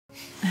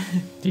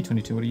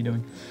D22, what are you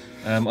doing?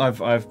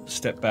 I've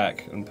stepped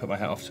back and put my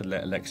hat off to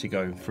let Alexei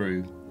go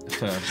through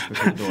first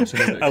before the door. So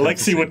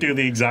Alexei would do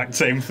the exact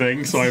same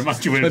thing, so I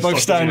imagine They both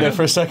stand there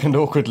for a second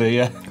awkwardly,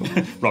 yeah.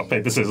 Rock,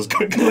 paper, scissors,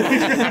 quickly.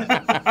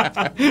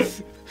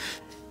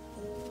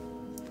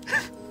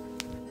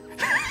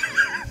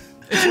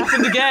 It's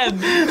happened again.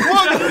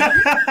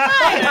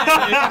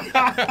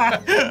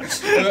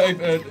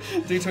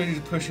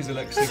 D20 pushes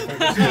Alexei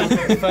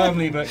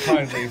firmly but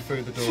kindly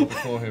through the door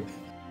before him.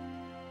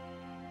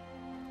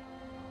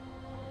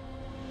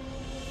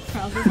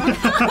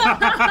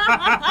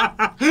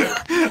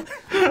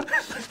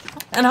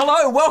 And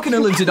hello, welcome to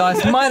WLWD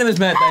Dice. My name is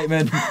Matt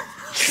Bateman.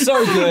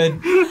 So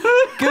good.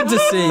 Good to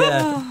see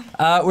you.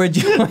 We're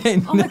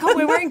joined. Oh my god,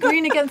 we're wearing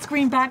green against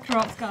green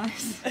backdrops,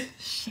 guys.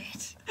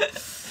 Shit.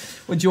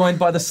 We're joined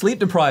by the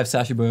sleep-deprived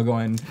Sasha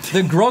Burgoyne,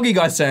 the groggy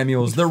guy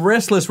Samuels, the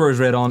restless Rose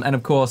Redon, and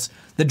of course,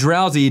 the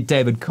drowsy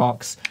David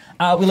Cox.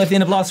 We left the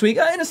end of last week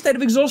in a state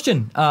of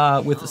exhaustion,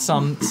 with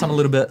some a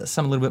little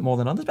bit more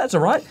than others. But that's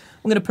all right.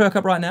 I'm going to perk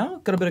up right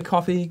now. Got a bit of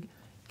coffee,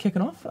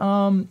 kicking off.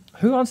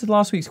 Who answered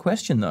last week's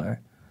question though?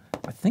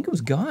 I think it was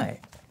Guy.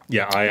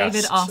 Yeah, I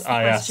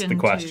asked the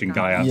question.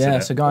 Guy answered it. Yeah,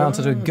 so Guy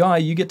answered it. Guy,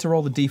 you get to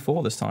roll the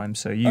D4 this time.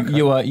 So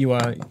you are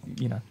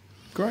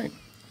Great.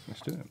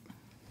 Let's do it.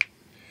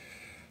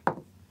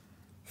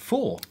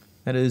 4.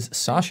 That is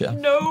Sasha.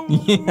 No.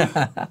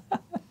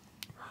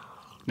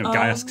 No,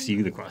 Guy asks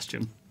you the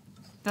question.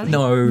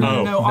 No.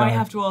 No, I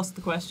have to ask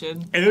the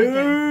question.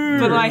 Okay.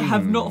 But I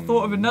have not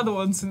thought of another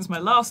one since my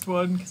last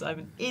one because I'm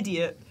an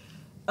idiot.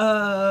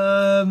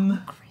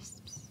 Crisps.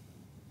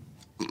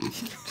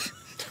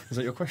 Is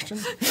that your question?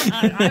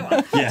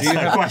 Yes,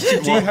 the question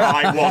was,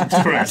 I want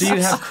crisps. Do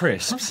you have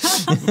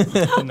crisps?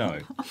 No.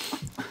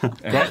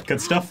 Right,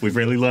 good stuff. We've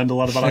really learned a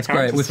lot about That's our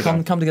great. characters We've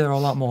today. come together a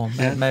lot more.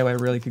 Meue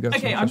really could go for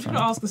Okay, the I'm first just going to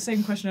round. ask the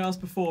same question I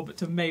asked before, but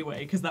to Meue,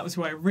 because that was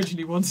who I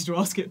originally wanted to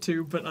ask it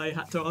to, but I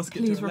had to ask it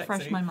Please to refresh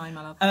Alexei. my mind,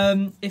 my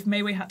love. If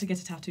Meue had to get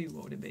a tattoo,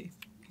 what would it be?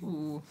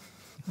 Ooh.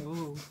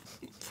 Ooh.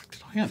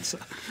 Did I answer?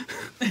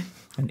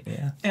 An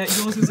ear.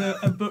 Yours was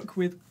a book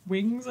with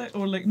wings,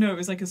 or like, no, it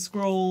was like a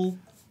scroll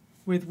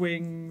with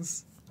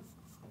wings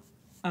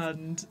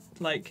and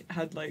like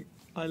had like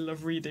I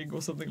love reading or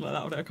something like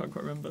that. I can't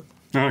quite remember.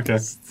 Oh, okay.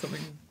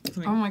 Something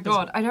Oh my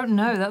god, I don't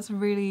know. That's a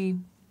really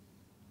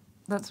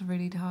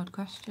hard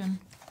question.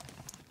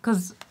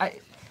 Because I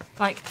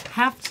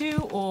have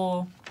to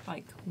or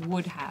like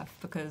would have,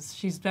 because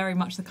she's very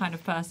much the kind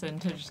of person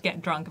to just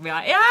get drunk and be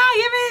like, yeah,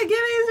 give me a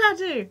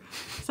tattoo.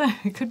 So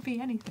it could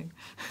be anything.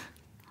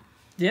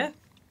 Yeah.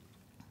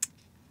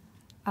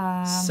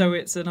 So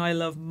it's an I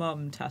love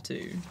mum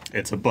tattoo.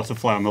 It's a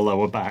butterfly on the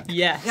lower back.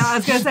 Yes. Yeah, I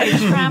was going to say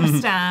tramp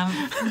stamp.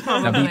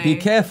 Now Probably. be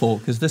careful,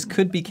 because this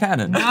could be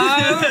canon. No.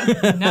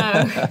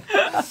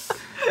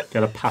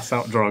 Get a pass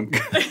out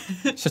drunk.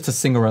 It's just a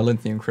single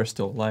lithium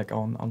crystal, like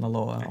on the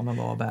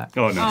lower back.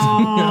 Oh no.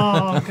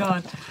 Oh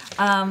god.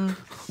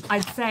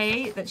 I'd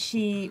say that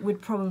she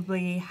would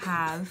probably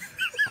have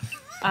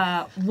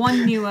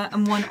one newer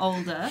and one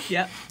older.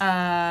 Yep.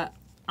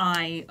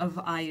 Eye of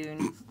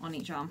Ioun on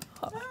each arm.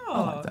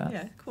 Oh, like that.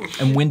 yeah, cool.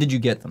 And when did you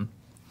get them?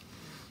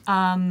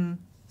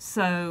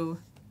 So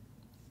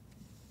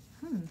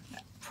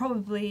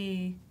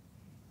probably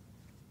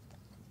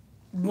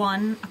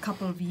one a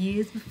couple of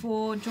years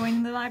before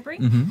joining the library,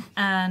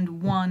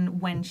 and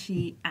one when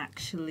she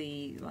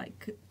actually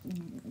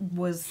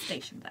was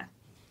stationed there.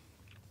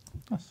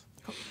 Nice.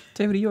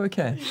 David, are you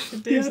okay?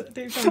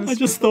 I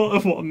just thought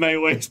of what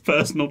Meiwe's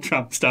personal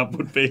tramp stamp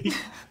would be.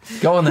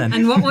 Go on then.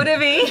 And what would it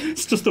be?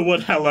 It's just the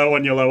word hello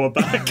on your lower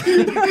back.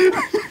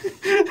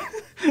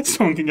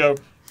 Someone can go,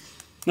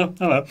 no,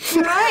 hello.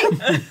 Right.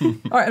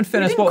 All right, in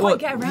fairness, didn't quite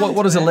get around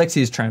what is to it.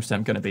 Alexei's tramp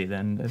stamp going to be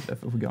then,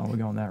 if we're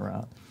going that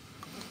route?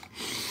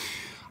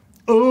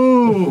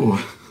 Ooh.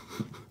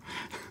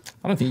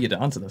 I don't think you get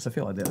to answer this. I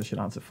feel like the other should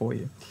answer for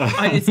you.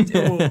 I think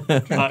I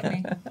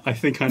know. I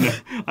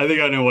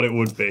think I know what it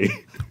would be.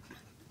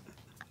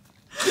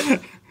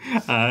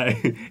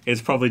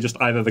 It's probably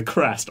just either the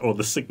crest or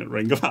the signet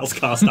ring of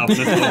Alskar stabbed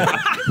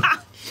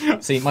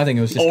See, my thing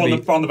was just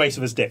on the base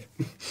of his dick.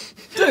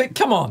 Dude,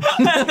 come on.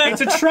 It's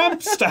a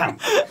tramp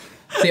stamp.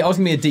 See, I was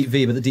going to be a deep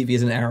V, but the deep V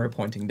is an arrow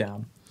pointing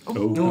down.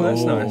 Oh,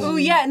 that's nice. Oh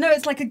yeah, no,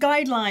 it's like a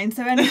guideline.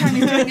 So anytime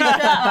he's doing his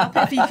shirt up,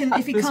 if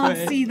he can't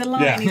way. see the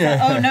line, he's like,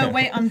 oh no,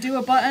 wait, undo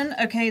a button.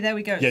 Okay, there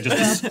we go. Yeah,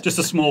 just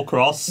a small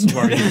cross.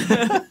 Where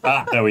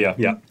there we go.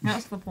 Yeah,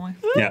 That's the point.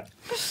 yeah.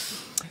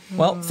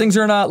 Well, things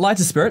are in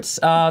lighter spirits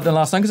than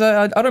last time,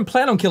 because I don't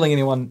plan on killing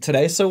anyone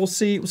today, so we'll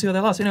see how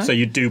they last. You know. So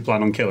you do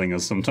plan on killing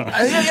us sometime.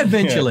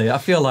 Eventually, I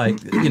feel like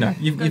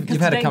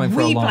you've had it coming for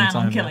a long We plan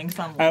time. on killing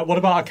someone. What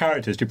about our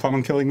characters? Do you plan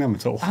on killing them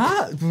at all?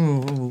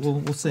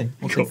 We'll see.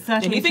 Cool.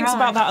 Certainly He thinks try.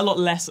 about that a lot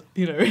less,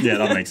 you know. Yeah,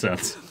 that makes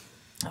sense.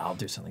 I'll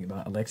do something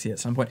about Alexei at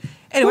some point.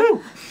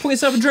 Anyway, pour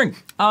yourself a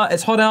drink.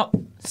 It's hot out.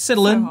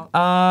 Settle in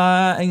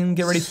and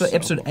get ready for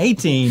episode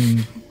 18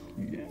 So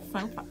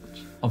much.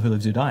 of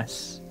WLWD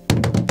Dice.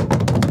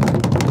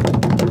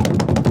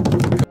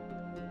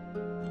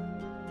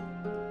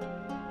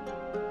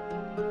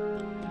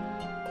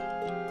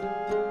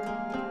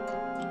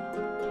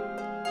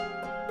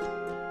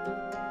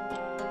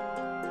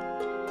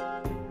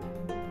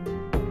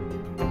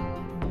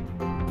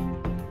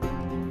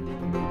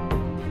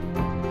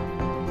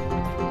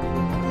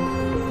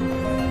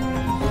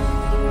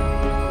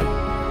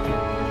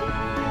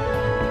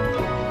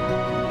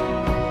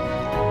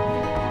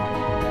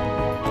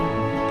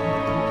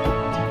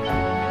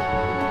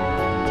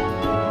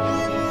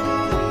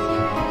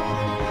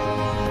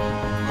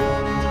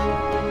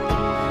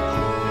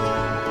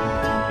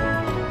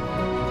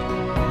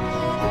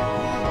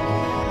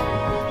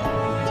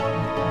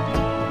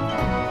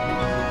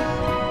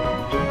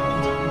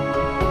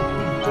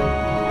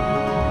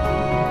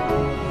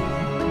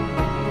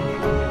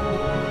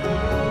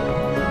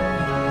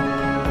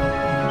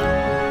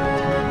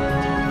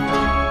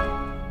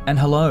 And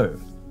hello.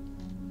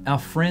 Our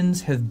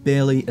friends have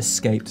barely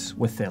escaped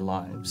with their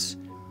lives.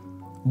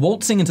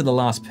 Waltzing into the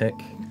last pick,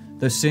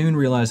 they soon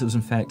realized it was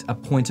in fact a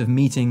point of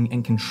meeting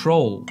and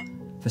control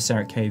for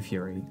Sarek Cave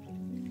Fury.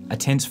 A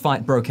tense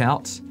fight broke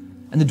out,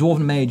 and the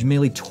Dwarven Mage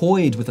merely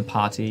toyed with the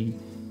party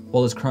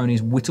while his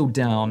cronies whittled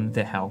down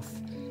their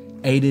health,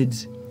 aided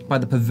by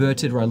the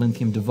perverted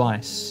Rylinthium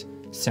device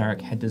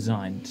Sarek had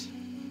designed.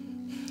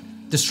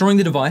 Destroying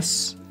the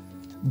device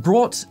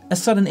brought a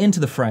sudden end to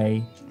the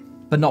fray,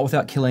 but not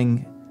without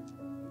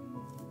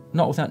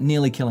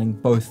nearly killing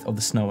both of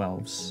the Snow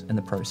Elves in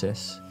the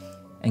process,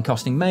 and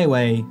costing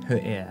Meue her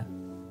heir.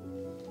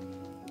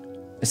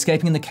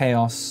 Escaping in the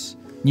chaos,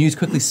 news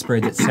quickly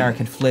spread that Sarek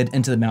had fled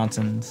into the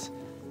mountains,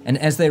 and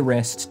as they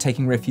rest,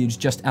 taking refuge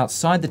just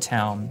outside the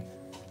town,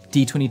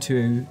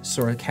 D22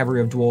 saw a cavalry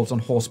of dwarves on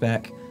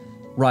horseback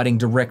riding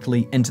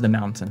directly into the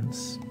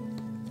mountains.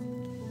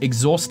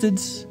 Exhausted,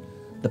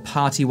 the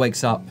party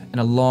wakes up in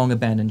a long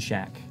abandoned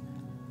shack,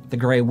 the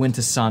grey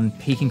winter sun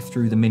peeking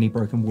through the many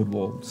broken wood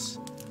walls.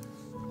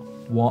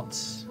 What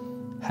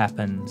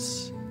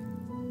happens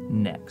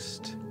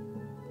next?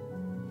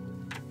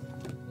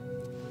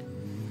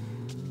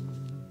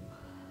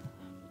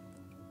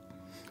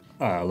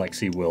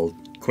 Alexei will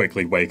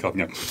quickly wake up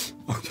and go,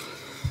 oh,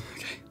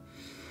 okay.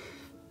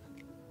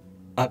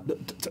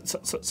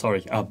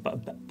 Sorry,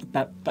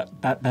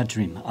 bad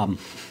dream.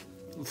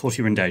 Thought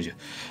you were in danger.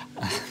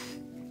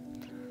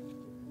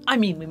 I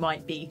mean, we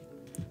might be.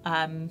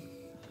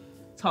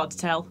 It's hard to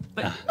tell,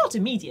 but not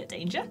immediate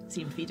danger.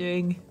 Seem to be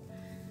doing.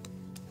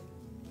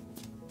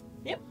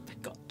 Yep,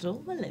 got all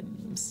the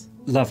limbs.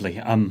 Lovely.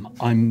 I'm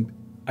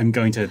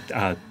going to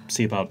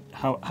see about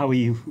how are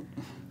you?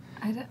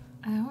 I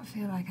don't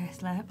feel like I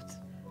slept.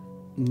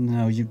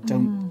 No, you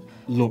don't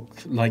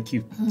look like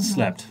you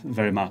slept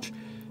very much.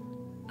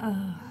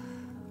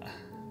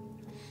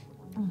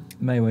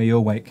 Meue, you're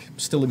awake,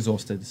 still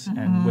exhausted,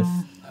 and with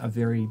a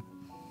very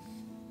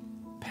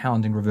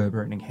pounding,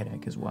 reverberating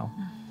headache as well.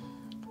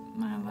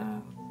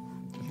 Myla,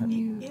 can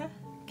you? Yeah.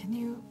 Can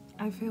you?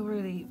 I feel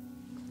really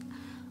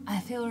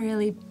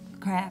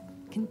crap.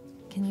 Can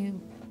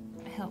you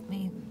help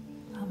me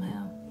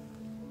somehow?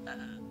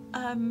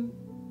 You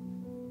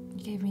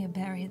gave me a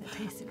berry that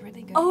tasted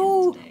really good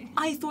yesterday.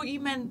 I thought you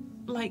meant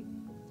like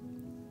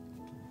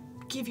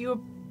give you a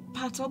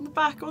pat on the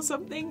back or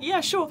something.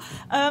 Yeah, sure.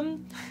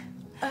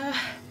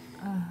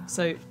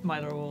 So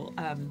Myla will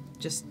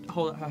just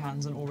hold up her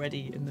hands and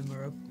already in them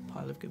are a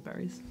pile of good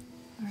berries.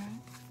 All right.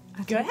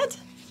 Go ahead.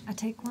 I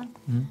take one.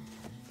 Mm-hmm.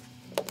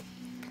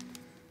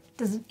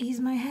 Does it ease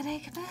my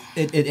headache a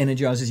bit? It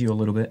energizes you a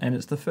little bit, and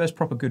it's the first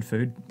proper good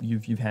food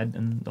you've had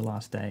in the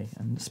last day,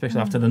 and especially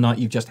after the night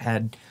you've just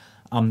had.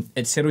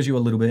 It settles you a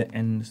little bit,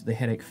 and the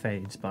headache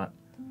fades, but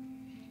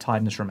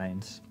tiredness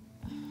remains.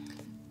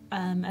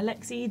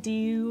 Alexei, do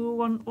you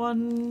want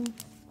one?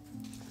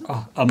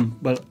 Well, I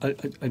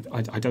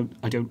don't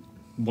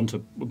want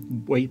to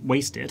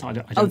waste it. I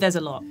don't. Oh, there's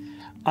a lot.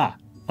 Yeah,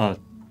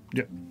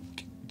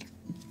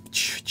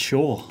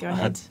 sure. Go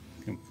ahead.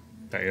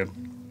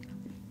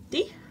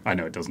 D? I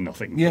know it does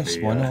nothing. Yes,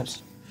 for the, why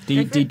not?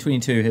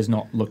 D22 has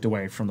not looked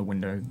away from the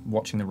window,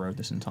 watching the road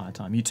this entire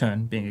time. You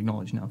turn, being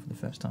acknowledged now for the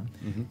first time.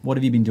 Mm-hmm. What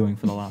have you been doing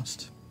for the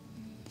last?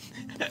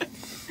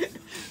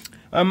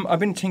 I've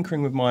been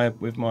tinkering with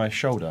my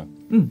shoulder.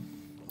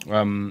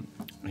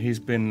 He's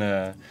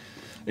been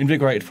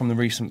invigorated from the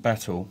recent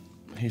battle.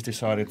 He's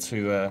decided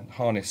to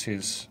harness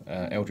his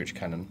Eldritch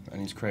cannon,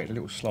 and he's created a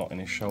little slot in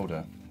his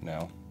shoulder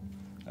now,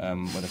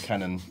 where the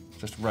cannon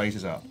just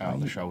raises up out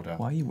of the shoulder.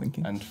 Why are you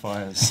winking? And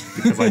fires.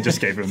 because I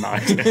just gave him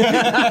that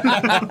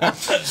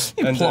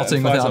idea. And,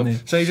 plotting fires without off. me.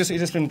 So he's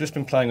just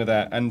been playing with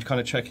that and kind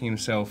of checking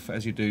himself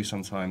as you do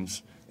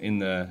sometimes in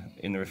the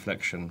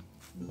reflection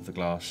of the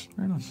glass.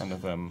 Very nice. Kind of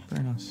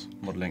Very nice.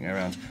 modelling it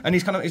around. And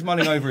he's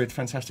mulling over a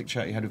fantastic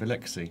chat he had with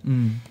Alexei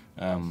in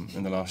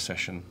the last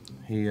session.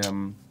 He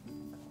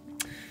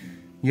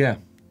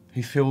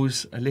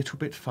feels a little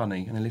bit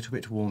funny and a little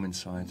bit warm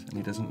inside, and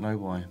he doesn't know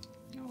why.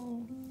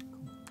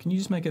 Can you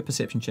just make a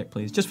perception check,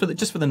 please? Just for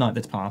the night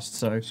that's passed,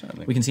 so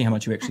Certainly. we can see how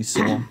much you actually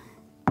saw.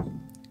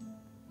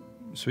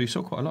 So you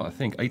saw quite a lot, I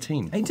think.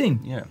 18.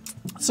 18. Yeah.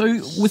 So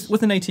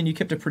with an 18, you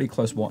kept a pretty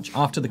close watch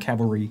after the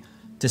cavalry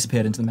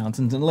disappeared into the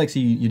mountains, and Alexei,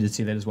 you did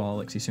see that as well.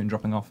 Alexei soon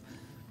dropping off.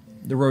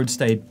 The road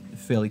stayed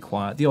fairly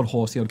quiet. The odd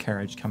horse, the odd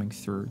carriage coming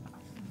through.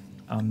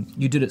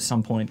 You did at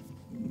some point.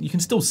 You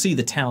can still see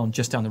the town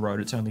just down the road.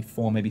 It's only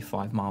 4, maybe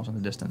 5 miles in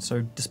the distance. So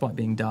despite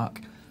being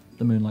dark,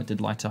 the moonlight did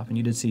light up, and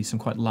you did see some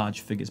quite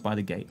large figures by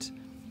the gate,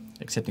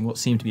 accepting what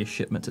seemed to be a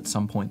shipment at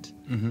some point.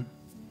 Mm-hmm.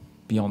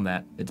 Beyond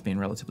that, it's been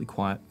relatively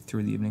quiet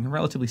through the evening and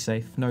relatively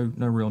safe. No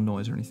real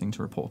noise or anything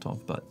to report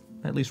of, but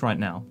at least right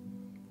now,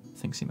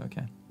 things seem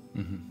okay.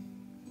 Mm-hmm.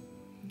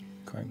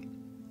 Great.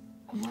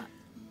 What?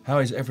 How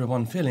is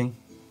everyone feeling?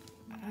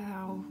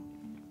 Oh,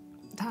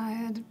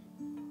 tired.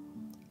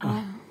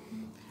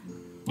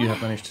 You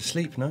have managed to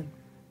sleep, no?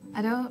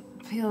 I don't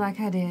feel like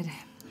I did.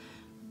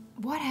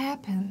 What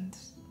happened?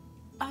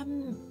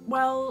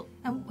 Well,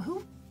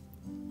 Who?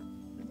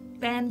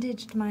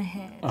 bandaged my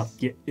head.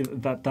 Yeah,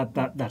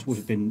 that would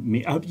have been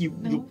me.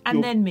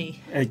 And then me.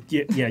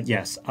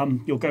 Yes.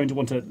 You're going to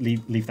want to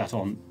leave that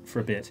on for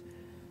a bit.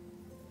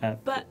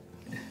 But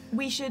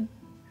we should.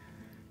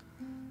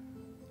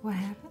 What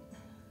happened?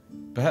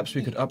 Perhaps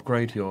we could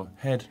upgrade your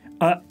head.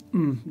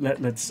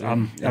 Let's.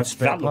 That looks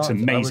parts.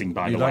 amazing,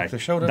 by You the way. like the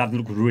shoulder? That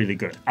looked really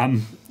good.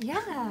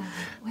 Yeah.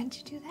 When'd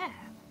you do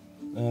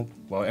that?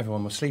 Well,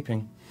 everyone was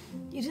sleeping.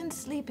 You didn't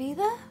sleep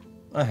either?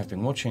 I have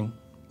been watching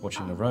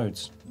the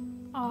roads.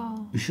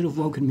 Oh. You should have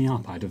woken me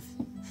up. I'd have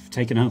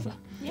taken over.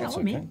 Yeah, That's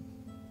or okay. me.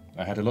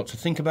 I had a lot to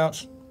think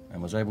about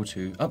and was able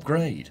to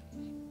upgrade.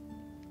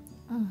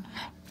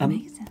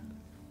 Amazing.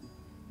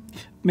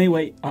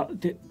 Meue,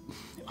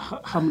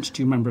 how much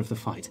do you remember of the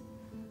fight?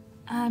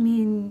 I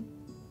mean,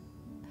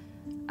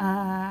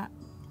 I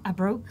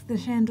broke the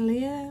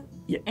chandelier,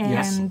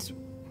 Yes. and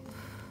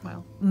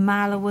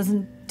Myla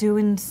wasn't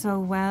doing so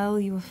well.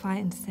 You were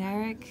fighting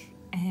Sarek,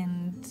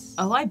 and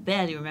Oh, I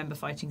barely remember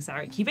fighting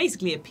Sarek. He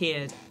basically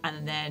appeared,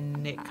 and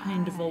then it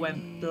kind of all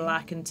went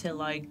black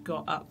until I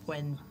got up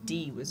when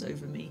D was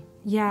over me.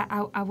 yeah,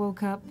 I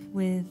woke up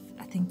with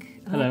I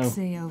think Hello.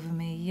 Alexei over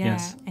me. Yeah,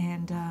 Yes.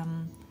 and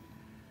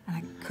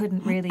I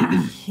couldn't really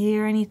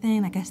hear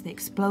anything. I guess the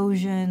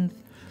explosion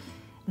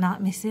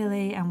knocked me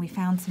silly, and we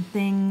found some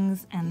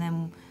things, and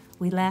then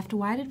we left.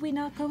 Why did we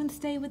not go and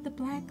stay with the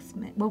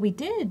blacksmith? Well, we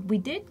did. We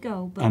did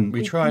go, but We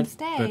we tried, couldn't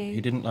stay. but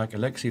he didn't like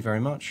Alexei very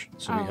much,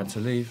 so we had to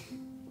leave.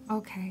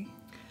 Okay.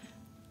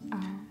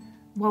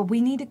 Well, we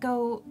need to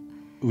go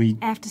We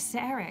after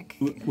Sarek.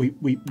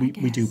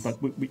 we do, but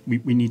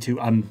we need to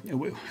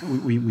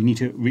we need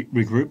to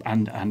regroup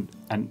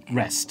and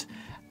rest.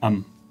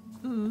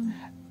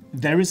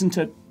 There isn't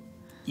an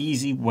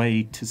easy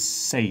way to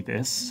say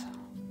this.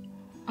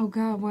 Oh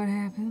God, what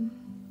happened?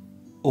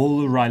 All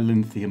the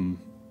rylinthium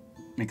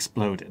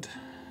exploded.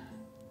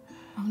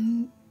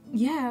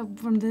 Yeah,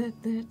 from the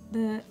did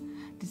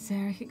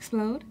Sarek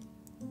explode?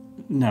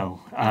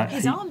 No,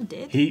 His arm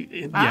did.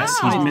 Yes,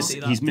 I didn't see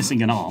that. he's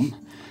missing an arm.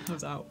 I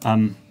was out.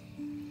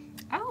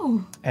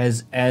 Oh.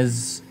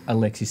 As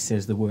Alexei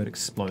says the word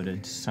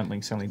exploded,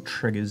 something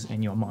triggers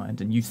in your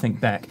mind, and you think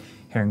back,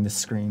 hearing the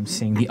scream,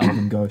 seeing the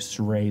elven ghosts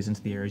raise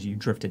into the air as you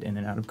drifted in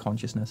and out of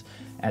consciousness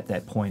at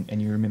that point,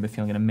 and you remember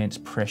feeling an immense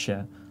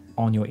pressure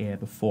on your ear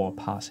before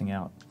passing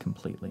out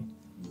completely.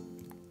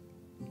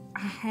 I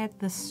had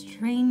the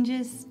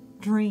strangest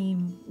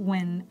dream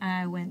when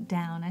I went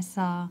down. I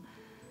saw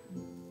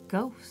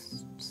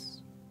ghosts.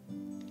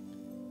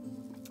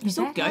 You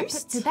saw that happen?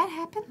 ghosts? Did that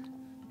happen?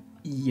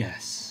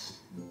 Yes.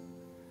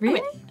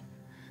 Really?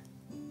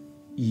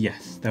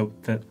 Yes, there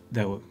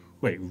were.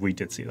 Wait, we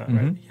did see that,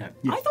 right? Yeah.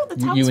 I thought the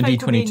You and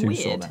townsfolk were being D22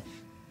 saw weird.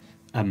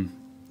 that.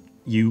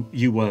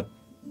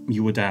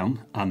 You were down.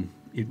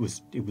 It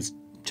was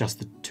just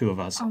the two of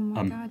us. Oh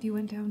my God, you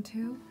went down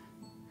too?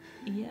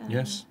 Yeah.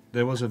 Yes,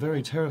 there was a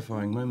very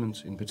terrifying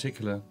moment in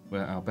particular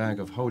where our bag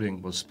of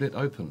holding was split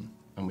open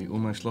and we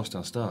almost lost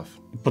our stuff.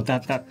 But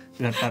that's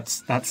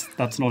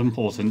not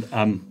important.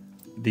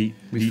 We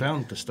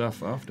found the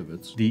stuff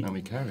afterwards and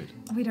we carried.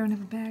 We don't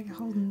have a bag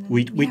holding them.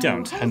 We Yeah,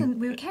 don't, and-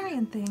 We were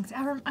carrying things.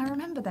 I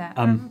remember that.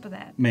 I remember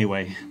that.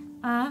 Meue.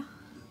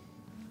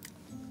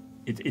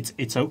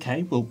 It's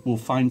okay. We'll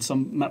find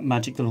some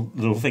magic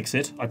that'll fix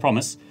it. I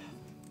promise.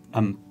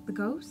 The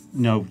ghosts?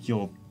 No,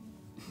 you're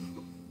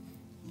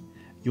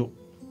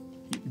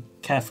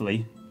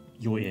carefully.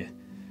 Your ear.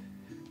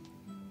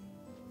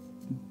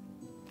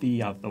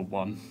 The other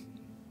one.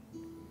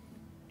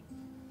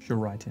 You're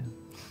right here.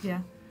 Yeah.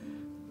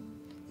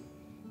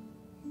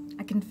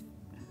 I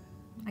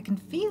can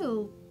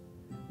feel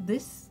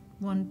this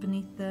one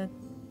beneath the.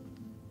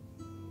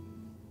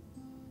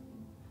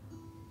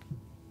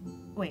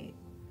 Wait.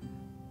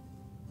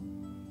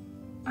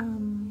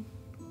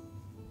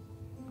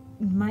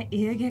 My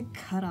ear get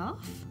cut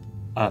off?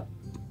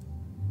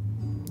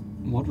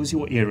 What was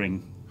your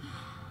earring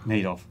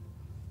made of?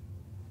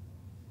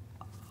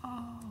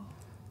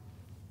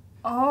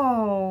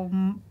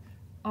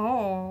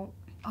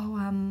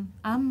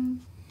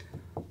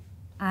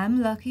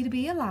 I'm lucky to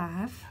be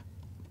alive.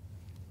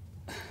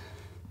 You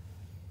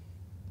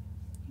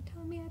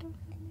tell me I don't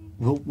have any.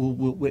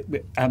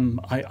 I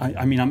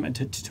mean,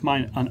 to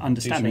my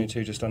understanding.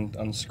 D22 just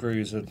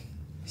unscrews a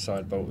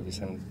side bolt with his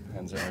hand,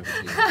 hands it over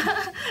to you.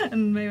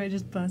 And Meue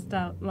just burst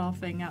out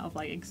laughing out of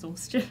like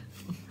exhaustion.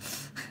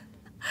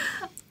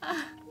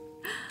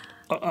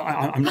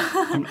 I'm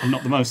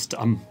not the most.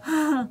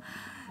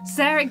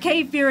 Sarah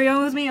K. Fury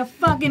owes me a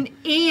fucking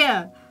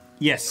ear.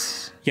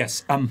 Yes.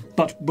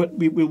 But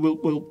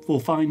we'll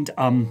find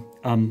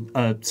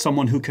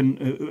someone who can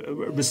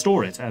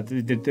restore it.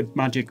 The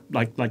magic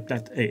like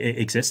that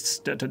exists,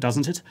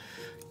 doesn't it?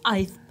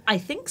 I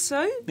think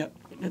so. Yeah.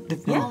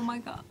 Oh my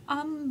God.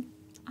 I'm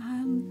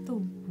the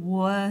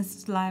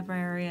worst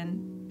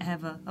librarian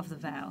ever of the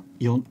Vow.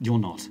 You're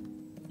not.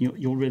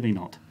 You're really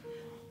not.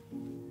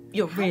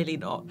 You're really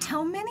not.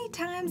 How many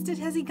times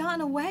has he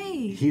gotten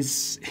away?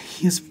 He's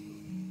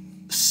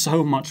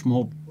so much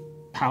more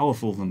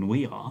powerful than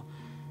we are.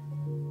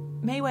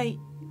 Meue,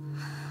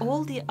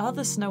 all the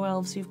other snow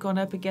elves who've gone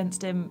up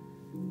against him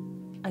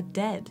are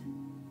dead.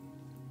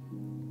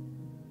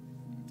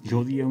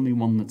 You're the only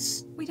one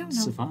that's We don't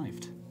know.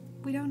 survived.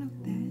 We don't know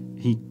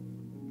that.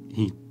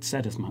 He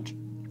said as much.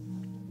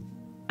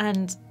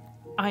 And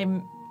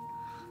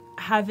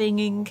having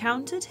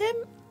encountered him,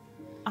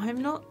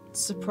 I'm not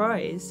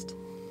surprised.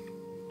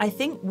 I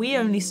think we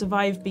only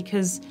survived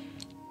because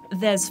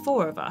there's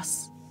 4 of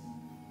us.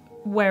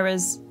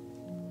 Whereas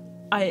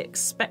I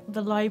expect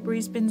the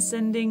library's been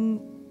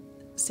sending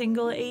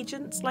single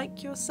agents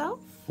like yourself.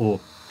 Or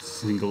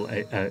single,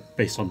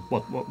 based on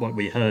what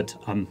we heard,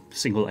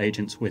 single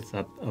agents with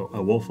a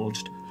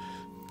Warforged.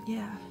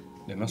 Yeah.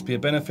 There must be a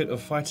benefit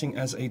of fighting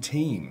as a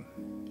team.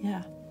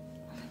 Yeah.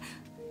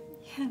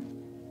 Yeah.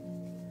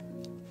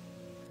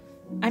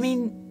 I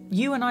mean,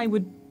 you and I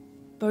would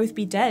both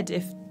be dead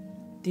if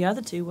the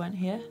other 2 weren't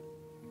here.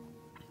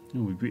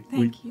 No,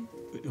 Thank you.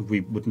 we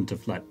wouldn't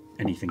have let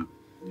anything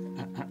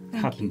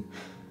happen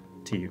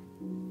to you.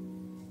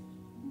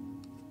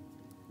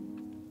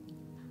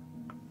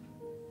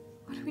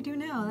 What do we do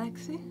now,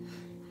 Alexei?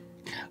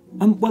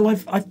 Well,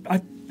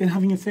 I've been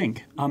having a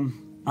think.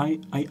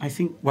 I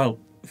think, well,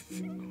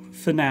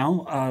 for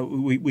now,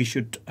 we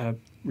should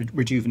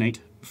rejuvenate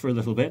for a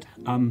little bit.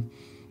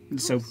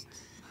 So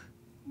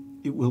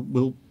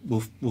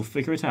we'll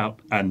figure it out.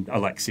 And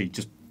Alexei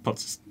just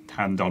puts his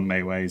hand on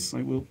Meiu's.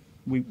 Like,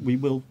 we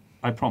will.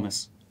 I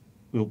promise.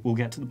 We'll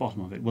get to the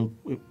bottom of it.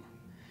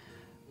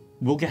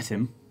 We'll get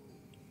him.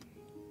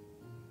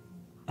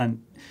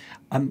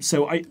 And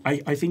so I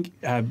think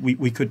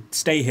we could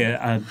stay here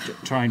and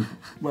try and,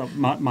 well,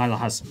 Myla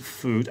has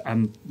food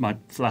and my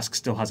flask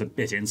still has a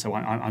bit in, so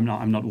I'm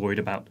not worried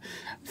about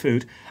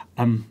food.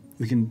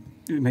 We can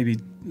maybe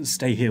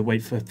stay here,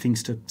 wait for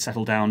things to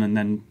settle down, and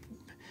then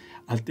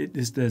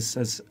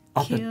there's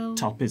upper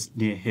top is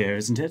near here,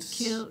 isn't it?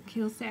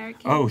 Kill Sarah.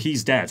 Oh,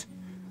 he's dead.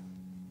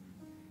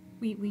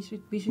 We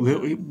should.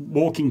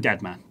 Walking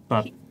dead man,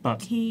 but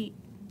He.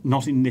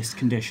 not in this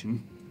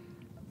condition.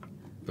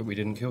 But we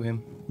didn't kill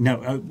him.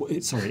 No,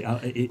 sorry,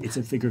 it's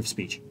a figure of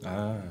speech.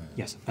 Ah.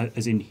 Yes,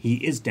 as in he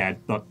is dead,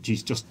 but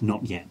he's just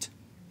not yet.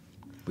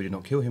 We did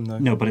not kill him, though.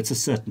 No, but it's a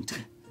certainty.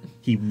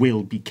 He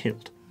will be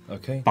killed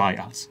Okay. by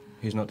us.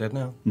 He's not dead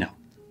now. No.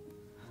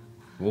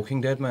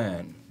 Walking dead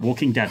man.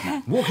 Walking dead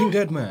man. Walking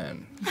dead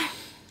man.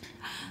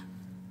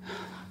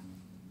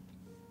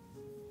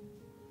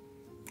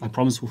 I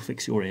promise we'll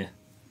fix your ear.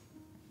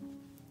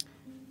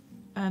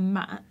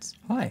 Matt,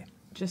 Hi.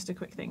 just a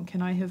quick thing.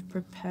 Can I have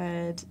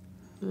prepared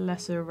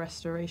lesser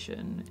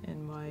restoration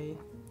in my...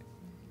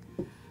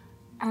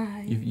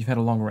 You've had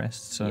a long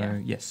rest, so Yeah.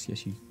 yes,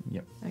 you.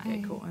 Yep.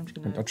 Okay, cool. I'm just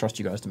going I to... trust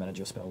you guys to manage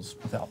your spells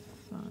without.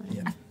 Fine.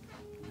 Yeah.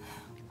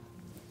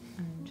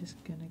 I'm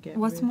just going to get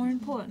What's rid- more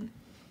important?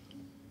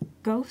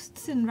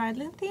 Ghosts in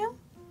Rydlinthium?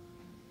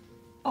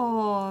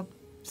 Or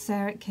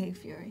Sarah Cave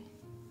Fury?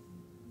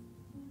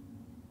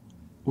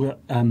 Well,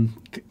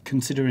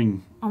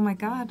 considering... Oh my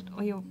god,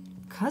 or your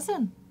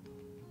cousin?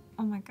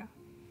 Oh my god.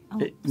 Oh,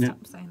 no.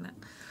 stop saying that.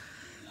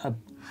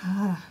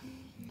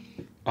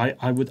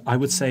 I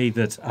would say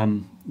that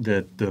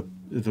the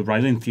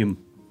Rylinthium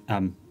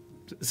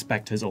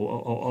spectres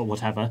or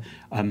whatever,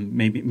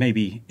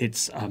 maybe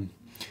it's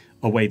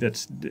a way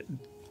that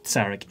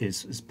Sarek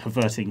is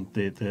perverting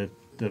the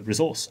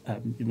resource,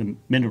 the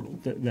mineral.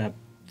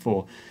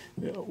 Therefore,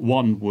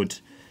 one would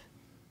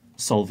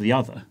solve the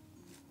other,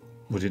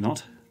 would it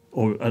not?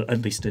 Or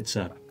at least it's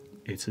a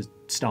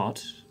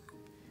start.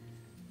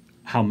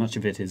 How much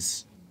of it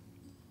is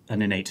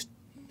an innate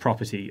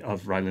property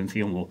of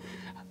Rylinthium, or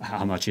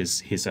how much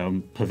is his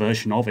own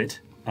perversion of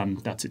it?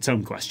 That's its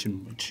own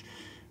question, which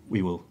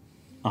we will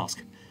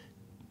ask.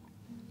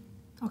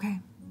 Okay.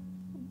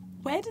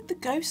 Where did the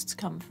ghosts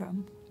come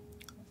from?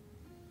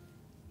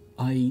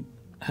 I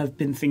have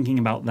been thinking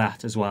about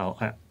that as well.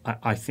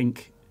 I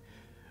think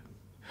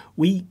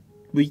we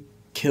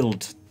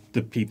killed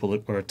the people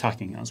that were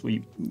attacking us.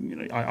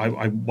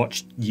 I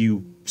watched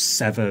you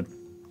sever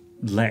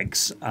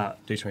legs.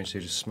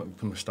 D22 just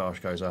moustache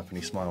goes up and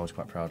he smiles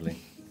quite proudly.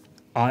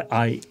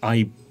 I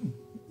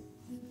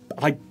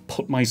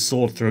put my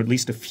sword through at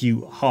least a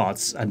few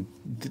hearts, and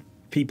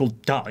people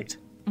died.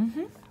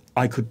 Mm-hmm.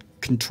 I could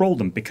control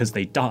them because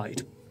they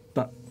died,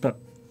 but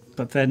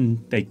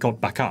then they got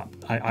back up.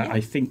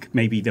 I think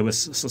maybe there was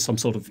some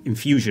sort of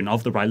infusion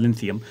of the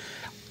Rylinthium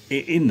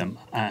in them.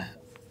 I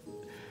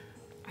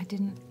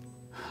didn't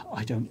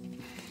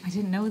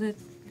know that.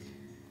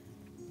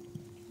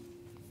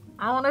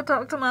 I want to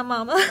talk to my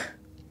mama.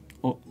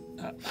 Or,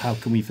 how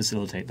can we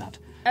facilitate that?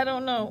 I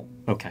don't know.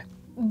 Okay.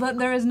 But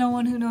there is no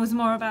one who knows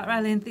more about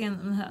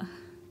Rylinthium than her.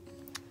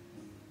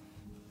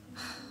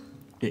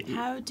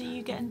 How do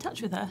you get in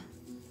touch with her?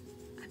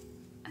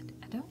 I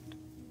don't.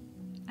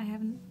 I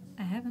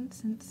haven't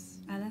since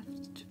I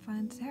left to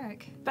find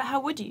Sarek. But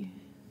how would you?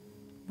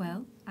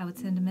 Well, I would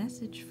send a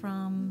message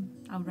from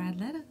a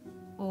rad letter,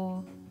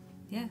 or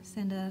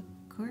send a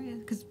courier,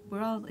 because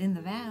we're all in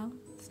the Val.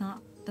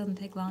 Doesn't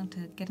take long to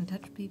get in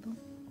touch with people.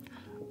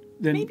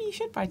 Then, Maybe you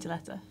should write a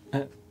letter.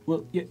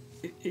 well, yeah,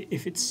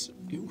 if it's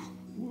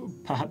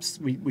perhaps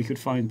we could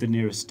find the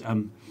nearest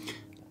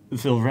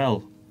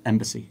Vilrel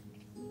embassy.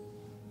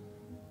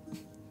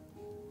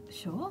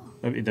 Sure.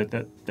 I mean,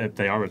 that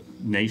they are a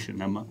nation.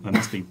 There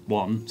must be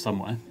one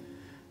somewhere.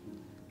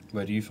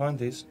 Where do you find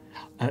these?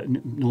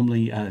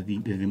 Normally,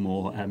 the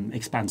more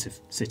expansive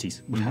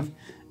cities would have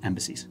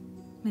embassies.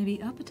 Maybe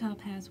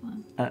Uppertop has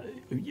one.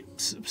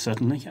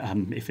 Certainly,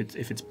 if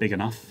it's big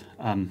enough.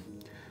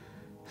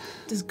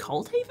 Does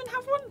Coldhaven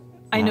have one?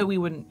 I know we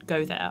wouldn't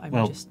go there.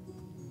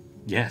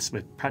 Yes,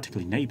 we're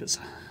practically neighbours.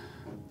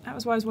 That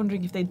was why I was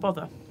wondering if they'd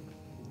bother.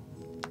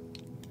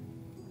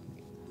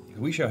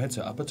 We shall head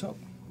to Upper Top.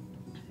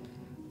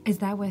 Is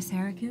that where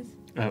Sarek is?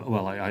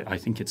 Well, I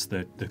think it's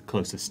the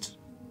closest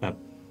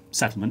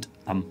settlement.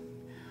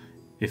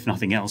 If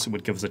nothing else, it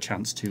would give us a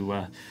chance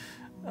to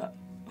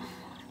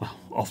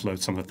offload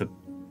some of the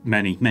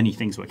many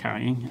things we're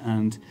carrying.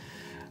 And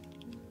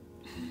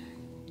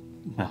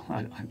well,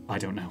 I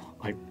don't know.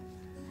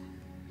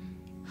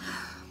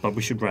 But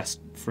we should rest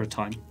for a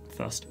time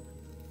first.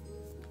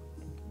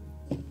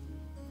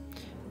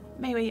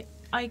 Maybe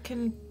I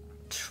can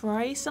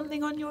try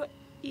something on your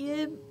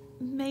ear,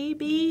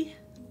 maybe?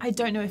 I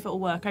don't know if it'll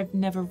work. I've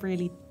never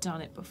really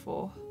done it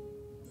before.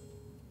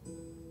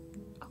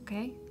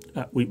 Okay.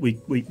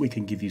 We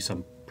can give you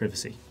some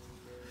privacy.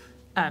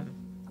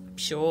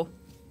 Sure.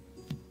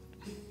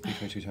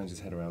 D22 turns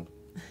his head around.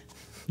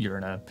 You're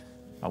in a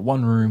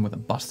one room with a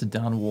busted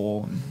down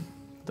wall and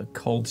the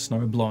cold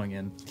snow blowing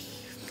in.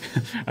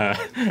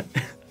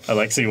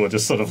 Alexei will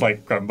just sort of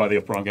like grab him by the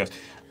upper arm and goes,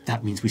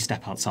 that means we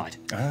step outside.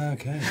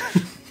 Okay.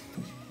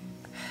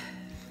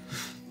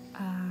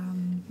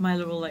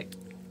 Myla will like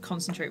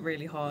concentrate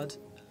really hard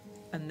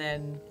and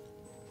then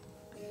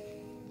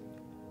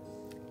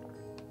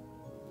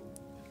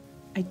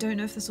I don't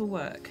know if this will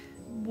work.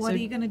 What are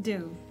you gonna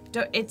do?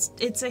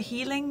 It's a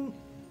healing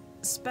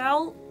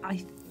spell,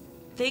 I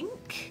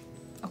think.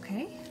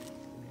 Okay.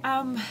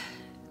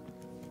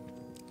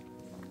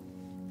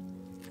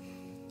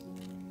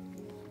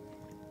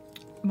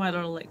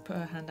 Myla will like put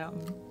her hand out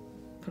and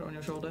put it on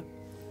your shoulder.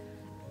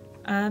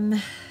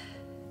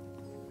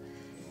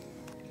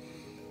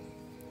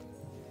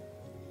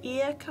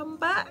 Ear come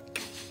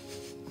back.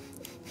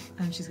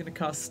 And she's gonna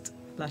cast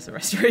Lesser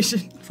Restoration.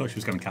 I thought she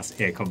was going to cast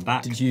Here Come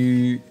Back. Did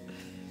you?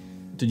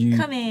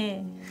 Come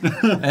here.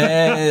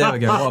 Hey, there we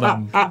go. Well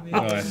done.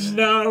 Nice.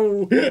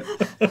 No!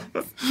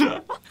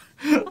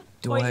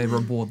 Do I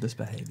reward this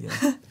behaviour?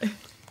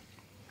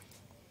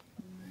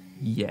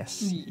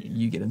 Yes.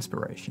 You get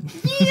inspiration.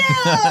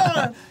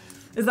 Yeah!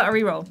 Is that a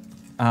reroll?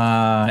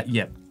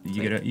 Yeah.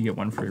 You get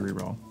one free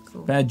reroll.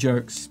 Cool. Bad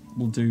jokes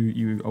will do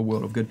you a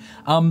world of good.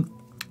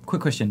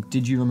 Quick question: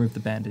 did you remove the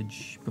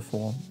bandage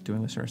before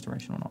doing this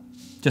restoration or not?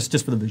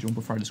 Just for the visual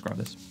before I describe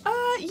this.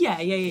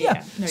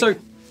 Yeah. No,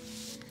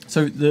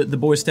 So the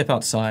boys step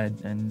outside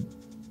and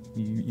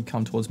you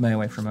come towards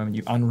Meue for a moment.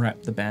 You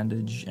unwrap the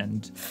bandage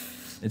and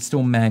it's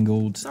still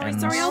mangled. Sorry,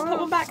 and I'll put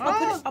one back.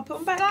 I'll put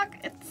one back.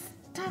 It's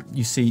stuck.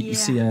 You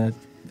see a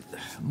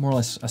more or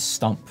less a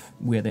stump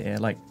where the air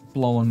like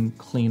blown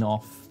clean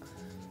off.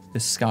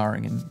 There's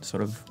scarring and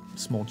sort of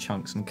small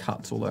chunks and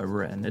cuts all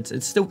over it, and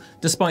it's still,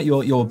 despite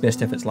your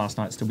best efforts last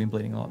night, it's still been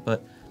bleeding a lot.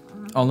 But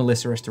on the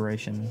lesser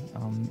restoration,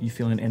 you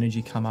feel an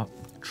energy come up,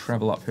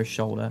 travel up her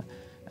shoulder,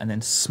 and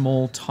then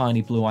small,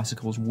 tiny blue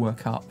icicles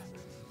work up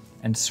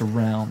and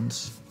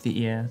surround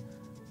the ear,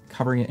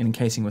 covering it and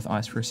encasing it with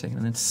ice for a second,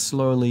 and then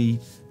slowly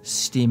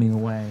steaming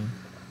away.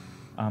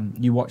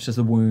 You watch as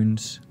the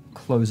wound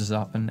closes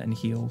up and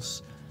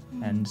heals,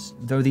 and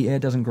though the air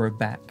doesn't grow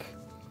back,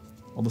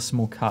 all the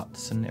small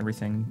cuts and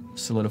everything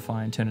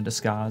solidify and turn into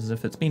scars as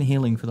if it's been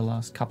healing for the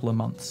last couple of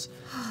months.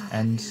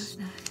 And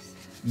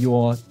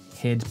your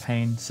head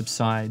pain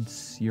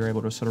subsides. You're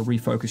able to sort of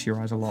refocus your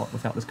eyes a lot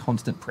without this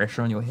constant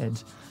pressure on your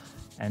head.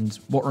 And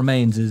what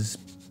remains is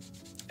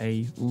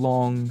a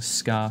long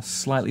scar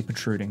slightly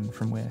protruding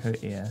from where her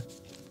ear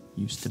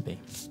used to be.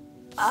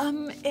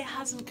 It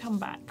hasn't come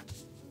back.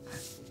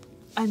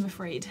 I'm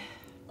afraid.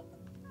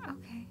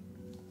 Okay.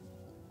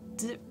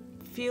 Does it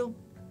feel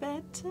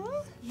better?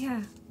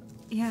 Yeah.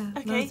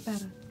 Okay. Loads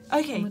better.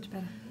 Okay. So much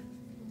better.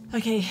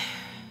 Okay.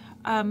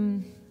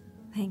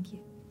 Thank you.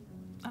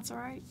 That's all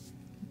right.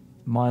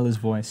 Myla's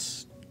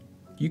voice,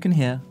 you can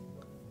hear,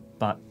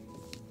 but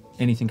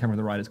anything coming from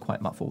the right is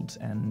quite muffled,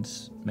 and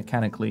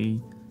mechanically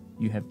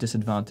you have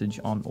disadvantage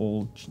on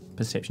all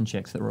perception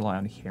checks that rely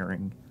on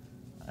hearing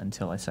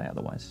until I say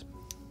otherwise.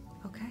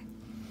 Okay.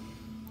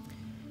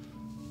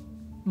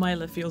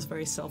 Myla feels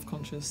very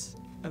self-conscious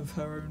of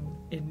her own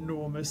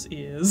enormous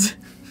ears.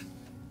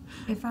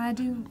 If I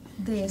do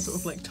this, Sort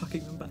of like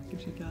tucking them back if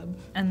she can.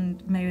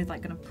 and Meue's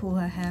like gonna pull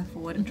her hair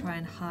forward and try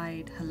and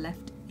hide her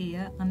left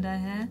ear under her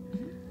hair,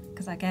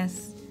 because I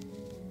guess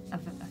a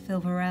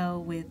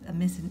Filvarel with a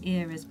missing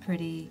ear is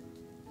pretty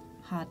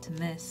hard to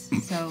miss.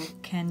 So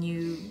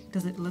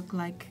does it look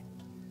like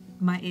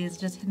my ear's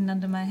just hidden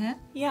under my hair?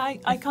 Yeah,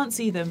 I can't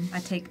see them. I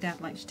take down,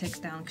 like she takes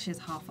down, because she has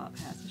half up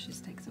hair, so she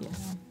just takes it all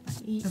down.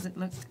 Ye- Does it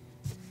look,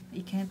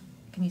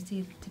 can you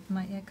see the tip of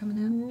my ear coming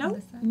out? on No,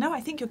 this side? no, I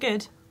think you're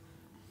good.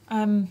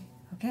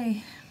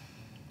 Okay.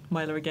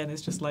 Myla again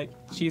is just like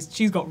she's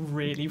got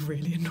really,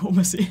 really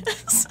enormous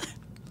ears.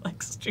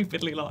 Like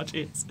stupidly large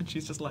ears. And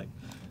she's just like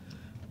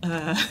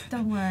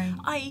Don't worry.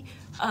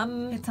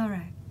 It's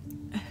alright.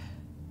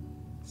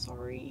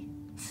 sorry.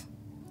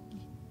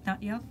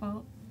 Not your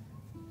fault.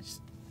 I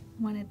just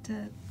wanted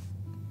to...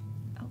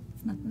 Oh,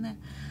 there's nothing there.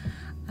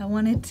 I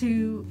wanted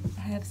to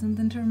have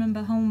something to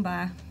remember home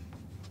by.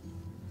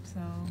 So...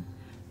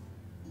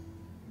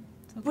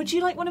 it's okay. Would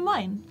you like one of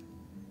mine?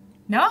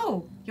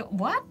 No!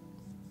 What?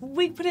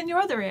 We put it in your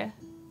other ear.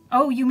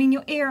 Oh, you mean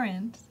your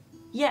earrings?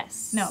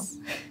 Yes. No.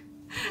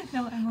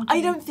 No, I'm okay.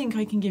 I don't think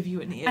I can give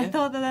you an ear. I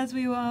thought that's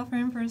what you were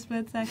offering for a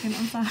split second.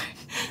 I'm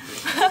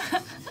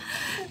sorry.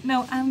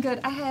 No, I'm good.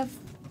 I have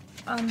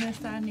on this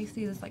side, and you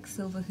see there's like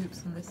silver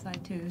hoops on this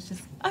side too. It's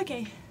just,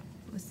 Okay.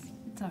 it's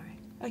alright.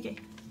 Okay.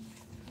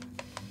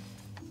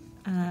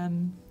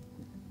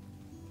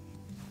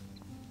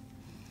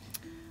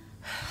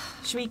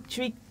 Should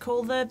we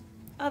call the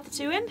other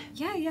two in?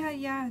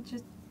 Yeah.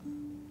 Just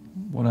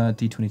What are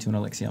D22 and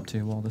Alexei up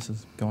to while this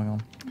is going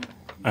on?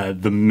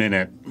 The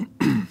minute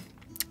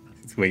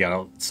we get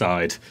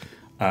outside,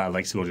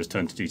 Alexei will just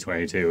turn to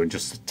D22 and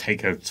just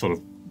take a sort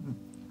of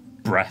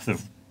breath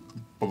of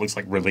what looks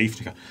like relief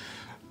to go,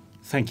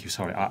 thank you,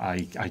 sorry,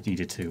 I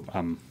needed to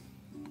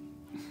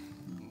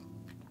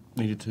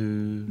Needed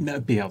to...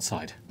 be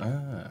outside.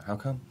 How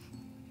come?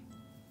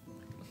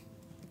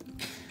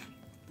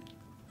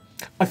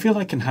 I feel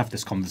I can have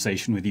this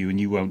conversation with you and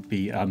you won't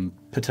be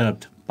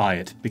perturbed by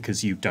it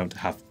because you don't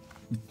have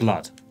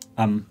blood.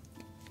 I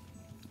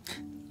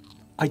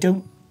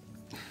don't...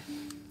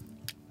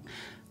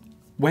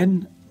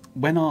 When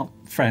our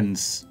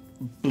friends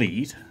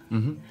bleed,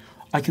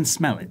 I can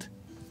smell it.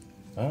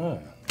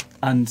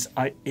 And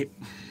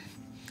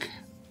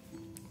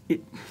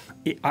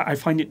I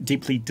find it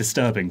deeply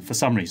disturbing for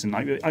some reason.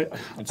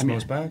 It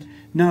smells bad?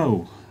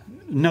 No,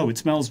 it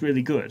smells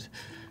really good.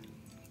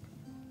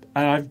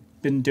 And I've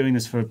been doing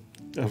this for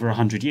over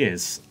 100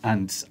 years,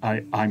 and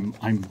I'm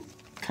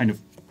kind of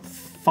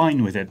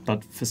fine with it.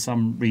 But for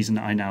some reason,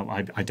 I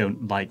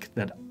don't like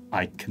that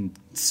I can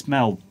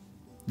smell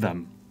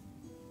them.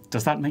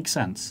 Does that make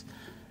sense?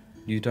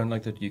 You don't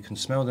like that you can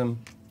smell them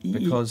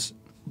because...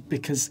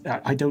 Because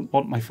I don't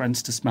want my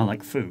friends to smell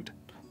like food.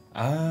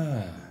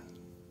 And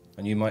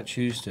you might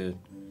choose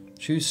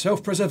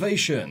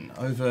self-preservation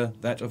over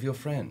that of your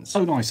friends.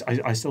 Oh no,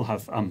 I still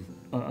have a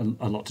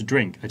lot to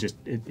drink.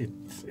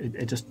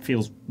 It just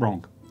feels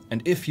wrong.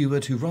 And if you were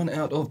to run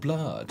out of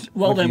blood,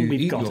 Well, would then you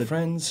we've eat got your to-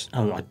 friends?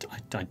 Oh,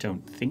 I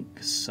don't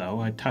think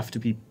so. I'd have to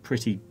be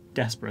pretty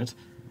desperate.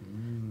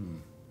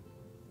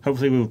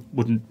 Hopefully we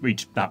wouldn't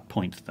reach that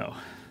point, though.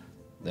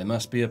 There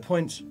must be a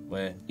point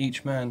where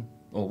each man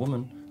or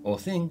woman or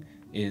thing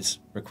is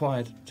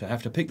required to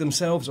have to pick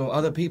themselves or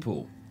other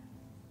people.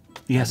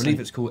 Yes, I believe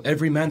it's called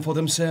every man for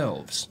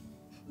themselves.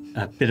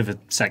 a bit of a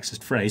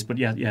sexist phrase, but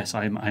yes,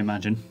 I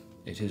imagine.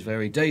 It is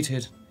very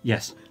dated.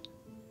 Yes.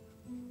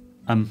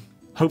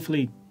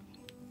 Hopefully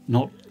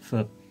not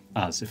for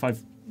us. If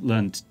I've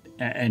learned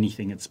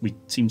anything, it's we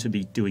seem to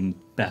be doing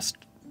best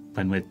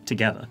when we're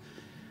together.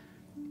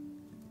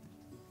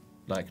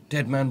 Like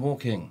dead man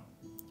walking.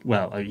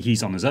 Well,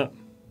 he's on his own,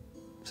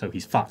 so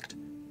he's fucked.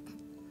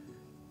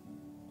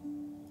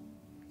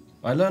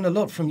 I learn a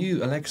lot from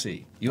you,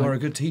 Alexei. You are a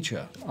good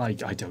teacher. I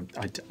don't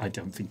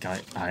think I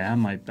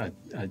am. I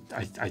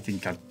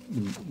think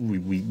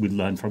we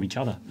learn from each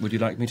other. Would you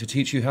like me to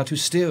teach you how to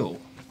steal?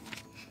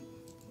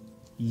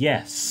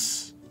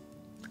 Yes,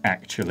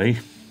 actually,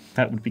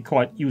 that would be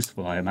quite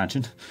useful, I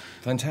imagine.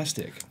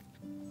 Fantastic.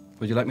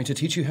 Would you like me to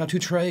teach you how to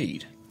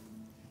trade?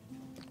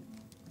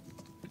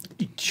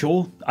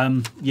 Sure.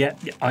 Yeah.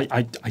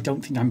 I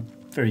don't think I'm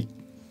very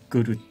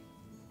good with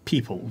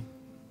people.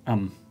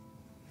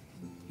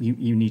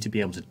 You need to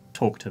be able to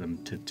talk to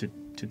them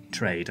to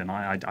trade, and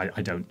I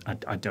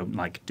don't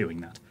like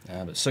doing that.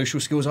 But social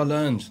skills are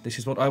learned. This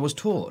is what I was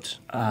taught.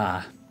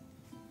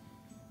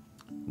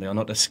 They are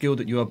not a skill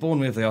that you are born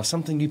with. They are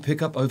something you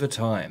pick up over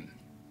time.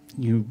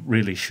 You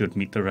really should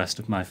meet the rest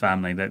of my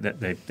family.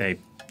 They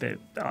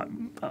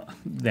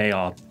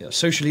are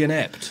Socially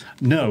inept.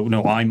 No,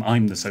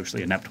 I'm the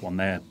socially inept one.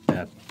 They're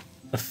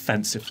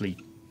offensively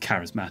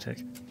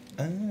charismatic.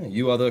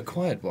 You are the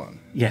quiet one.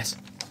 Yes.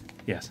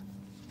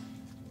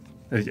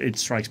 It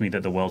strikes me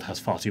that the world has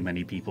far too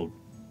many people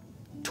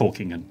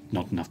talking and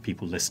not enough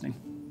people listening.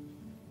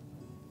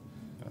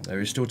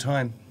 There is still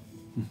time.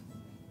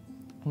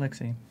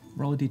 Alexei,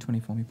 roll a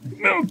d20 for me, please.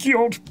 Oh,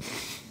 God.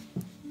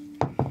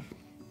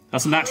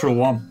 That's a natural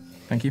one.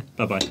 Thank you.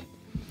 Bye-bye.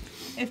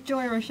 If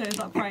Joyra shows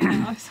up right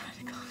now, I swear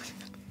to God.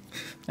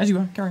 As you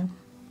are, carry on.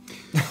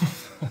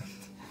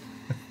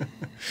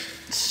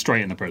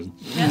 Straight in the prison.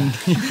 Yeah.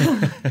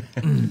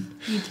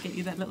 Need to get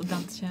you that little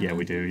dance chair. Yeah,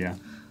 we do, yeah.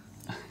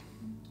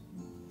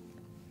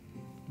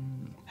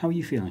 How are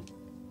you feeling?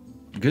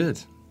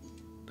 Good.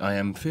 I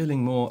am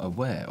feeling more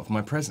aware of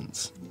my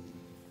presence.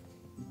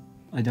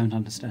 I don't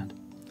understand.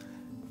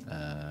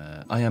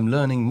 I am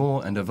learning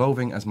more and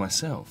evolving as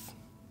myself.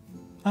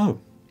 Oh.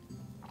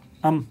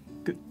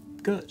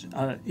 good.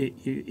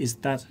 Is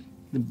that...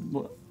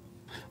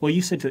 Well,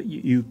 you said that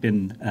you've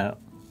been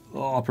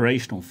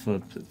operational for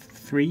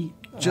 3...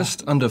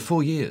 Just under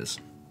 4 years.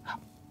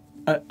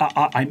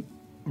 I'm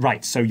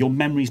right, so your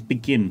memories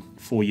begin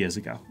 4 years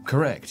ago.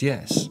 Correct,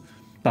 yes.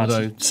 But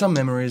Although some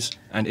memories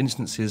and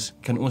instances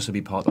can also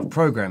be part of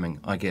programming,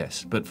 I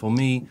guess. But for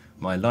me,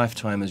 my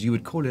lifetime, as you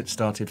would call it,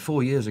 started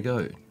 4 years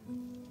ago.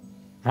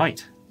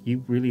 right,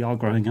 you really are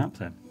growing up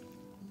then.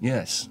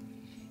 Yes.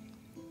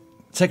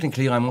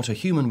 Technically, I'm what a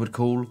human would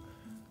call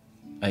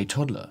a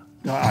toddler.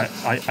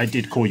 I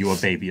did call you a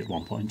baby at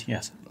one point,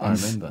 yes. I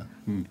remember.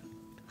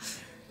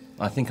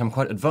 I think I'm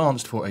quite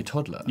advanced for a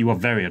toddler. You are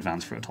very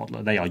advanced for a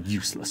toddler. They are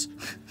useless.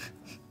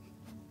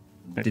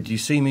 Did you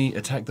see me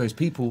attack those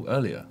people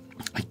earlier?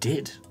 I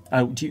did.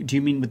 Do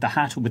you mean with the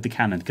hat or with the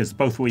cannon? Because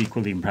both were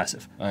equally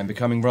impressive. I'm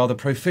becoming rather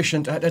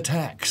proficient at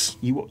attacks.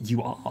 You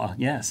are,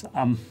 yes.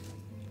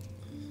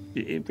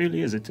 It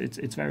really is.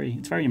 It's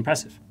very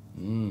impressive.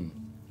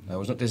 I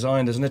was not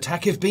designed as an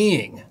attackive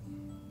being.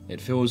 It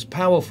feels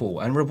powerful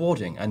and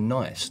rewarding and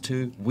nice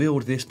to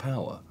wield this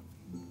power.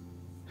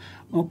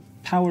 Well,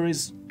 power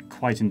is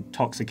quite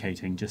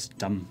intoxicating.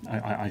 Just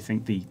I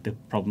think the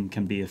problem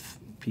can be if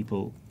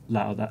people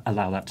allow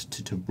that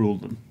to rule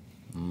them.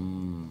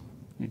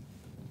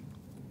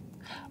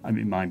 I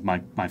mean,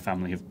 my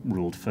family have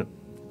ruled for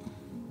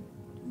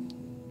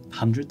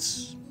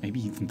hundreds, maybe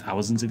even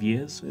thousands of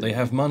years. They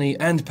have money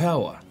and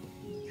power.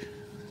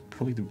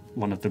 Probably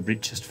one of the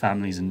richest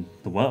families in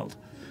the world.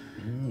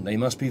 They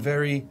must be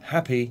very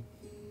happy.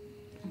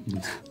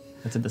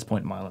 It's at this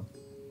point Myla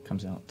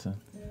comes out to...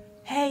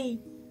 Hey,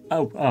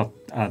 You you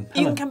hello.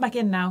 can come back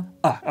in now.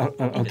 If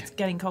Okay. it's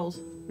getting cold.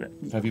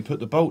 Have you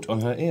put the bolt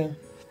on her ear?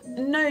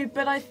 No,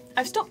 but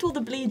I've stopped all the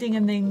bleeding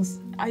and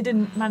things. I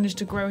didn't manage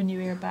to grow a new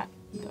ear back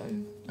though.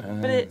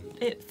 But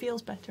it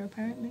feels better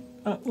apparently.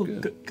 Well,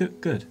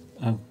 good.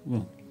 Well,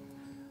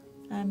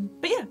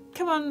 But yeah,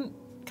 come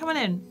on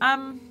in.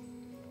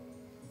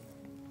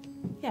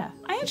 Yeah,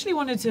 I actually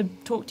wanted to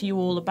talk to you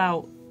all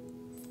about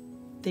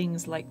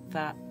things like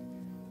that.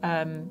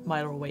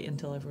 Myla will wait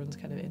until everyone's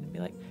kind of in and be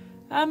like,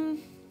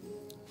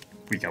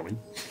 we go in.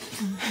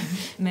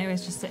 Meue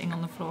is just sitting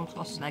on the floor,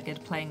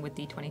 cross-legged, playing with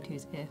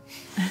D22's ear.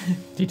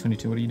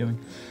 D22, what are you doing?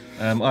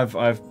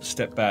 I've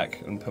stepped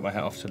back and put my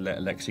hat off to let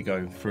Alexei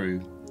go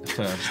through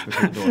first.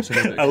 Before the door. It's a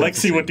little bit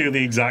Alexei courtesy. would do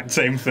the exact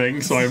same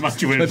thing, so I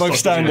imagine we're They both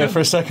stand there for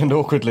a second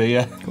awkwardly,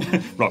 yeah.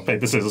 rock,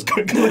 paper, scissors,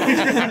 quickly.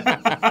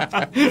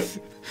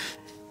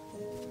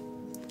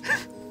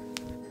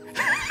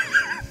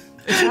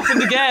 It's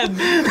happened again.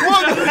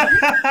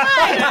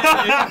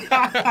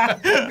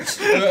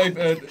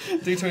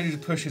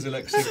 D20 pushes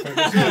Alexei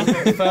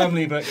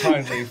firmly but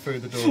kindly through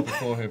the door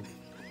before him.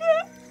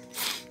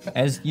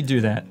 As you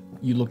do that,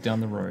 you look down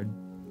the road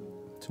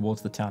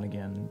towards the town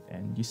again,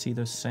 and you see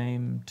those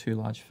same two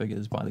large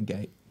figures by the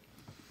gate.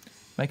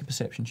 Make a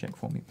perception check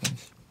for me,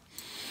 please.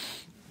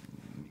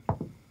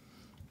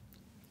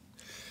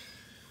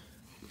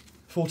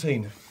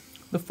 14.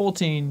 The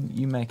 14,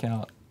 you make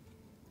out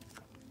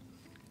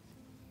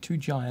two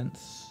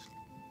giants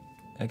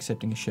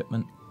accepting a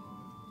shipment.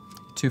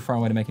 Too far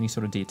away to make any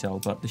sort of detail,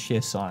 but the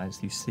sheer size,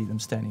 you see them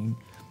standing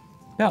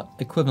about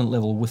equivalent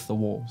level with the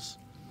walls.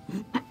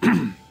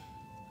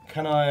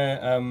 Can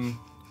I,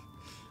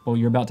 Well,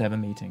 you're about to have a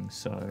meeting,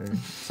 so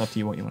it's up to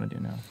you what you want to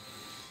do now.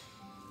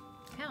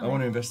 I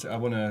want to investigate. I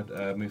want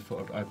to move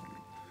forward.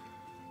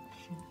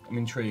 I'm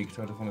intrigued.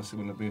 I just want to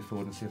move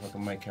forward and see if I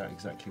can make out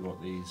exactly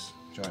what these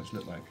giants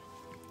look like.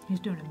 He's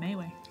doing a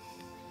Meue.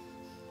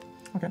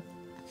 Okay.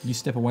 You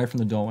step away from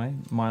the doorway.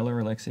 Myla or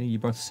Alexei, you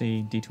both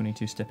see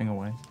D22 stepping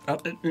away.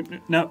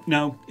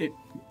 No,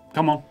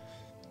 come on.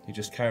 He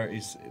just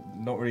he's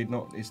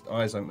his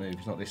eyes don't move.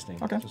 He's not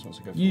listening. Okay. He just wants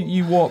to go forward.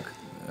 You walk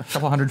a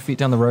couple hundred feet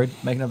down the road,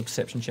 make another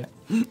perception check.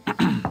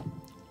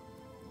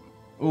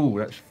 Ooh,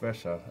 that's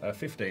better.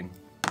 15.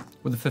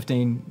 With the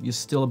 15, you're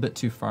still a bit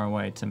too far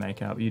away to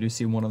make out. You do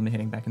see one of them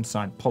heading back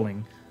inside,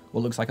 pulling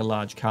what looks like a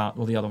large cart,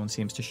 while the other one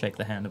seems to shake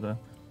the hand of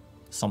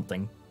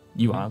something.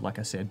 You are, like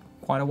I said,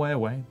 quite a way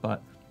away,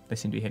 but they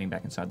seem to be heading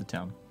back inside the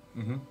town.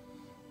 Mm-hmm.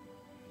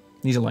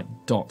 These are like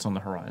dots on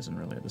the horizon,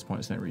 really, at this point.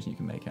 There's no reason you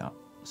can make out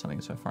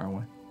something so far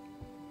away.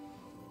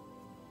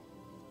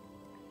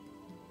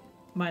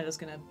 Myla's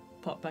gonna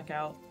pop back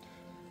out.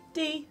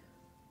 D.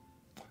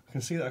 I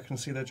can see that. I can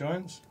see their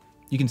giants.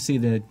 You can see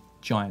they're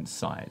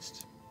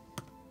giant-sized.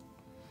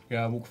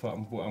 Yeah, I walk far.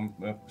 I'm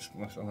going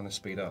to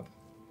speed up.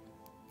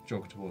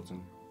 Jog towards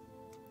them.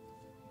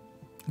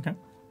 Okay.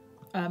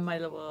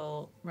 Myla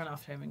will run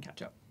after him and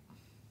catch up.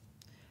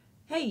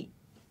 Hey,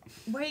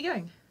 where are you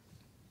going?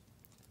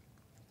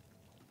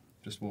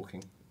 Just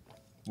walking.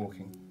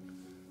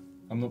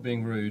 I'm not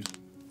being rude,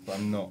 but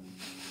I'm not.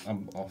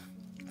 I'm off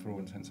for all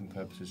intents and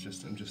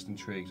purposes. I'm just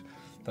intrigued.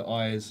 The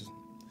eyes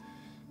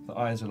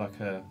are like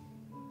a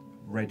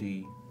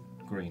ready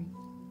green.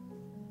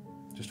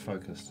 Just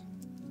focused.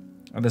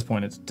 At this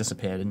point, it's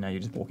disappeared, and now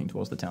you're just walking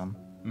towards the town.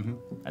 Mm-hmm.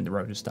 And the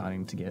road is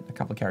starting to get a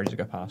couple of carriages to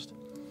go past.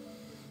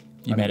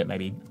 You made it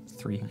maybe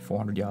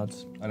 300-400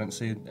 yards. I don't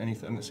see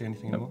anything. I don't see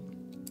anything Nope. anymore.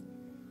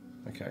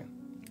 Okay.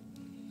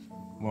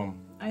 One.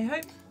 I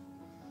hope.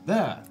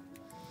 There.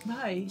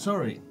 Hi.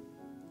 Sorry.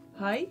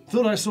 Hi.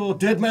 Thought I saw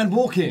dead man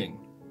walking.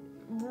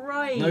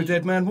 Right. No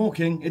dead man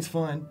walking. It's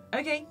fine.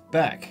 Okay.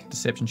 Back.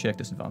 Deception check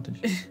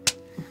disadvantage.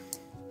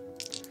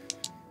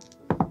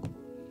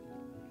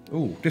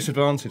 Ooh,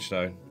 disadvantage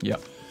though.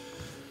 Yep.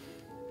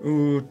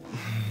 Ooh,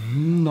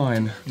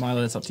 9.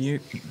 Myla, that's up to you.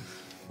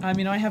 I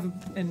mean, I have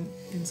an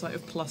insight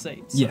of +8.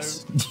 So.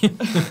 Yes.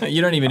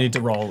 You don't even need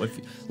to roll. If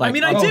like, I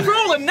mean, I did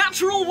roll a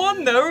natural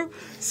 1 though,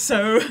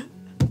 so.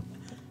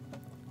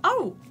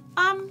 Oh.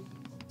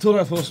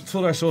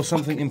 Thought I saw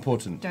something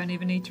important. Don't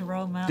even need to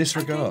roll, Matt.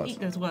 Disregard. Eat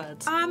those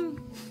words.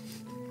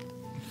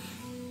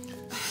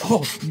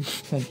 Oh,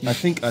 thank you.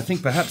 I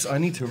think perhaps I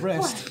need to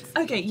rest.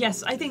 Okay.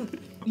 Yes. I think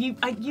you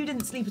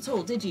didn't sleep at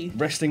all, did you?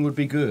 Resting would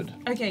be good.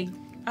 Okay.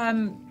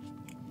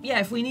 Yeah.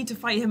 If we need to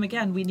fight him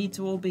again, we need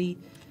to all be.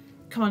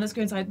 Come on. Let's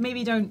go inside.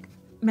 Maybe don't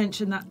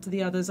mention that to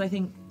the others. I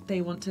think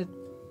they want to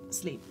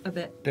sleep a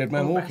bit. Dead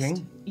man or rest.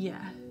 walking?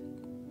 Yeah.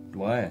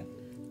 Why?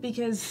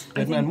 Because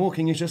Dead man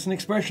walking is just an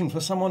expression for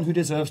someone who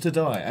deserves to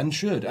die and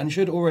should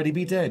already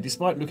be dead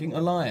despite looking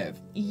alive.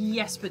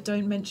 Yes, but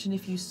don't mention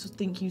if you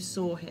think you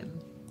saw him.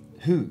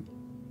 Who?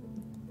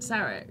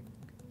 Sarek.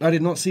 I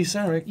did not see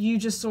Sarek. You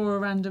just saw a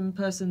random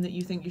person that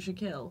you think you should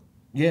kill.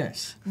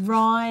 Yes.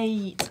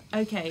 Right.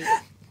 Okay.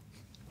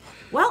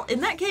 Well, in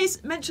that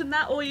case, mention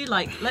that all you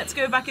like. Let's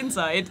go back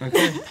inside.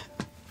 Okay.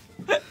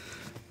 God,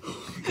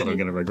 I'm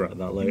going to regret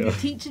that later.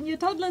 Teaching your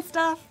toddler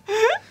stuff.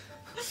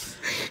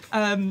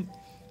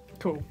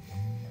 Cool.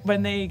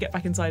 When they get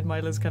back inside,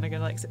 Myla's kind of going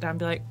to like sit down and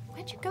be like,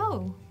 Where'd you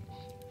go?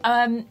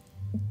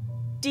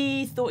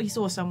 Dee thought he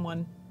saw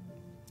someone,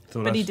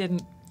 Thought but I he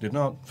didn't. Did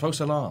not. False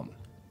alarm.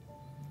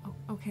 Oh,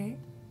 okay.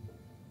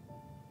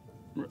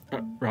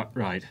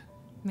 Right.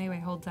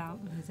 Meue holds out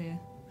with his ear.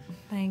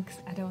 Thanks.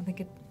 I don't think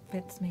it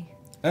fits me.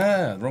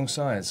 Ah, wrong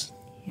size.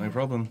 No Yeah.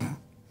 problem.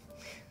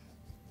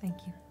 Thank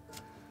you.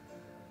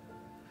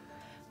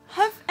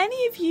 Have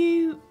any of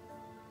you...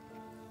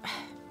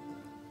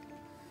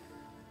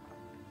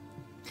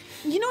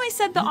 You know I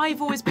said that I've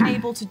always been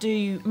able to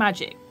do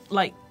magic,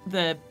 like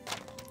the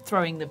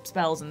throwing the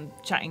spells and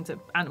chatting to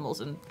animals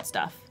and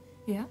stuff.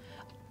 Yeah?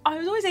 I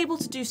was always able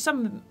to do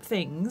some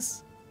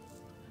things,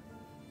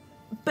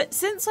 but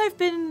since I've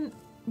been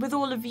with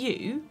all of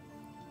you,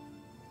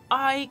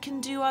 I can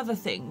do other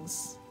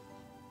things.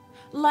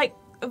 Like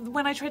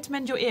when I tried to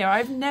mend your ear,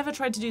 I've never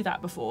tried to do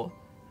that before.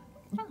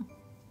 Oh.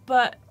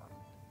 But,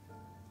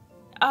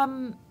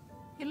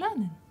 You're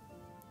learning.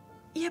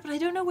 yeah, but I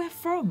don't know where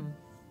from.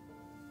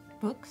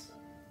 Books?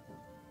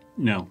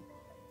 No.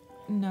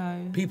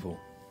 No. People.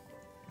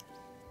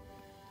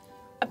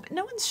 But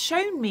no one's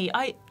shown me.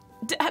 Have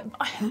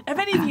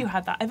any of you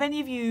had that? Have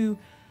any of you...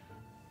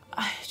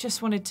 I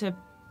just wanted to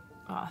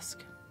ask.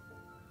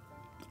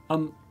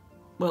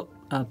 Well,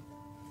 a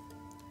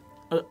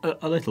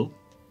little.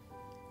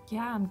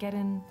 Yeah, I'm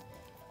getting,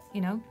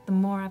 the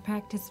more I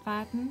practice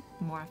fighting,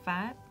 the more I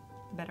fight,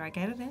 the better I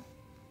get at it.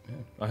 Yeah.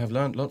 I have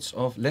learned lots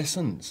of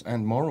lessons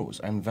and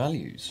morals and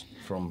values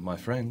from my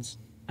friends.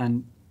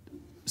 And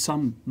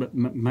some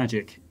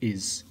magic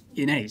is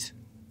innate.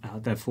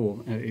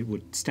 Therefore, it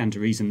would stand to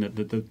reason that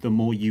the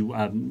more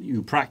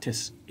you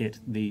practice it,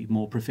 the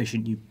more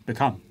proficient you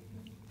become.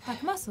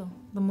 Like muscle.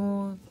 The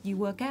more you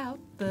work out,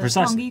 the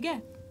Precisely. stronger you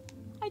get.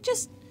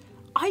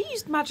 I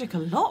used magic a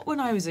lot when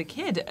I was a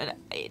kid, and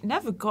it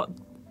never got...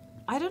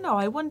 I don't know,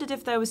 I wondered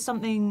if there was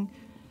something...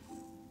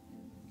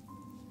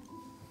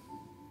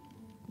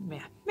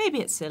 Yeah, maybe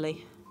it's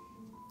silly.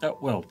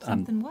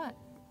 Something what?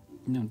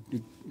 No,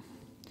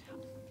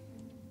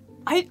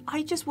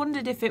 I just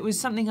wondered if it was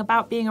something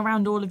about being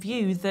around all of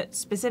you that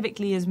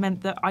specifically has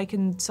meant that I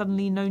can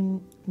suddenly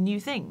know new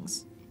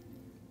things.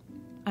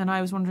 And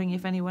I was wondering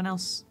if anyone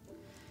else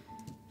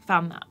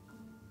found that.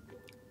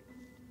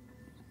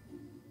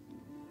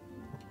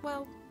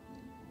 Well,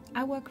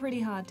 I work really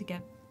hard to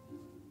get,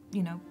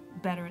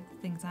 better at the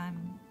things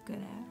I'm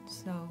good at.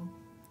 So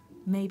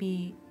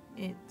maybe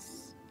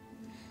it's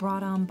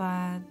brought on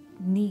by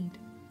need.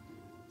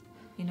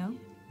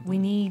 We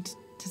need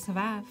to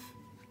survive.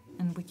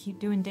 And we keep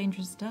doing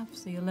dangerous stuff,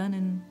 so you're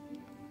learning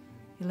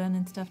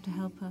stuff to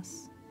help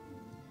us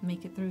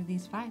make it through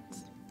these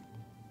fights.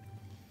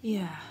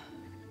 Yeah.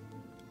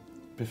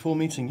 Before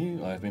meeting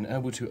you, I've been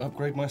able to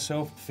upgrade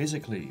myself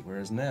physically,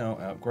 whereas now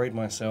I upgrade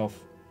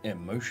myself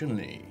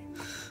emotionally.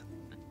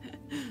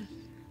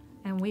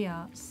 And we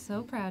are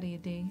so proud of you,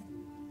 Dee.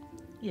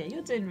 Yeah,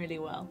 you're doing really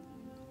well.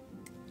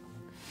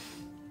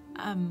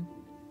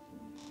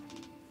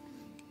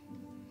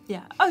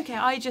 Yeah, okay,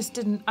 I just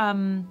didn't,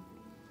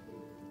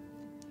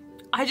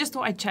 I just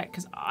thought I'd check,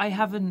 because I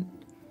haven't...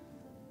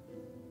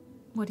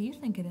 What do you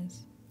think it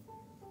is?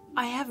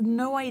 I have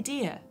no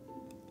idea.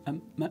 Are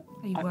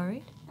you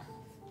worried?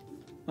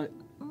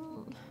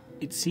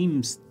 It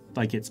seems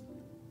like it's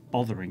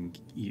bothering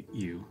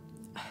you.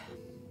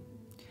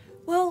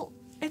 Well,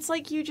 it's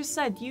like you just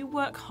said, you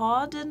work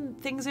hard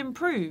and things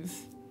improve.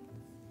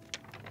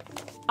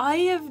 I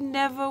have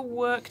never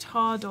worked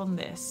hard on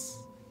this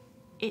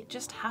it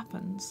just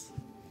happens.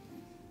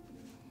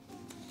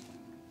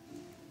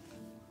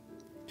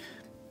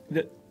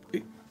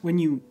 When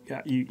you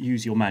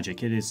use your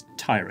magic, it is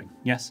tiring,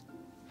 yes?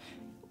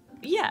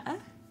 Yeah,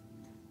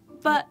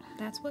 but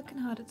That's working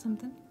hard at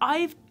something.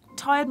 I've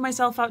tired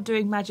myself out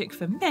doing magic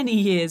for many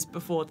years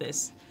before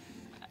this.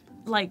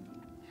 Like,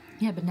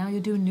 Yeah, but now you're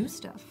doing new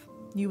stuff.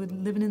 You were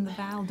living in the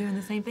Val doing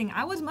the same thing.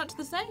 I was much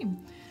the same.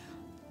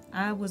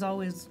 I was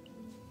always,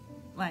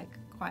 like,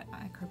 quite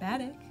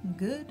acrobatic and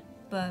good,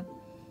 but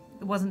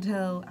it wasn't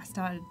until I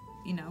started,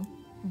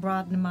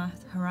 broadening my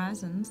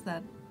horizons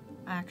that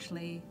I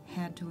actually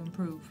had to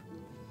improve.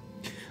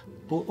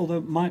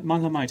 Although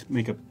Myla might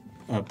make a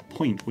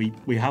point, we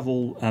have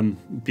all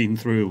been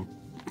through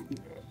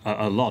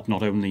a lot,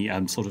 not only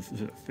sort of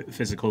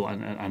physical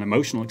and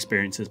emotional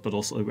experiences, but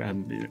also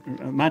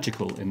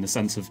magical in the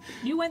sense of...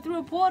 You went through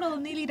a portal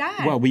and nearly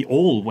died. Well, we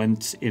all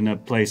went in a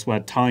place where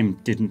time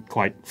didn't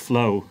quite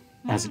flow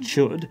as it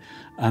should.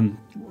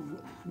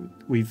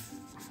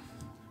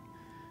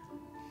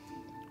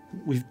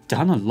 We've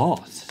done a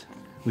lot.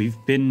 We've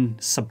been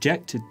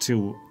subjected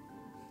to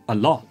a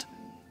lot.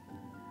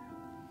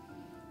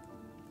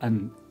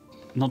 And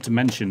not to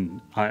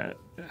mention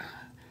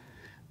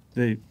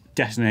the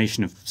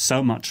detonation of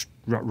so much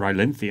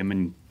rylinthium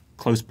in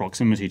close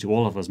proximity to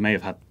all of us may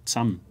have had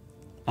some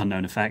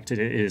unknown effect. It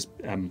is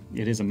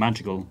a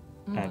magical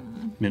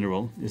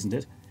mineral, isn't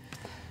it?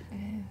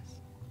 Yes.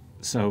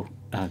 So,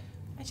 I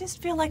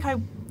just feel like I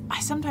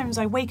sometimes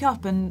wake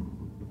up and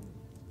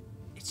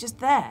it's just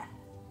there.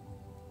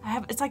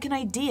 It's like an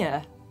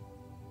idea.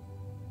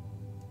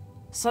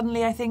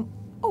 Suddenly I think,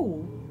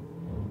 oh,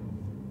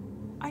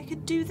 I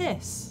could do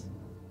this.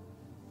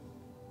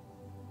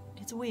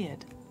 It's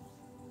weird.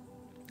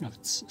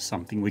 it's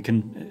something we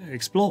can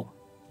explore.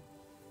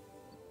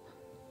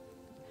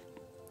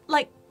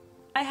 Like,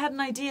 I had an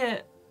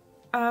idea,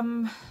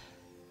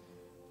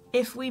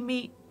 if we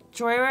meet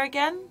Joyra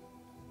again,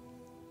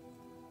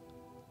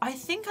 I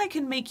think I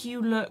can make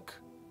you look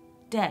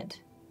dead.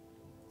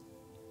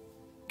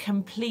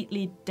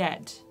 Completely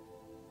dead.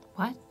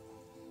 What?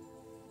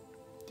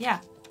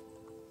 Yeah.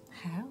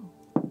 How?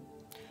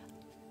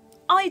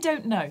 I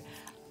don't know.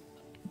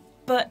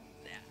 But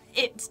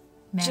it's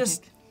Magic.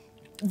 just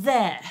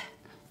there.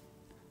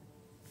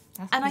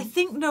 That's And I cool.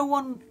 think no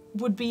one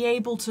would be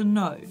able to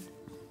know.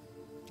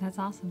 That's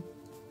awesome.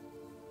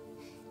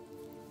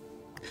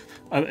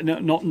 No,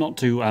 not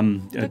to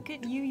Look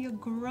at you, you're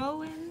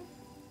growing.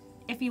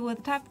 If you were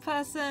the type of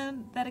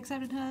person that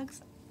accepted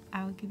hugs,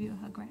 I would give you a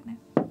hug right now.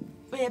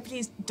 But yeah,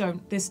 please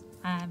don't. This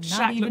I'm not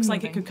shack even looks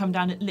like it moving. could come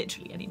down at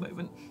literally any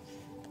moment.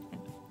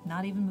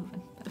 Not even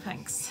moving. But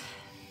thanks.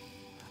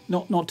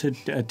 not to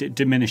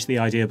diminish the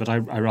idea, but I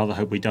rather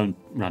hope we don't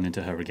run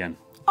into her again.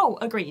 Oh,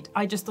 agreed.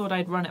 I just thought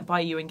I'd run it by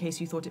you in case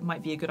you thought it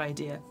might be a good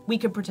idea. We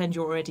could pretend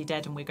you're already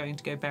dead and we're going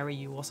to go bury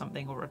you or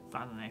something, or I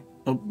don't know.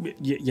 Oh,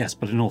 yes,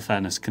 but in all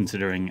fairness,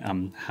 considering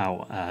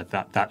how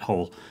that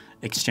whole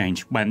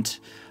exchange went,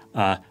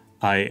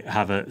 I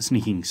have a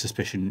sneaking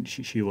suspicion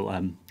she will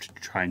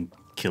try and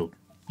kill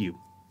you.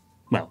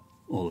 Well,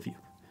 all of you.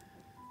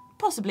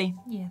 Possibly.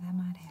 Yeah, that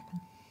might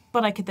happen.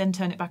 But I could then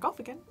turn it back off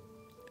again.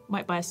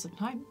 Might buy us some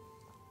time.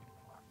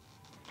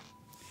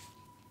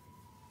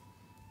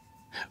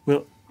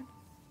 We'll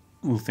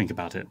think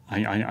about it.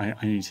 I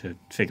need to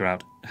figure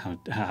out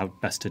how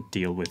best to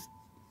deal with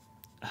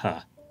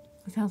her.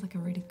 It sounds like a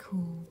really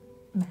cool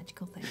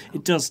magical thing.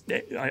 It does.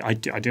 I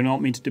do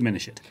not mean to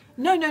diminish it.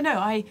 No.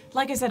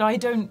 Like I said, I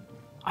don't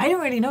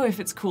really know if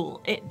it's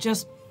cool. It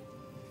just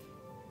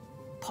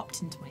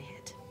popped into my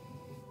head.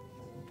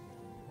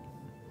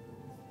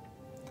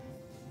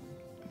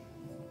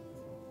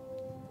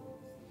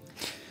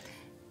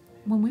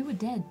 When we were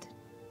dead,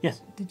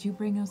 Yes. did you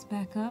bring us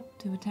back up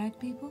to attack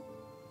people?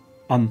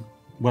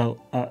 Well,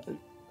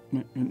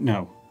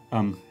 no.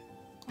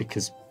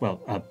 Because, well,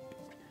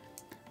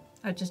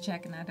 I'm just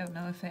checking. I don't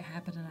know if it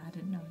happened and I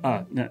didn't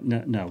know.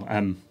 no.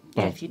 Yeah,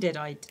 Well, if you did,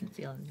 I didn't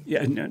feel anything.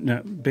 yeah,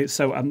 no. But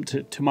so,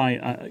 to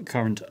my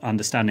current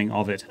understanding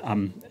of it,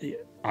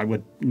 I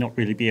would not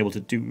really be able to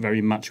do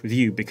very much with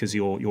you because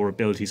your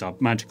abilities are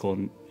magical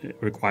and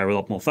require a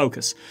lot more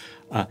focus.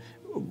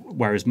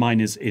 Whereas mine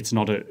it's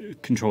not a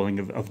controlling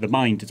of the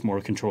mind; it's more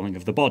a controlling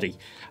of the body.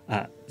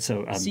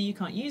 So you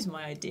can't use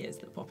my ideas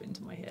that pop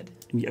into my head.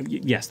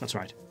 yes, that's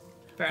right.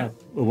 Fair enough.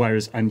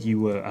 Whereas, and you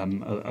were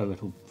a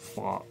little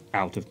far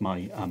out of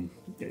my.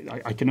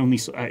 I can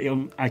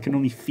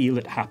only feel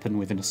it happen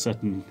within a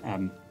certain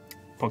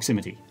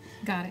proximity.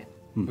 Got it.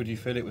 Would you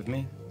feel it with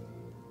me?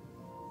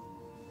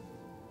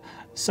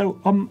 So,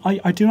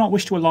 I do not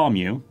wish to alarm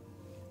you.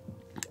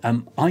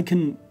 I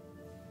can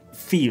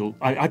feel.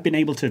 I've been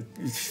able to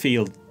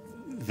feel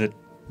that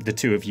the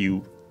two of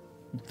you,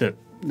 that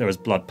there is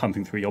blood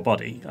pumping through your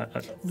body.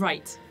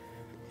 Right.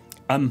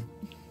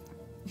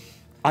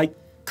 I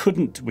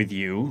couldn't with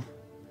you.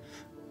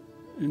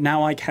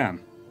 Now I can.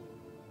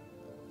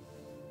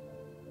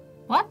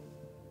 What?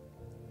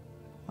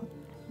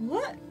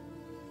 What?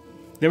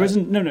 There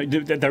isn't. No.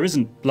 There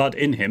isn't blood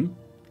in him.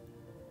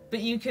 But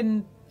you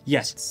can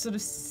Yes. sort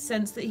of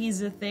sense that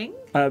he's a thing?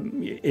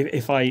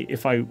 If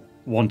I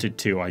wanted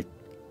to, I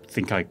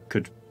think I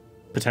could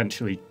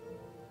potentially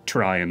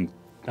try and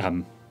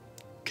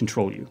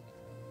control you.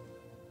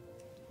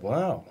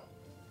 Wow.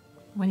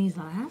 When he's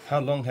alive? How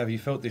long have you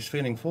felt this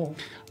feeling for?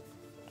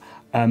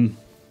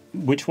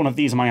 Which one of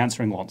these am I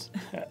answering once?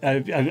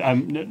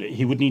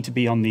 He would need to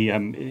be on the.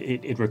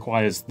 It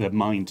requires the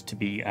mind to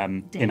be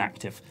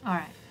inactive. All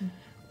right.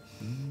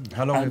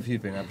 How long have you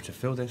been able to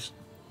feel this?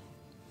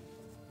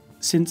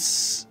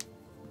 Since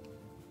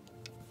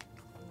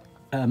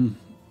the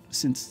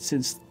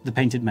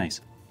painted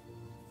maze.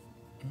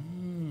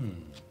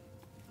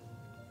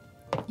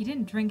 You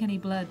didn't drink any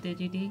blood, did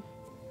you, Dee?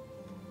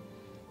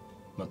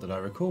 Not that I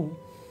recall.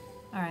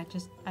 All right,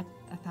 just I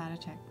thought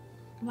I'd check.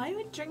 Why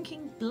would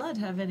drinking blood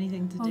have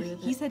anything to do Well, with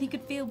he it? said he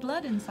could feel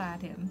blood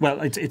inside him.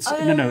 Well, it's it's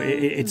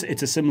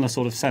a similar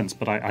sort of sense,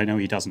 but I know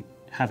he doesn't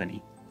have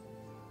any.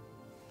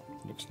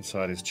 Looks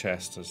inside his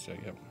chest.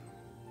 Yep.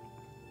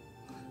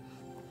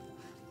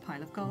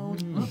 Pile of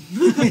gold.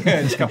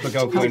 Yeah, just a couple of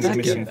gold coins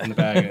missing from the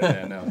bag.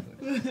 Yeah, no.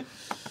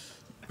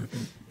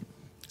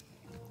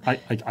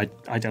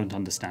 I don't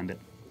understand it.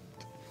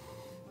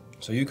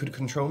 So you could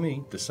control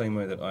me the same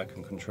way that I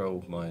can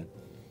control my...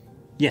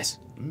 Yes.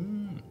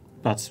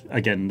 But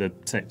again, the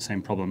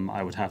same problem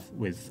I would have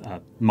with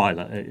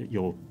Myla.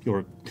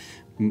 You're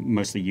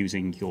mostly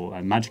using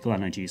your magical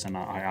energies, and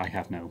I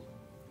have no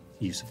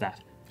use of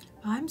that.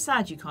 I'm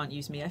sad you can't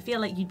use me. I feel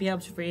like you'd be able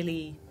to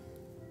really...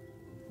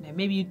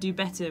 maybe you'd do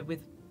better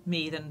with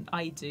me than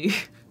I do.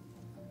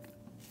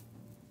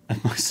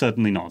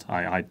 Certainly not.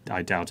 I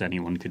doubt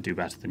anyone could do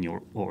better than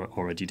you're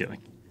already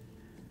doing.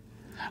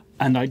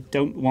 And I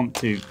don't want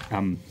to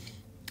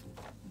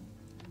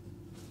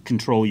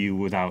control you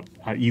without...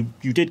 you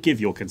did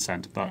give your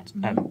consent, but...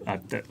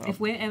 If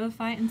we're ever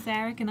fighting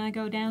Sarek and I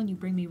go down, you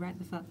bring me right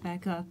the fuck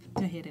back up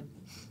to hit him.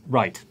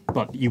 Right,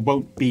 but you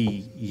won't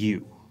be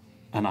you.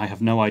 And I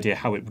have no idea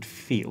how it would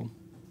feel.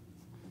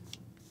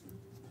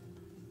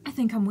 I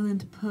think I'm willing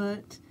to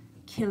put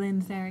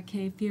killing Sarek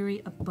K.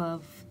 Fury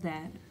above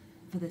that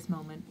for this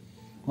moment.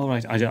 All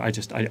right, I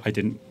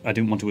didn't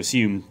want to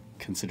assume,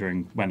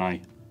 considering when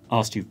I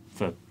asked you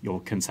for your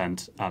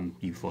consent,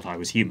 you thought I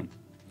was human.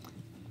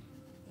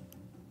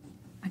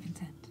 I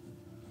consent.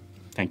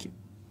 Thank you.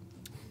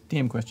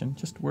 DM question,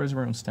 just where is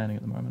everyone standing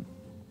at the moment?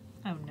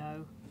 Oh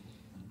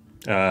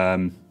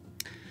no.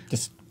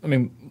 Just, I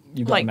mean,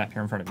 you've got Like, the map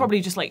here in front of Probably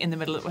just like in the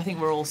middle of... I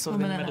think we're all sort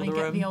of in the Let middle me of the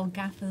get room. the old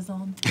gaffers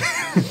on.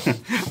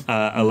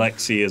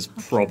 Alexei is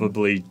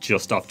probably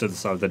just off to the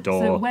side of the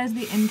door. So where's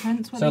the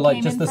entrance where So, they like,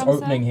 came just in this from,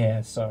 opening sir?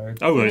 here, so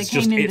Oh, They it's came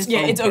just in it's this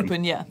Yeah, it's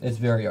open, yeah. it's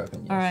very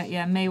open. Yes. All right,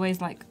 yeah. Meiwei's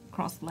like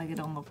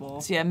cross-legged on the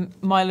floor. So yeah,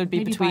 Myla would be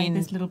Maybe by between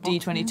this little box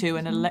D22 there.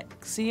 and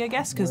Alexei, I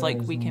guess, because Where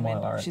like is we came Myla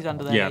in. at? She's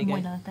under there. Yeah. There you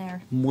go. Moila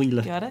there.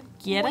 Myla. Get it?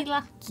 Get it?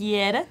 Moila.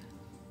 Get it?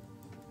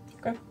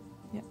 Okay.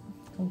 Yep.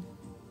 Cool.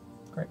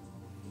 Great.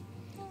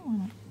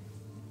 Oh,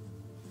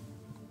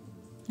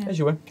 Yeah. As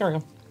you were. Carry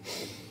on.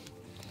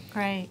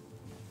 Great.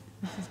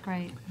 This is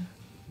great.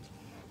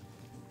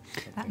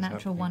 That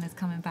natural one is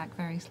coming back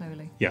very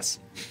slowly. Yes.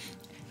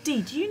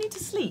 Dee, do you need to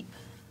sleep?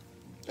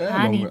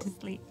 I need to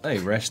sleep. A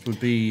rest would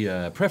be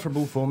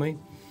preferable for me.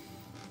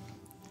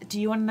 Do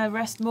you want to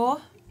rest more?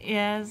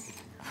 Yes.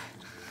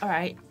 All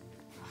right.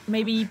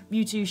 Maybe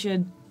you two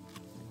should...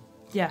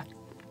 Yeah.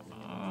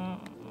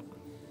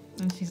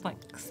 And she's like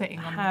sitting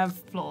on Have-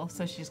 the floor,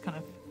 so she's kind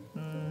of.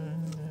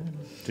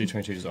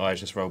 D22's eyes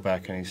just roll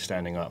back and he's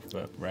standing up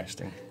but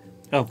resting.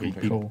 Oh,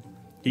 Cool.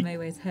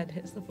 Meiwei's head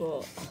hits the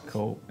floor.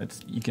 Cool.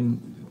 It's you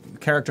can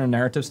character and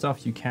narrative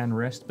stuff. You can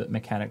rest, but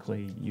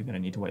mechanically you're going to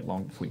need to wait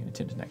long before you can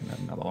attempt to take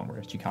another long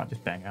rest. You can't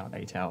just bang out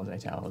 8 hours.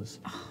 8 hours.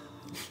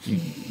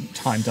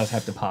 Time does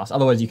have to pass.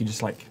 Otherwise, you could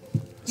just like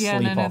Yeah,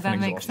 sleep no, off that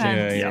and makes exhaust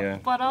you. sense. Yeah.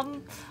 But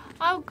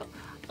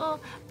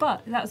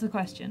but that's the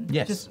question.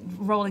 Yes. Just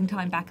rolling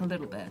time back a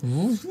little bit.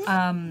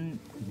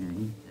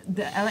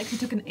 The Alexei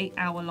took an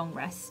 8-hour long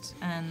rest,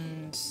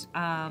 and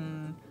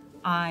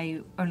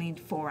I only need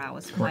 4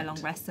 hours for my Correct.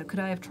 long rest. So could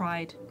I have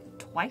tried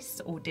twice,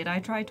 or did I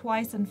try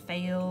twice and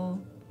fail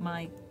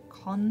my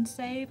con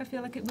save? I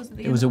feel like it was. At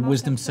the It end was a of last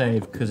wisdom episode.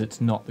 save because it's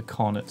not the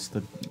con. It's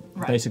the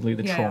Right. basically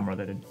the Yeah, trauma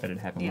that had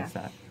happened Yeah. with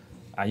that.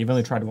 You've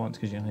only tried once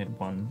because you only had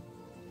one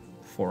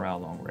 4-hour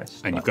long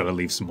rest. And you've but got to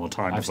leave some more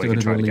time I've before still you got can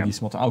to try it leave again. you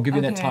some more time. I'll give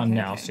you that Okay, time okay,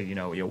 now okay. so you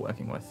know what you're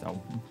working with.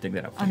 I'll dig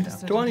that up for you now.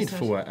 Understood. Do I need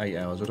Understood. 8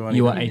 hours or do I need...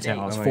 You are need 8 8.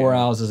 hours. Oh, 4 yeah.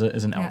 hours is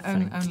an elf Yeah,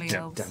 only, thing. only Yeah,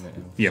 elves. Damn it.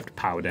 You have to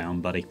power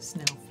down, buddy.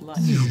 Snail flush.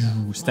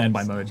 Ooh,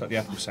 standby mode. It's like the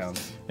apple sound.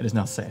 It is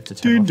now safe to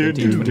turn off your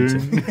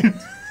D22.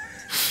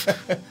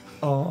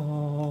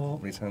 Oh.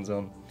 When he turns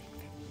on.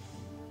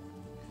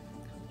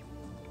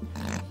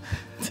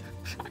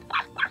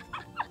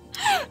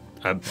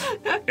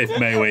 If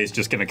Meue is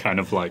just going to kind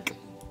of like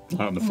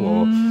lie on the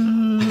floor,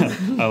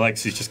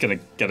 Alexei's just going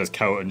to get his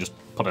coat and just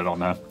put it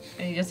on her.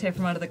 And you just hear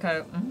from under the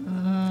coat.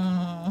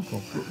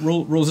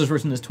 Cool. Rules is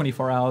written as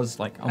 24 hours.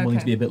 Like, I'm willing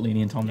to Okay. be a bit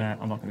lenient on that.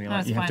 I'm not going to be like,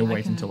 That's you have to fine, I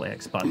wait can- until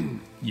X, but yeah,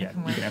 can you're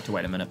going wait. to have to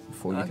wait a minute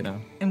before you Okay.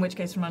 can... In which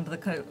case, from under the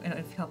coat, in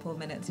a couple of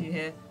minutes, you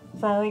hear,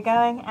 So are we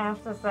going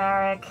after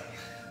Sarek?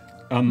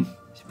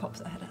 She pops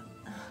her head up.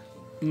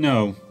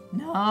 No,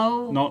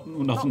 No. not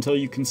until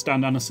you can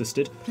stand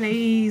unassisted.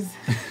 Please.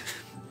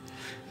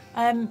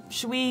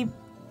 Should we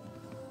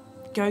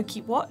go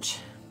keep watch?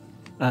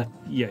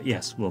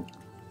 Yes, well.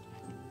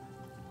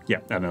 Yeah,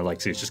 and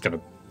Alexei's just going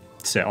to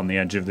sit on the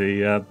edge of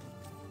the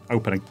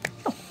opening.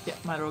 Yeah,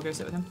 Myla will go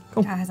sit with him.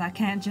 Guys, I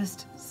can't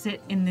just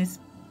sit in this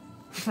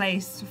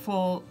place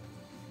for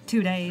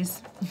 2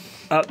 days.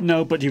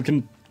 No, but you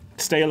can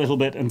stay a little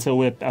bit until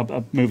we're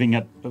moving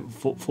at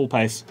full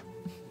pace.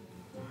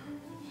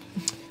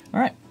 All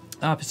right.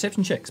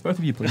 Perception checks, both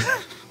of you, please.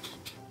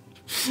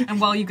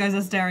 And while you guys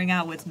are staring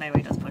outwards, Meue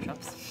does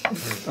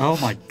push-ups. Oh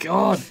my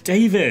God,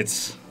 David!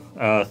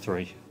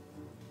 3.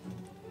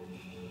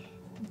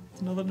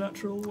 It's another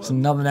natural one. It's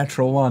another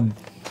natural one.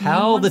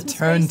 How want the some space?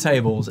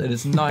 turntables. It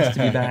is nice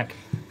to be back. Do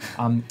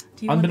you want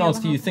the Unbeknownst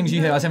other to you, half? things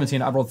you hear, as I've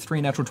seen, I've rolled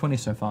 3 natural 20s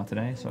so far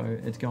today, so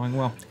it's going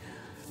well.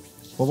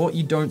 Well, what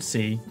you don't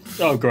see...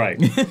 Oh, great.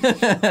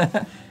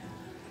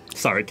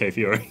 Sorry, K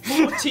Fury.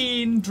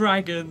 14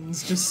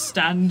 dragons just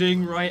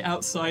standing right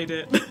outside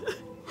it.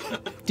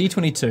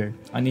 D22,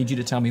 I need you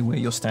to tell me where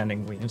you're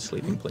standing when you're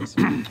sleeping, please.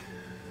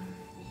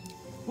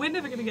 We're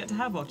never going to get to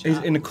have our He's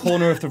chat. in the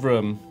corner of the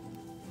room,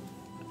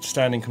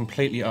 standing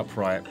completely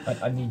upright.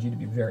 I need you to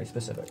be very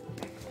specific.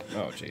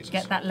 Oh, Jesus.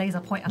 Get that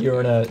laser pointer. You're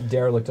in a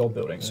derelict old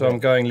building. So I'm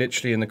going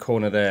literally in the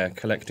corner there,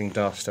 collecting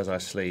dust as I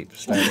sleep,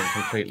 standing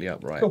completely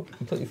upright. Cool,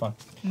 completely fine.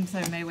 And so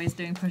Meiwei's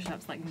doing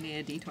push-ups like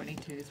near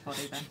D22's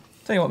body then.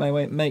 Tell you what,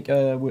 Meue, make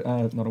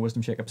not a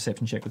wisdom check, a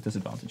perception check with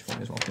disadvantage for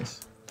me as well, please.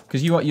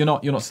 Because you're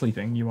not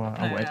sleeping, you are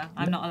No, awake. no,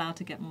 I'm not allowed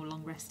to get more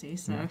long resty,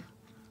 so...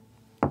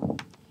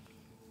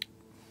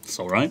 It's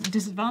all right.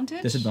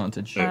 Disadvantage?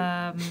 Disadvantage.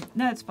 No,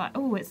 it's fine.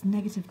 Oh, it's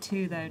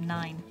 -2 though,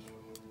 9.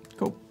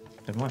 Cool.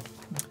 Never mind.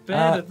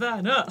 Better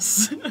than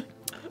us.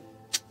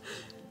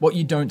 What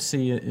you don't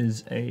see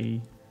is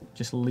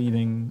just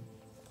leaving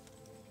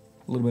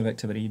a little bit of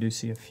activity. You do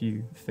see a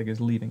few figures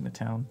leaving the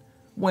town.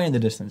 Way in the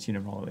distance, you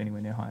never roll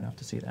anywhere near high enough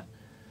to see that.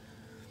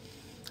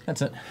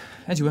 That's it.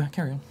 As you were,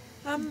 carry on.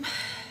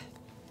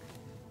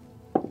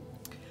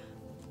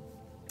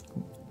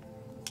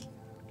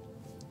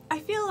 I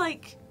feel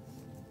like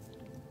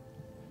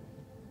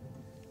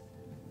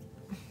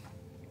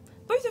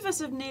both of us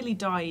have nearly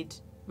died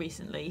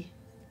recently.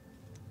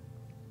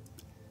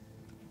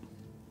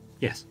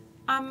 Yes.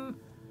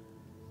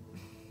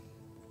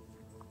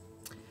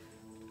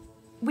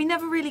 We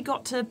never really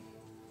got to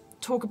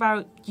talk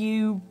about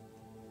you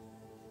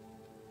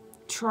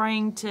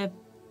trying to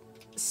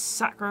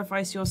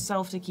sacrifice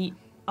yourself to keep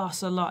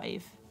us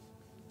alive.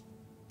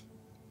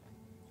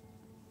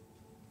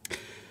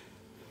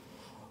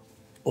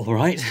 All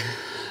right.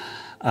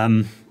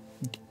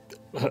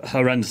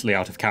 Horrendously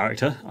out of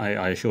character,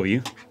 I assure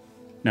you.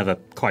 Never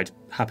quite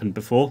happened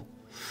before.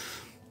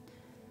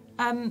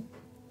 Can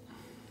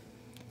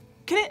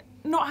it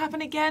not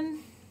happen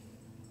again?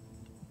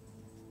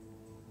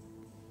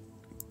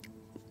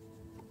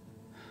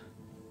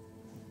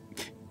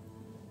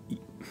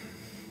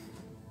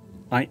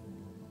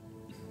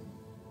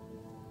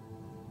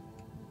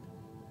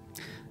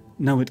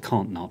 No, it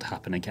can't not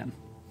happen again.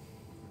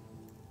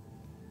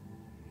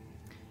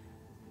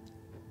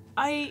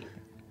 I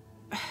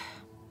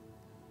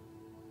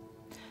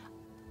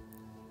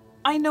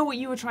know what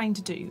you were trying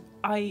to do.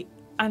 I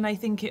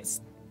think it's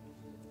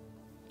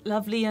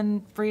lovely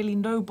and really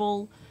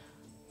noble,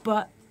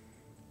 but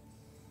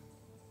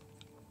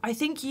I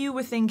think you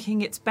were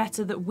thinking it's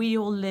better that we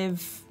all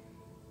live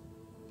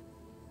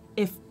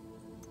if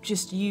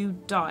just you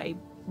die,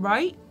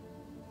 right?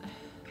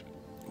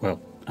 Well,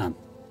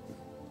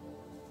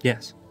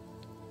 yes.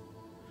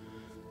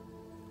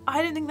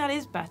 I don't think that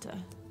is better.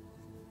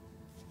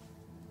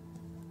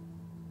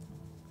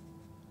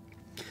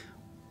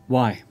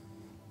 Why?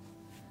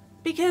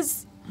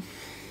 Because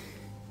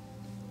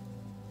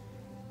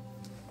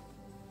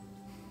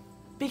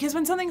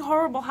when something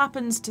horrible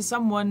happens to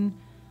someone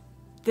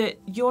that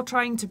you're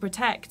trying to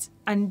protect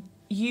and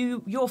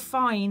you're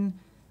fine,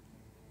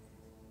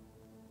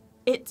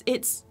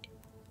 it's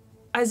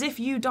as if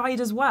you died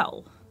as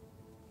well.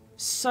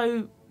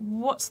 So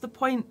what's the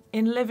point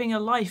in living a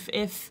life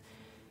if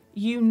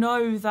you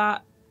know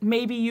that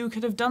maybe you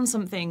could have done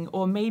something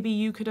or maybe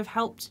you could have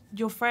helped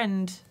your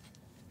friend?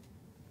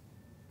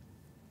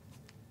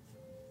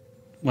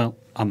 Well,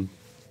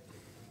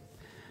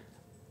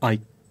 I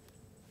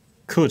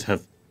could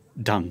have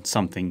done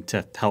something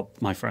to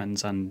help my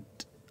friends, and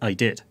I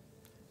did.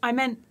 I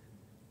meant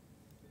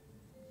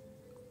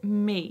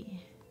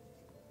me.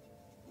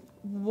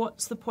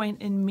 What's the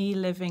point in me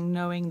living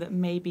knowing that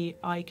maybe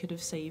I could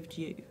have saved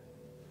you?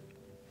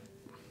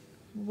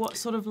 What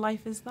sort of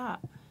life is that?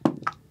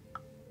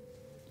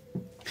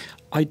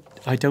 I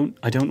don't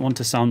want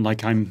to sound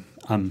like I'm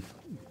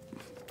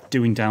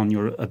doing down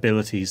your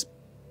abilities,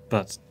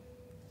 but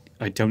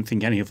I don't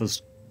think any of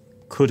us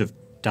could have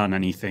done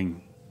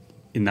anything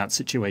in that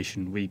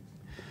situation. We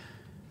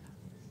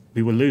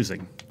were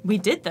losing. We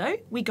did though.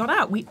 We got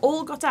out. We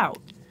all got out.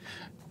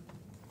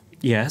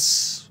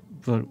 Yes,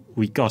 But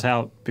we got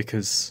out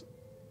because,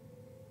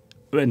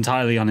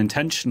 entirely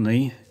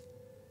unintentionally,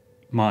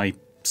 my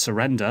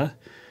surrender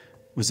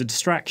was a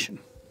distraction.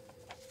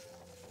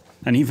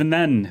 And even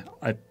then,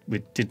 we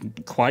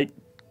didn't quite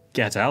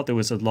get out. There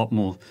was a lot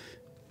more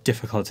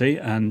difficulty,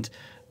 and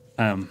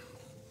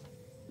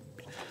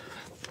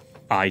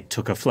I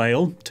took a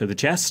flail to the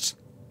chest,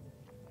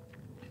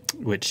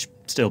 which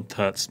still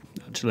hurts,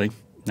 actually,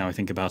 now I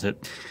think about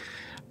it.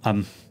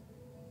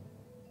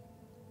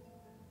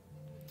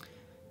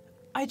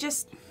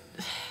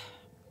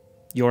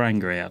 You're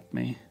angry at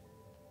me.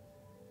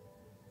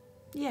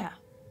 Yeah.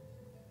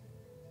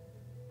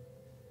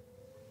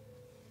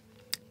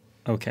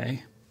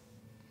 Okay.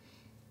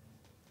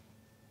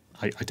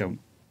 I don't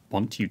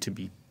want you to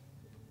be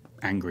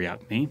angry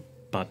at me,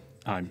 but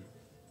I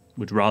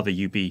would rather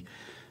you be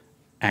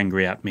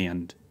angry at me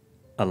and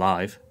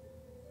alive.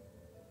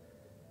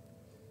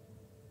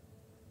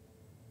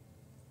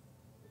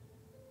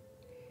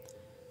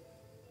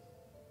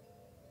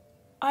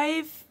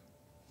 I've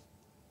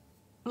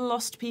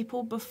lost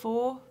people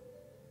before,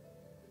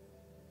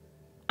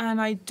 and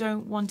I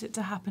don't want it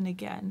to happen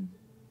again.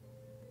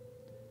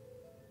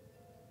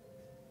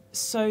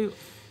 So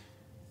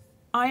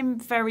I'm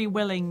very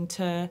willing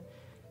to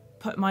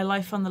put my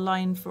life on the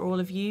line for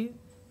all of you,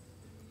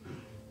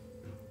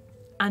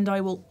 and I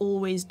will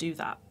always do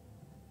that.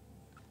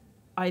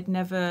 I'd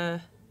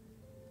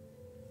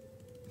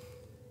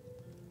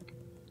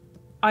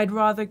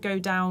rather go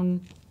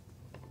down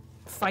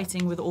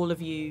fighting with all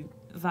of you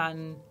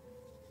than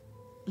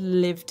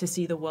live to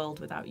see the world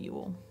without you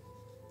all.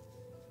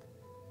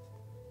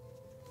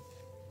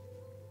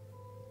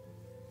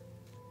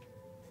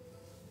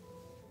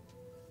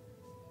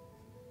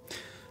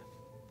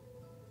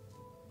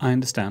 I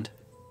understand.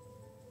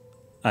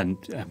 And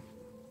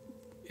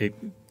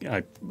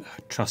I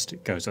trust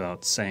it goes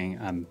without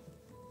saying,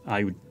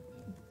 I would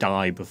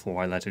die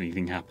before I let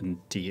anything happen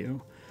to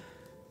you.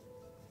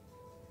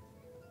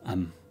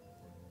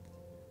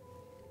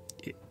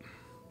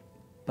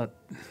 But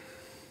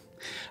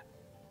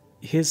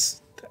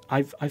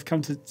I've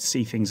come to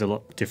see things a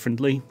lot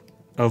differently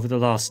over the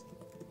last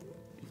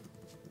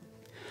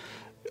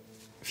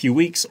few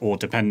weeks, or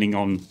depending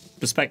on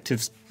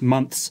perspectives,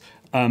 months.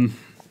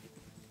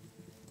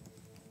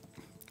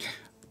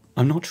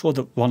 I'm not sure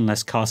that one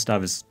less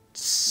Carstav is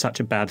such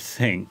a bad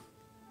thing.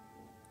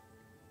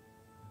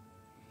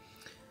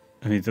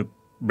 I mean, the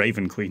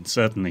Raven Queen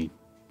certainly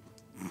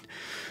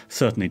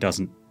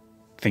doesn't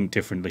think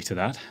differently to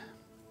that.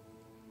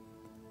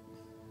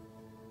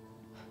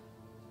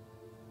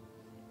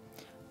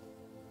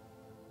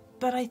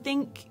 But I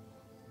think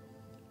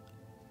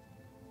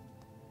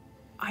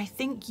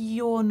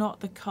you're not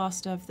the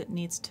Carstav that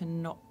needs to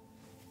not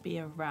be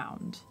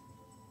around.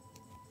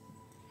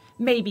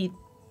 Maybe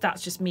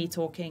that's just me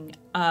talking,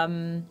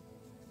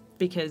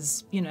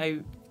 because,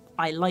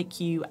 I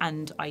like you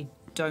and I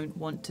don't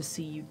want to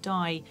see you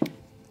die.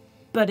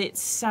 But it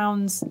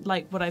sounds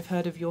like what I've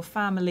heard of your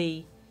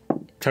family.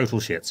 Total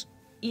shits.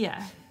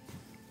 Yeah.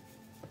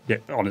 Yeah,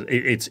 honestly,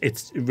 it's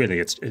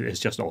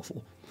just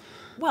awful.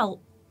 Well,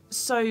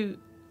 so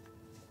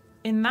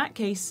in that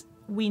case,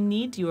 we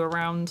need you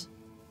around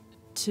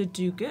to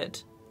do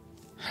good.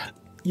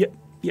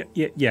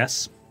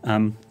 Yes.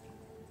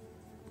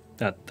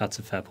 That's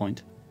a fair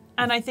point.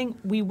 And I think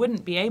we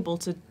wouldn't be able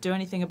to do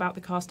anything about the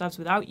Carstavs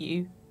without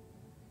you.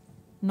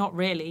 Not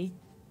really.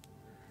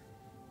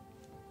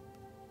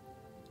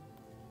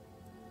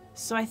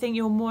 So I think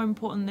you're more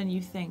important than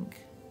you think.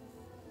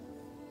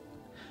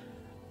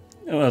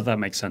 Well, that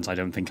makes sense. I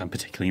don't think I'm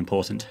particularly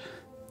important.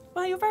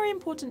 Well, you're very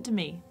important to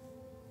me.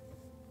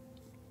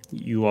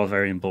 You are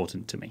very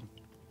important to me.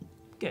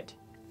 Good.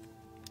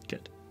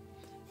 Good.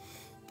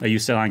 Are you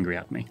still angry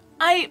at me?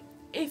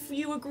 If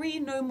you agree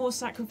no more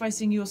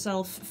sacrificing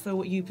yourself for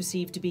what you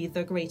perceive to be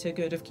the greater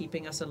good of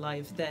keeping us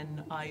alive,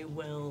 then I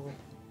will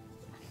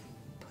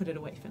put it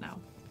away for now.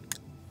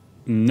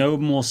 No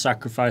more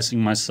sacrificing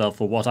myself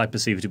for what I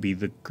perceive to be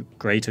the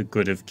greater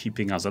good of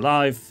keeping us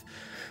alive.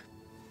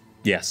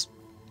 Yes.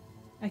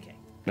 Okay.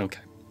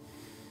 Okay.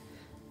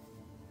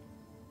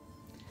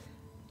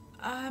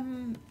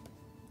 I'm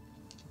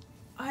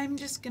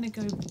just gonna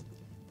go.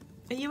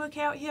 Are you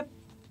okay out here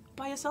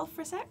by yourself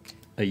for a sec?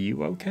 Are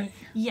you okay?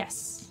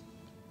 Yes.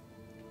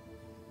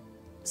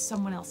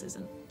 Someone else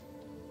isn't.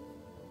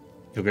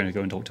 You're going to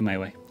go and talk to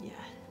Meue? Yeah.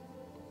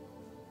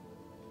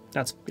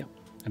 That's, yeah.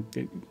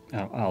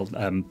 I'll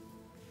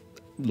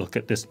look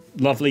at this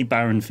lovely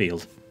barren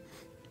field.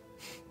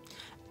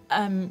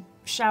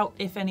 Shout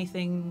if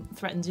anything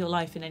threatens your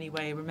life in any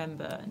way.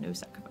 Remember, no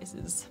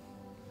sacrifices.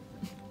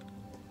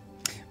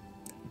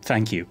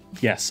 Thank you.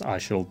 Yes, I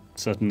shall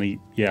certainly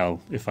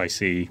yell if I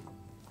see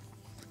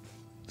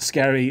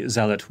scary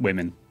zealot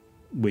women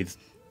with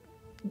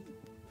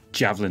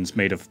javelins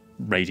made of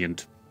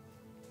radiant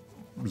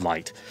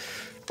light.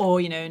 Or,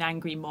 an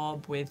angry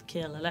mob with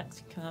kill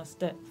Alexei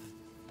cast it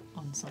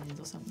on signs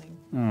or something.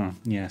 Oh,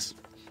 yes.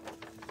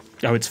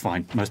 Oh, it's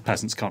fine. Most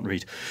peasants can't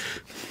read.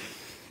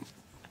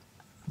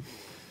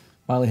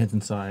 Myla heads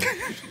inside.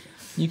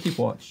 You keep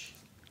watch.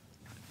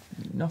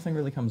 Nothing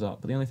really comes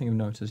up, but the only thing you've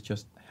noticed is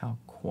just how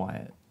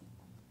quiet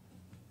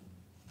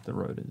the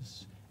road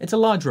is. It's a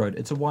large road.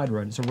 It's a wide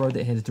road. It's a road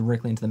that heads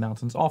directly into the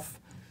mountains off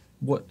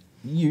what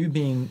you,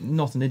 being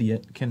not an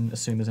idiot, can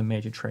assume is a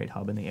major trade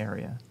hub in the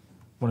area.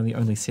 One of the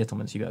only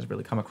settlements you guys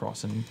really come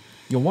across, and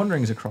your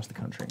wanderings across the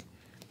country.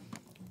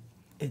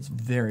 It's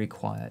very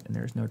quiet, and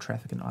there is no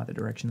traffic in either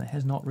direction. There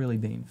has not really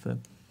been for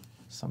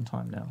some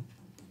time now.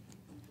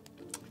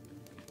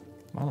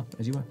 Myla,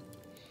 as you were.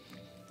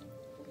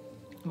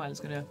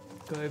 Myla's gonna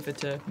go over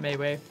to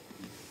Meue,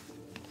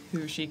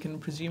 who she can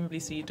presumably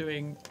see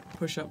doing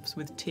push-ups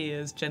with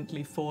tears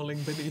gently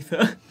falling beneath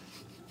her.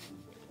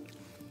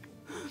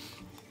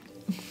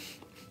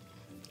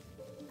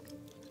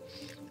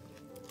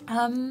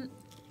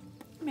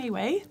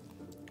 Meue?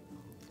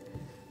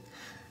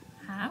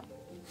 How?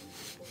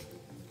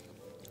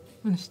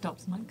 And she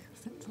stops and like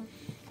sits up.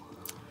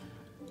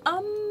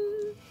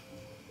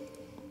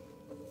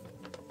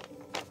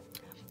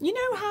 You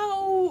know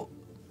how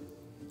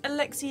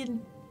Alexei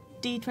and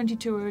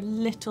D22 are a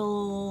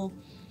little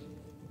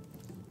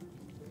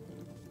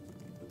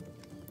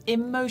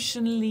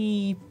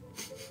emotionally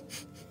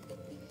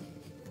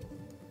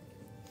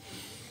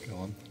Go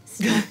on.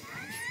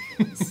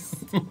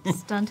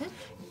 Stunted?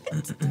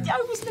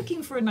 I was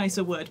looking for a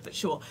nicer word, but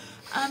sure.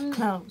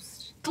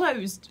 Closed.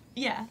 Closed,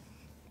 yeah.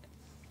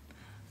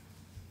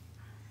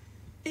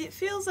 It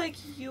feels like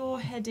you're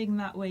heading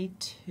that way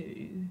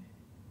too.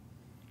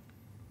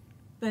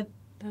 But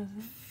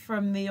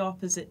from the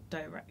opposite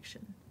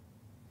direction.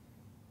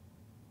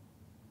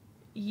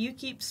 You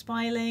keep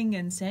smiling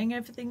and saying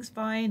everything's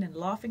fine and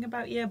laughing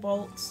about your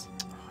bolts,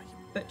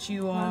 but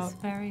you are...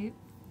 It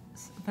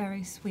was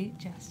very sweet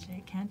gesture,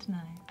 can't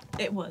deny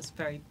it. It was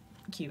very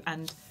cute,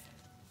 and...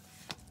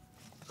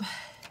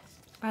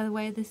 By the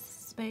way, this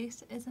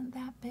space isn't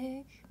that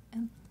big,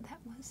 and that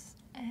was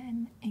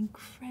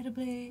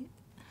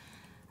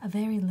a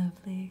very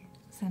lovely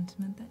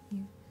sentiment that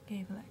you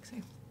gave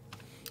Alexei.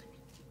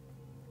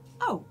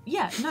 Oh,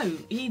 yeah, no,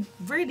 he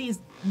really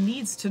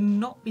needs to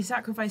not be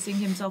sacrificing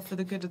himself for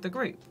the good of the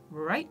group,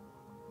 right?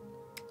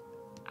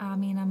 I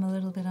mean, I'm a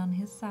little bit on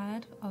his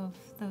side of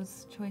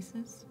those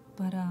choices,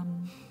 but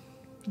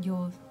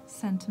your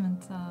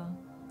sentiments are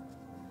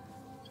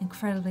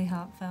incredibly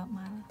heartfelt,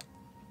 Myla.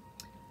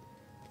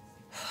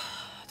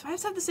 Do I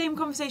have to have the same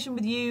conversation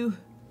with you?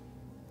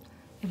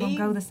 It won't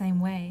go the same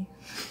way.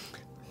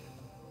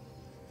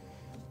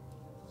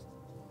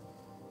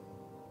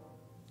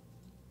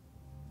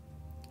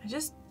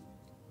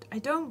 I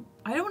don't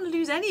want to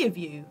lose any of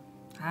you.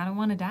 I don't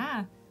want to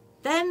die.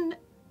 Then,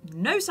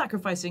 no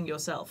sacrificing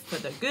yourself for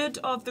the good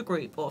of the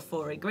group or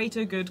for a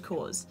greater good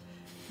cause.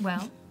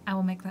 Well, I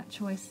will make that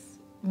choice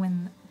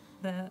when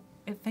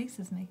it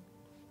faces me.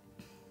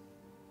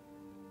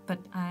 But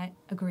I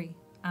agree.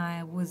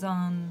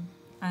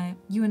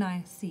 You and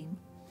I seem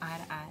eye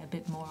to eye a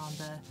bit more on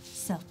the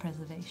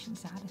self-preservation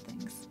side of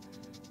things.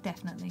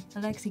 Definitely.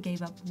 Alexei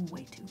gave up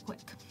way too quick.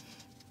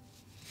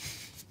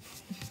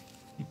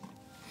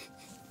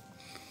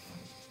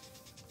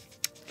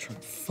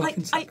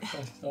 Fucking I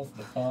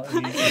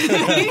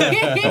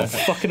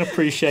fucking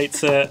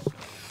appreciates it.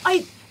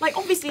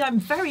 Obviously I'm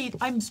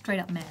Straight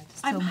up mad.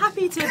 I'm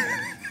happy to...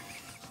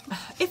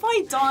 If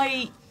I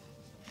die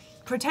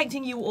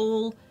protecting you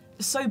all,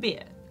 so be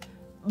it.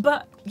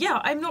 But, yeah,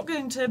 I'm not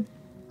going to...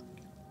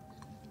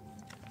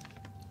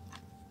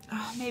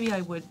 maybe I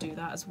would do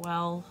that as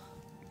well.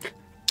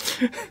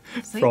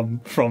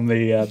 From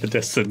the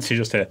distance, you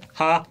just hear,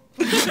 ha!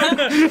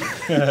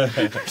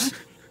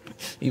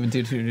 Even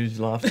dude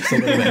laughed. Still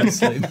a little bit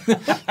asleep.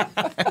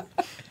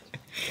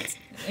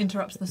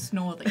 Interrupts the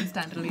snore that you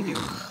standardly do.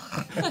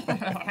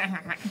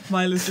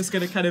 Myla's just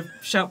going to kind of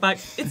shout back,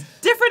 it's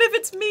different if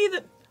it's me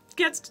that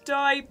gets to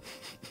die.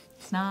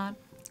 It's not.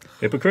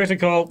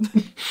 Hypocritical.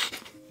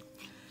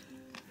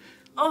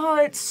 Oh,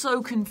 it's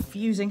so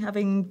confusing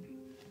having...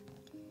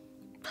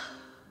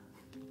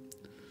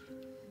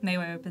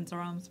 Meue opens her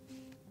arms.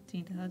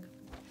 Need to hug.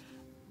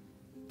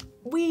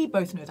 We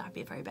both know that'd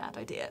be a very bad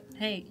idea.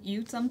 Hey,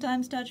 you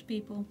sometimes touch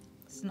people.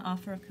 It's an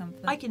offer of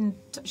comfort. I can...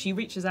 She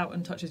reaches out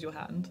and touches your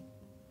hand.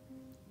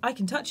 I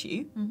can touch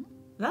you. Mm-hmm.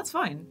 That's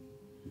fine.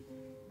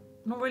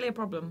 Not really a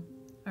problem.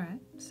 All right,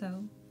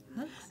 so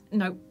hugs?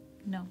 No.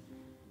 No.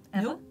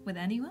 Ever? No. With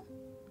anyone?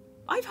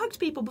 I've hugged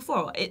people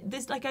before.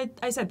 Like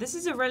I said, this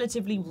is a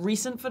relatively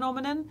recent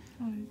phenomenon.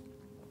 Right.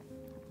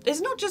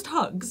 It's not just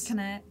hugs. Can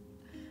I...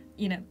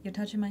 you're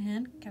touching my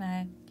hand. Can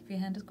I give your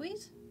hand a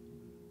squeeze?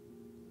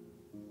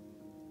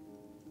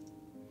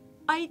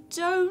 I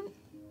don't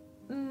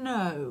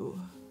know.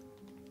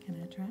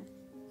 Can I try?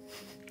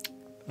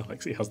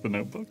 Alexei has the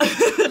notebook.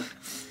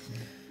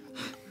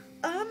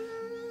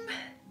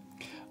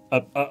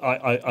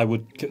 I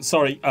would...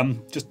 Sorry,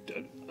 just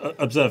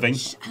observing.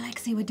 Shh,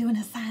 Alexei, we're doing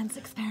a science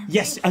experiment.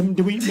 Yes,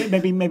 do we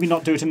maybe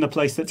not do it in the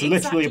place that's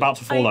literally about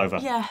to fall over?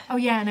 Yeah. Oh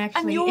yeah, and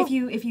actually, And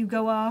if you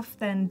go off,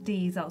 then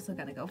Dee's also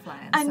gonna go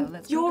flying. And so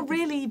let's you're go with this.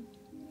 really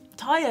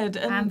tired.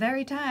 And I'm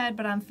very tired,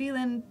 but I'm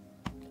feeling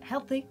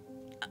healthy.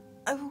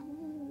 Oh.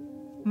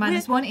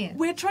 Minus one ear.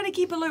 We're trying to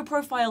keep a low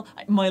profile.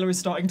 Myla is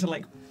starting to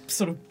like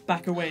sort of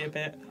back away a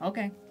bit.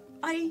 Okay.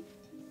 I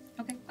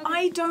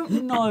Okay.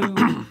 don't know.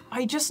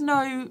 I just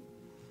know.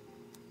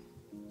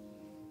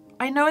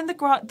 I know in the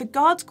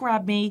guards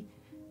grabbed me,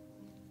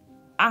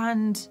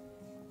 and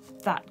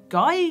that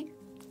guy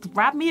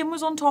grabbed me and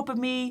was on top of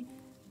me.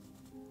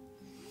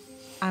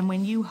 And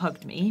when you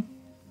hugged me,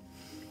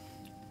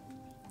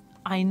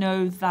 I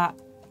know that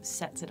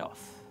sets it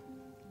off.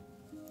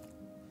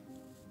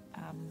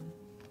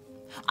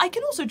 I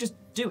can also just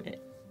do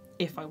it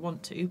if I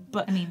want to,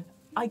 but I mean,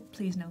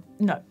 please no.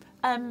 no.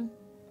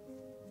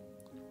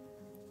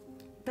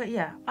 But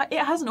yeah,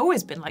 it hasn't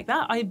always been like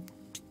that. I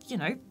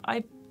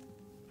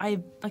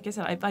like I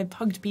said, I've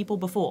hugged people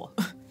before.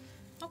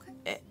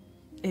 Okay.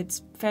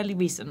 It's fairly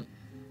recent.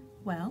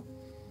 Well,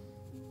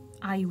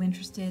 are you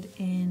interested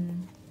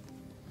in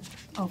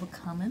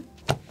overcoming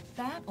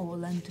that or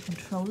learning to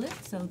control it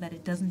so that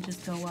it doesn't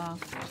just go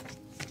off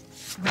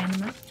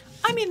randomly?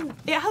 I mean,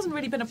 it hasn't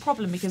really been a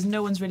problem because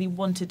no one's really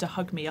wanted to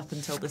hug me up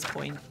until this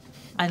point.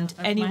 And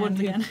anyone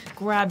who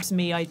grabs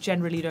me, I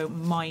generally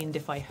don't mind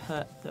if I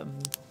hurt them.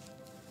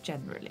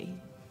 Generally.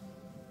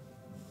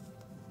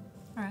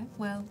 All right,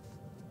 well,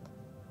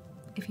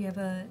 if you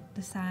ever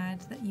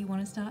decide that you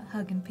want to start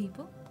hugging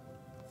people,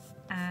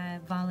 I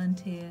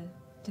volunteer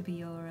to be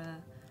your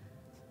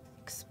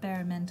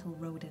experimental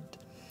rodent.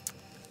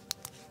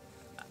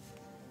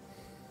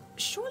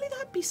 Surely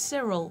that'd be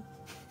Cyril.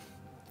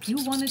 You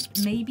want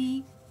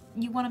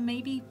to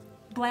maybe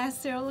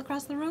blast Cyril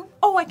across the room?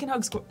 Oh, I can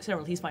hug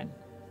Cyril. He's fine.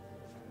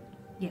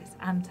 Yes,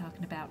 I'm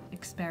talking about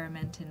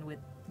experimenting with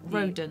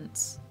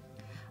Rodents.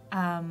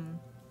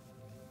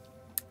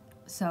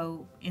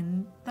 So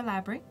in the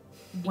library,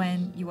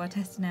 when you are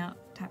testing out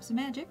types of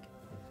magic,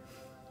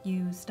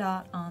 you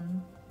start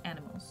on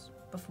animals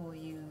before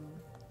you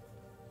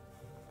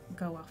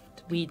go off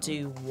to We people.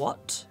 do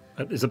what?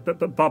 It's a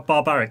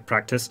barbaric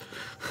practice.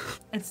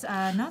 It's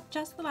not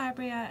just the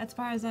library, as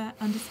far as I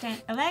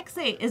understand.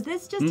 Alexei, is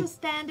this just a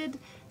standard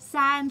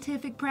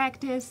scientific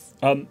practice?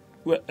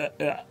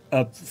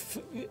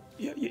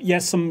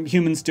 Yes, some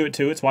humans do it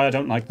too. It's why I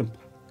don't like them.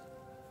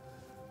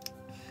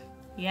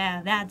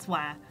 Yeah, that's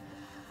why.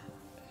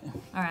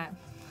 All right.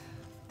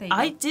 There you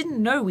I go.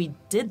 didn't know we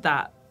did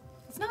that.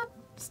 It's not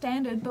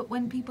standard, but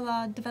when people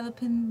are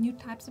developing new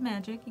types of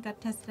magic, you got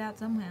to test it out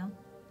somehow.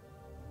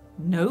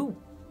 No.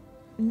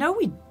 No,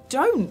 we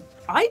don't.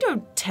 I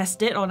don't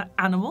test it on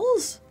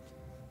animals.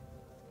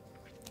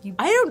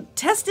 I don't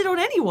test it on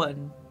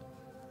anyone.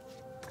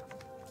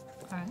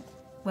 All right.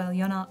 Well,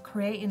 you're not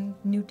creating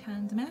new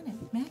kinds of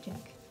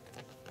magic.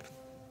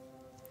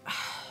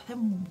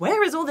 Then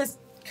where is all this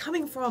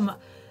coming from?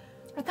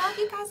 I thought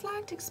you guys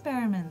liked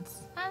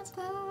experiments.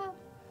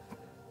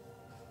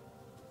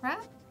 Right?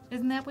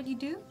 Isn't that what you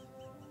do?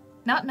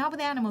 Not with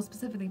animals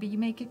specifically, but you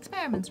make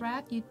experiments,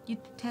 right? You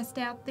test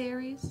out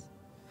theories.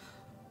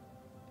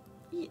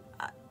 Yeah,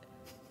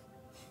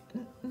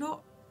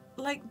 not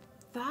like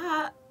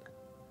that.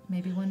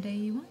 Maybe one day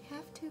you might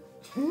have to.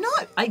 No,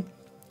 I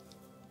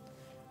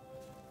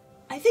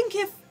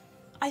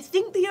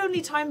think the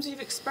only times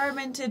we've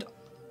experimented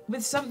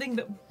with something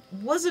that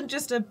wasn't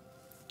just a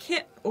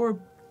kit or a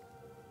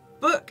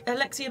book,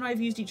 Alexei and I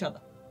have used each other.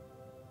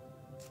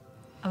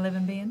 A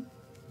living being?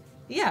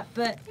 Yeah,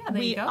 but Yeah,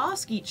 there you we go.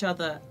 ask each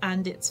other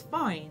and it's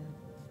fine.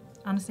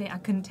 Honestly, I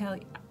couldn't tell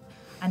you.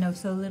 I know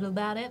so little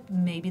about it.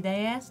 Maybe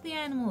they ask the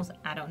animals.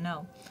 I don't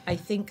know. I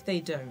think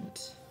they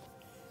don't.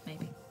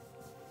 Maybe.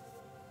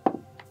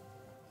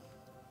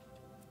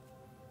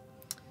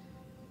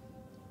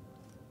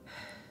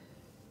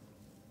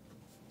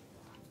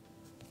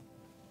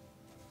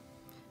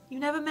 You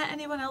never met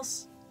anyone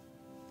else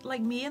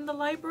like me in the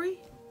library?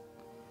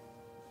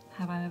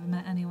 Have I ever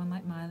met anyone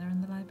like Myla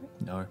in the library?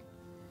 No.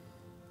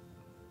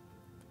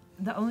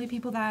 The only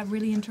people that I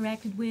really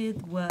interacted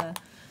with were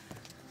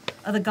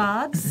other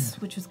guards,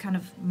 which was kind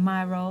of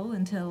my role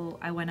until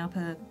I went up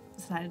a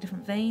slightly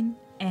different vein,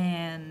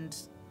 and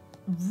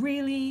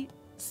really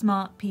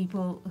smart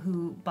people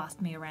who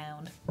bossed me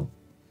around.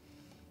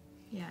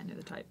 Yeah, I know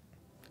the type.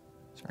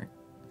 Sorry.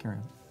 Carry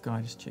on.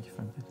 Guy, just check your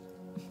phone, please.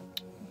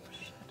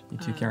 You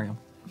two carry on.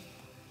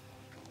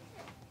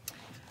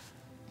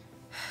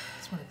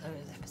 It's one of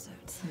those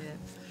episodes.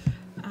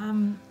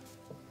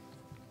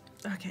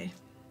 Yeah. Okay.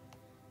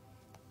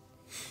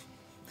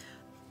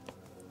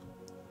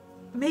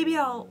 Maybe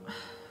I'll...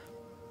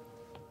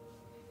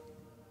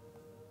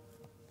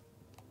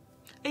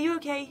 Are you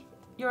okay?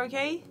 You're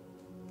okay?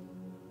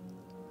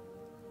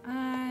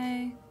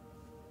 I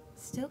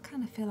still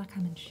kind of feel like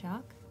I'm in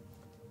shock.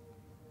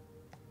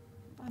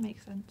 That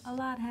makes sense. A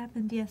lot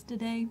happened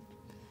yesterday,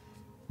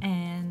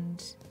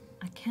 and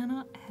I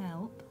cannot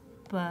help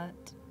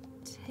but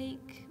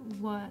take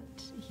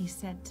what he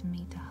said to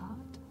me to heart.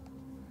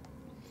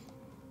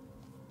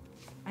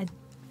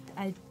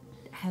 I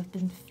have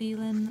been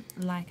feeling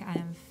like I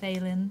am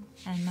failing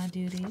at my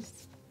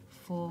duties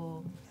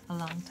for a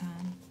long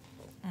time,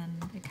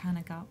 and it kind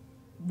of got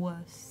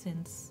worse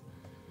since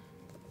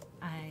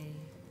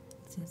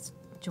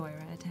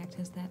Joyra attacked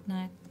us that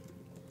night.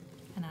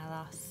 And I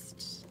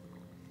lost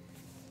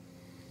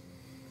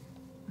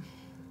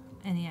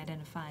any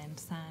identifying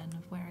sign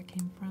of where I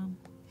came from.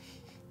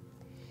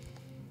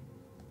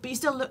 But you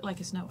still look like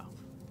a snow elf.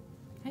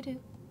 I do.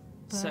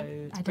 But So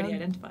it's I pretty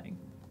don't- identifying.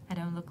 I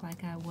don't look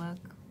like I work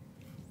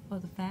for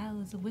the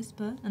Val as a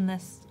whisper,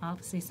 unless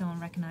obviously someone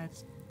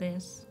recognized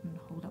this and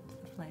hold up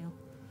the flail.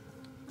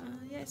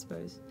 Yeah, I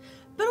suppose.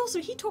 But also,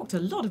 he talked a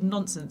lot of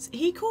nonsense.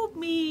 He called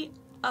me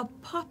a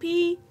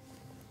puppy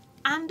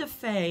and a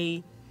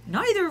fae,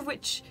 neither of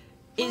which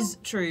is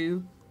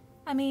true.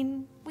 I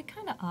mean, we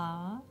kind of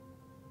are.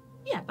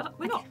 Yeah, but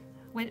we're not.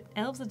 Wait,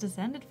 elves are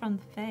descended from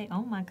the Fae.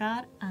 Oh my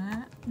god,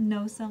 I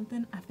know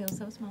something. I feel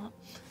so smart.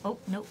 Oh,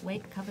 no,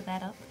 wait, cover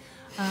that up.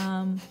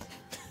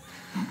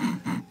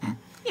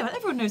 Yeah, but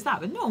everyone knows that,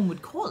 but no one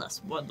would call us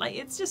one. Like,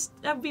 it's just,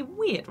 that would be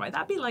weird, right?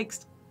 That'd be like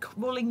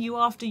calling you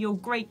after your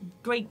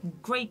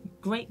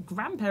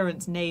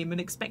great-great-great-great-grandparents' name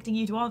and expecting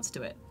you to answer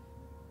to it.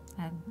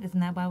 Isn't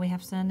that why we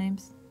have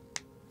surnames?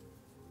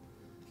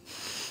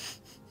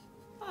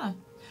 Ah.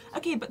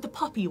 Okay, but the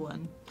puppy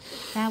one.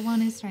 That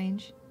one is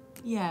strange.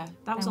 Yeah,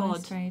 that was one odd.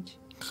 is strange.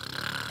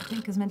 I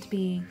think it was meant to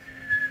be...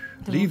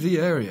 Leave the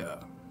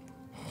area.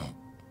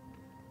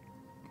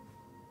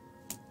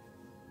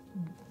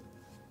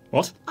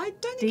 What? I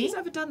don't think D? he's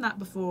ever done that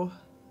before.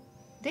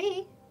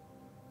 D?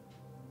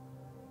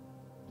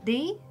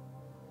 D?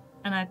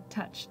 And I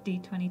touched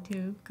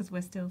D22 because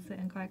we're still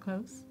sitting quite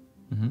close.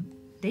 Mm-hmm.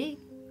 D?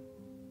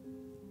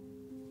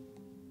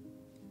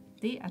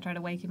 D? I try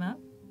to wake him up.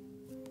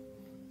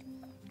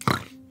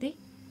 D?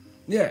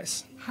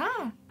 Yes.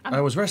 Hi.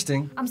 I was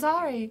resting. I'm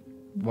sorry.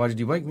 Why did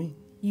you wake me?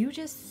 You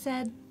just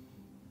said...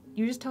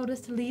 You just told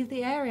us to leave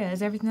the area.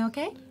 Is everything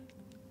okay?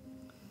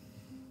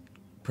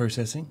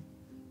 Processing.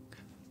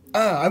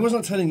 I was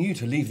not telling you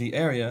to leave the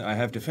area. I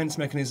have defense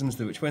mechanisms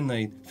that which when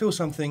they feel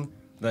something,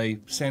 they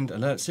send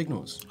alert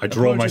signals. I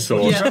draw my Apologies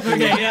for sword.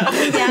 disrupting.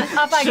 Yeah,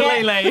 up I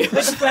get.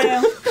 With the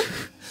flail.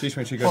 Please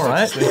make sure you go All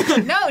back to right.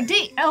 sleep. No,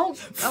 D. Oh.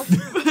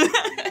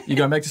 You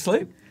going back to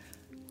sleep?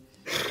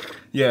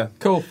 Yeah.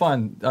 Cool,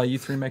 fine. You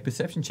three make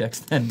perception checks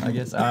then, I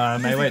guess.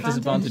 Melee at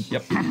disadvantage.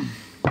 Yep.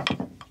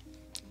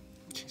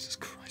 Jesus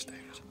Christ,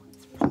 David.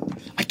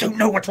 I don't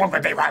know what's wrong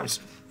with me, Rose.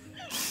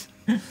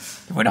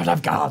 We don't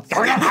have guards.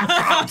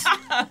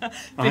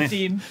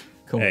 15.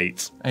 Cool.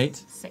 8. 8.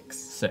 6.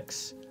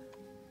 6.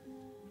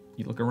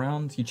 You look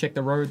around, you check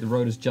the road. The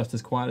road is just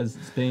as quiet as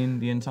it's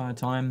been the entire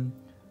time.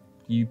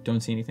 You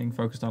don't see anything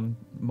focused on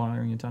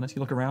Myla and Tannis.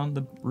 You look around,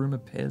 the room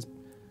appears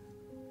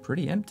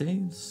pretty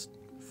empty. It's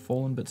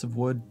fallen bits of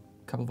wood,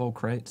 a couple of old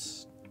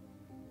crates.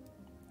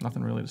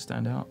 Nothing really to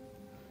stand out.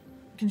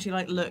 Can she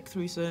like look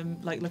through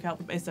some, like look out?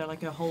 Is there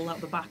like a hole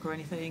out the back or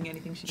anything?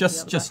 Anything she can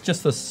see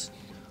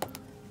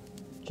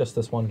Just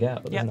this one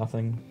gap, but Yep. there's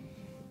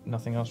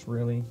nothing else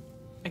really out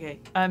the back? Okay.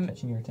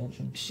 catching your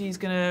attention. She's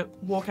gonna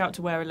walk out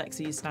to where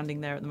Alexei is standing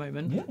there at the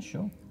moment Yeah,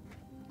 sure.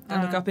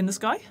 and look up in the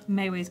sky.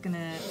 Maywe's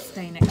gonna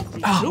stay next to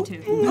the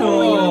two.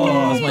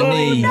 Oh, that's my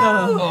knee.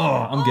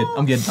 Oh, I'm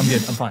good. I'm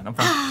fine.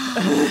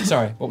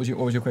 Sorry. What was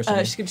your question?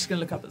 She's just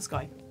gonna look up at the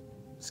sky.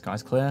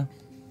 Sky's clear.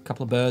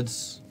 Couple of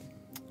birds.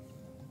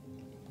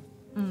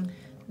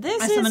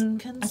 This I is summon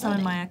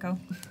concerning. my echo,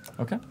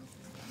 Okay.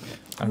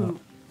 who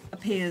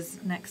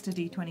appears next to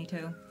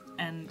D22,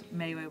 and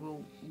Meue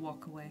will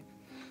walk away.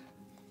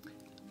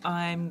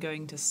 I'm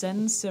going to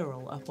send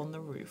Cyril up on the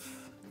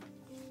roof.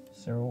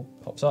 Cyril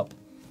pops up.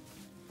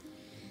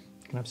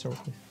 Can I have Cyril,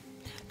 please?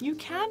 You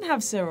can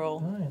have Cyril.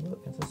 Hi,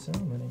 look, it's a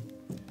ceremony.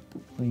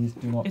 Please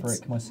do not It's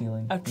break my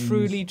ceiling. A please.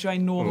 truly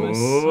ginormous.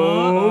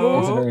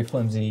 It's a very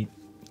flimsy.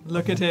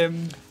 Look at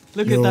him.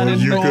 Look at that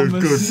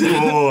enormous.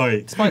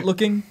 boy. Despite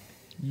looking,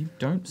 you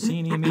don't see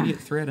any immediate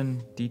threat,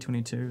 and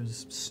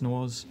D22's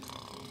snores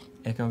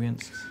echo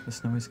against the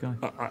snowy sky.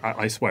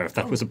 I swear, if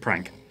that was a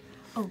prank.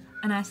 Oh,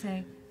 and I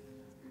say,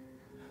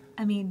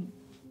 I mean,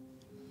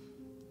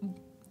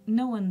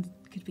 no one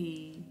could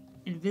be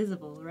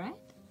invisible, right?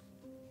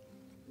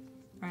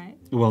 Right?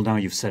 Well, now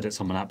you've said it,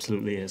 someone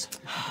absolutely is.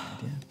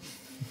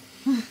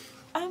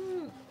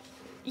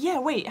 Yeah,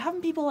 wait,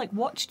 haven't people like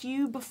watched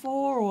you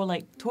before or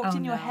like talked Oh,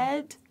 in your no.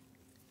 head?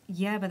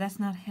 Yeah, but that's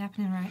not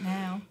happening right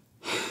now.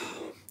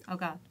 Oh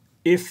God.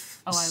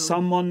 If Oh, I will.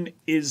 someone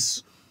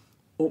is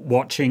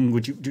watching,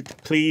 would you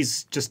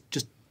please just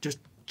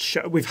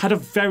show? We've had a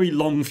very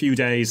long few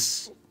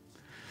days.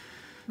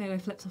 Meue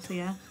flips off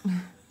the air.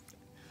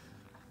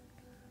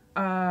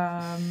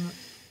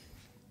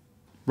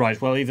 Right,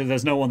 well, either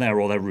there's no one there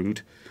or they're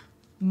rude.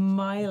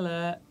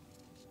 Myla.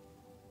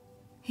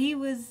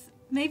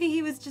 Maybe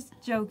he was just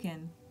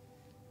joking.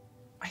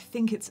 I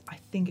think it's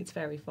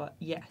fairy fire.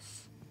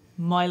 Yes.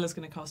 Myla's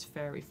gonna cast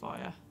fairy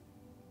fire.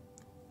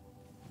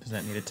 Does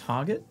that need a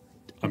target?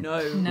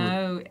 No.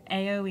 No,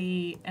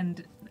 AoE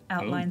and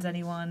outlines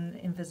anyone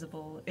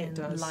invisible It in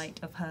does. light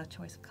of her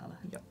choice of colour.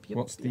 Yep.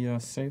 What's the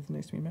save that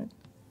needs to be made?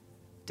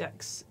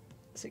 Dex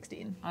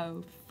 16.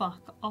 Oh,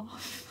 fuck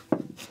off.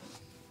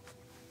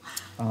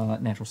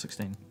 Natural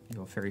 16.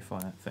 Your fairy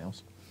fire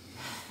fails.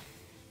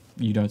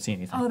 You don't see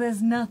anything. Oh,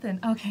 there's nothing.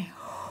 Okay.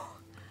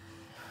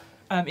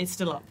 It's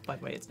still up, by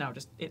the way. It's now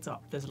it's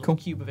up. There's a little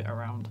cube of it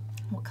around.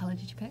 What colour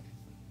did you pick?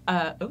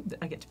 I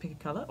get to pick a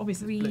colour.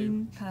 Obviously,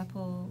 Green,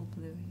 purple,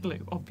 blue.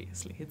 Blue,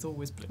 obviously. It's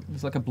always blue.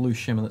 There's like a blue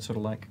shimmer that sort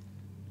of like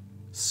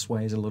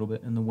sways a little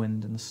bit in the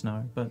wind and the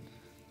snow, but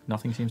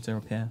nothing seems to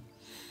appear.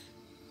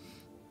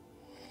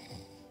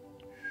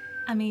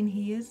 I mean,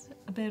 he is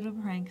a bit of a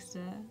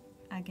prankster,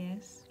 I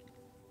guess.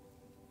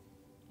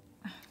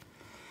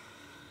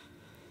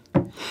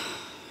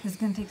 It's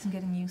gonna take some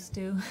getting used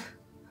to.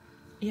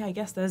 Yeah, I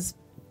guess there's.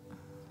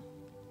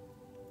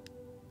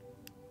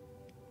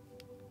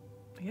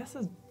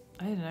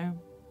 I don't know.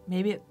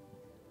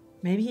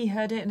 Maybe he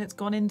heard it and it's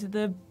gone into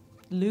the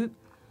loop.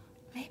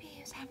 Maybe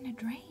he was having a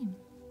dream.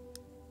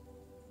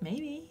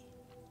 Maybe.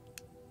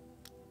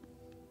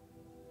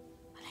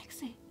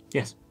 Alexei,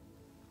 Yes.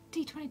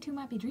 D22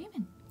 might be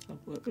dreaming.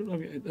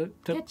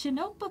 Get your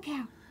notebook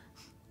out.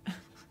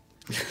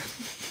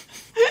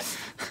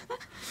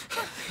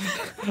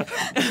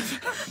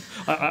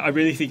 I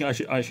really think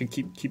I should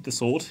keep the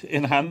sword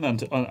in hand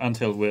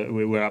until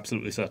we're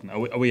absolutely certain.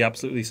 Are we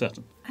absolutely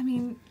certain? I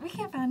mean, we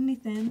can't find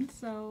anything,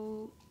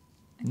 so...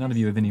 None of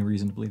you have any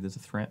reason to believe there's a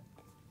threat.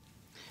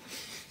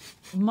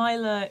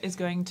 Myla is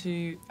going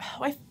to.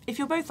 If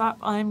you're both up,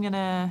 I'm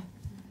gonna.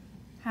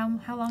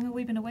 How long have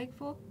we been awake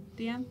for,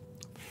 DM?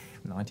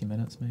 90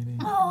 minutes, maybe.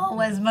 Oh,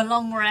 where's my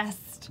long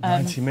rest?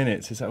 90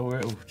 minutes, is that all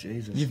right? Oh,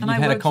 Jesus. You've And I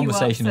had a woke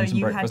conversation you up, and so some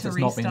you breakfast. had It's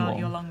to not been restart long.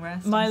 your long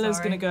rest. Myla's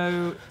going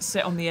gonna go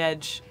sit on the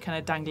edge, kind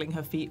of dangling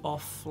her feet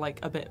off like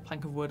a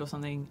plank of wood or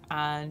something,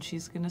 and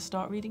she's gonna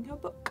start reading her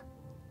book.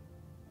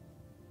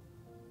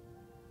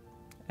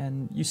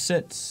 And you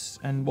sit,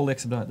 and we'll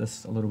expedite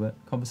this a little bit.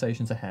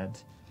 Conversations ahead.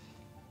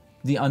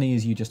 The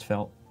unease you just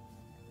felt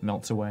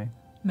melts away.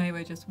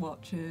 Meue just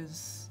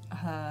watches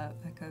her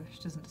echo.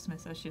 She doesn't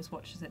dismiss her. She just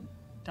watches it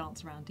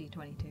dance around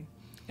D22.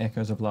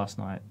 Echoes of last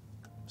night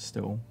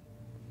still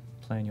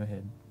play in your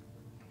head.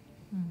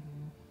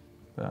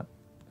 But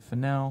for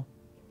now,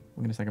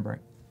 we're going to take a break.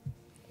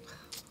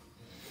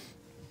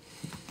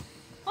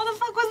 What the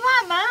fuck was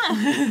that,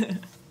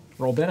 man?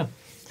 Roll better.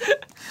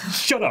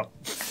 Shut up.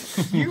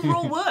 You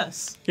roll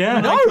worse. Yeah.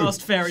 When No. I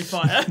cast Fairy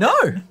Fire. No!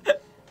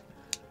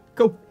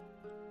 Cool.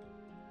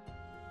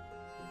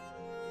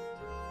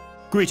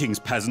 Greetings,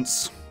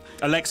 peasants.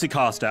 Alexei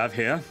Karstav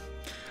here.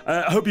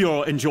 Hope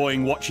you're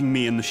enjoying watching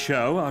me in the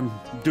show. I'm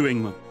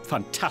doing a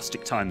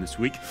fantastic time this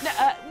week.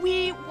 No,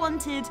 we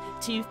wanted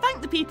to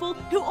thank the people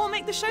who all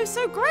make the show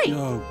so great.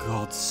 Oh,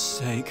 God's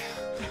sake.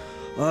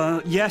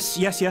 Yes.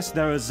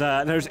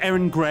 There's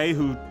Erin Gray,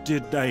 who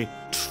did a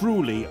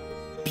truly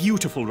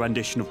beautiful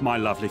rendition of My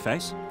Lovely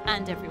Face.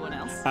 And everyone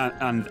else.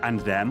 And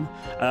them.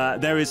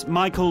 There is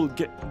Michaël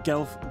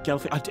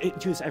Ghelfi. I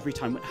do this every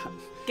time.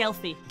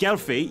 Ghelfi.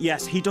 Ghelfi,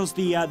 yes, he does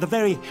the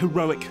very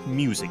heroic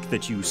music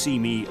that you see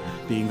me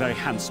being very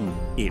handsome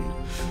in.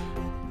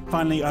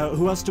 Finally,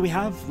 who else do we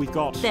have? We've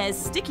got... There's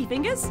Sticky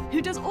Fingers,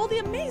 who does all the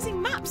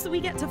amazing maps that we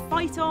get to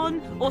fight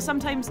on, or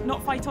sometimes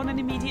not fight on and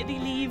immediately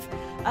leave.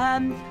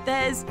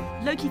 There's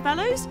Loki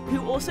Fellows,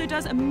 who also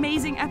does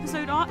amazing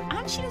episode art,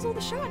 and she does all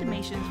the show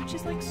animations, which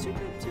is like super,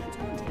 super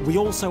talented. We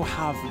also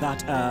have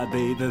that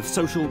the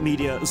social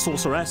media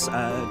sorceress,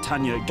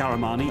 Tanya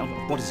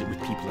Ghahremani. What is it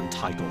with people and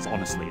titles?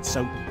 Honestly, it's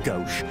so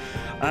gauche.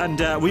 And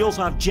we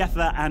also have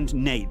Jepha and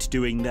Nate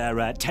doing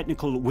their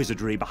technical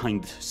wizardry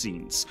behind the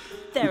scenes.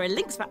 There are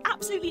links for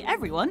absolutely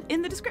everyone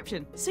in the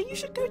description, so you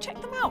should go check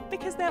them out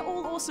because they're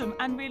all awesome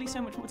and really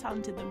so much more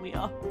talented than we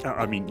are.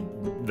 I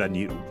mean, than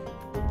you.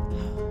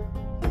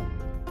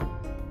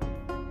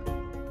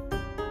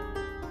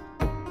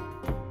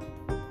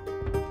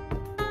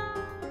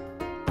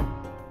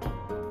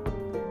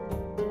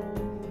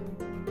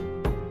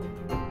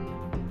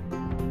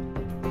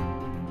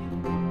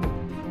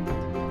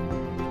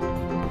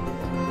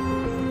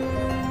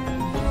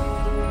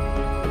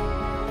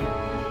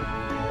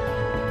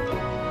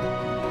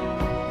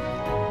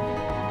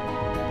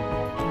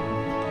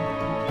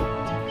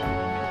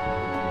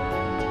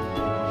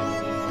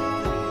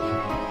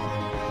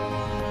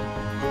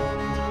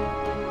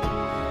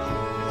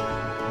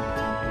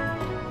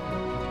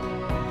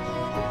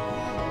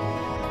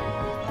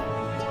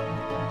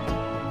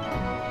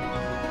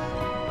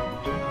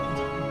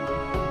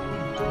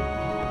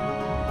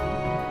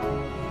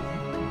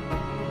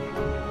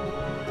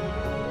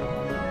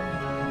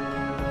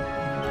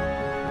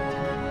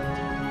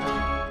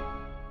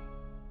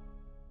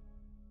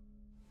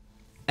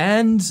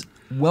 And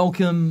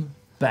welcome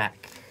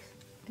back.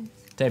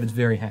 David's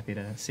very happy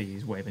to see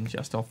he's waving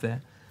just off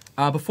there.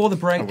 Before the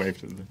break, I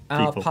waved at the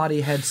our people.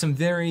 party had some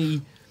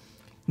very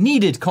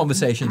needed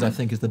conversations, I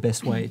think is the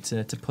best way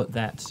to put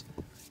that.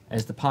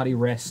 As the party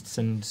rests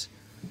and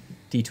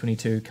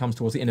D22 comes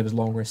towards the end of his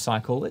long rest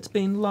cycle, it's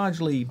been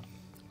largely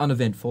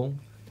uneventful,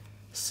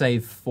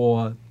 save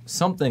for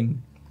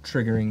something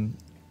triggering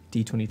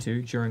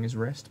D22 during his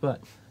rest,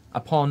 but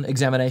upon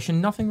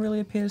examination, nothing really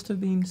appears to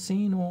have been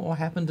seen or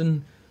happened,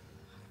 and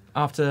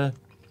after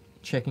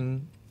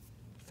checking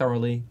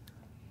thoroughly,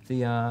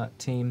 the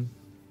team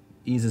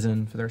eases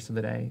in for the rest of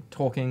the day,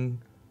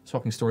 talking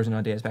swapping stories and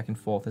ideas back and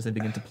forth as they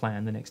begin to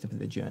plan the next step of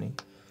their journey.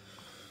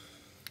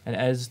 And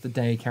as the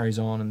day carries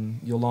on and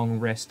your long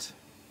rest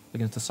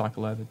begins to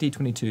cycle over,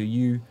 D22,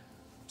 you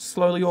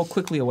slowly or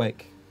quickly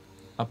awake.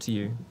 Up to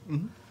you.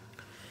 Mm-hmm.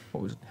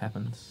 What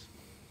happens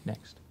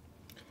next?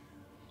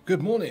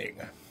 Good morning.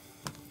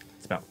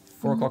 It's about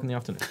 4 o'clock in the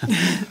afternoon.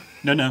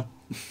 No.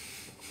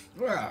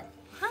 Ah,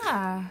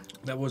 Ah.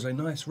 that was a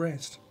nice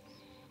rest.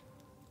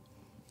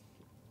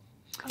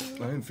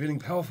 I am feeling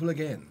powerful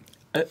again.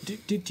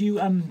 Did you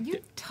You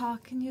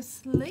talk in your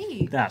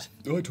sleep. that?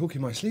 Do I talk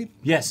in my sleep?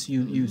 Yes,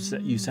 you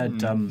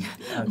said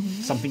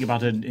something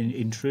about an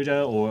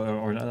intruder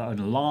or an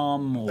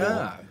alarm or.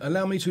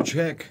 Allow me to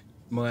check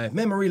my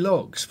memory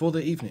logs for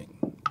the evening.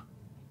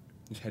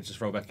 His head just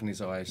rolled back in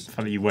his eyes.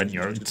 Funny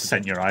you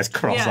sent your eyes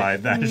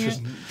cross-eyed there. Yeah.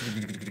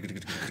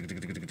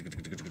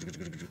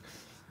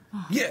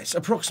 Yes,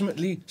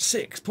 approximately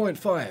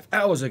 6.5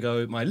 hours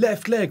ago, my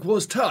left leg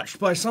was touched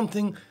by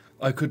something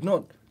I could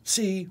not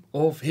see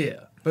or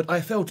hear, but I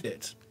felt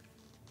it.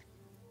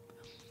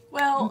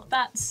 Well,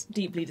 that's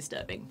deeply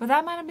disturbing. But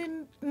that might have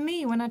been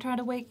me when I tried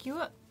to wake you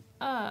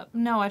up.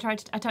 No, I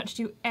touched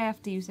you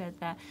after you said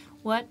that.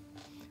 What?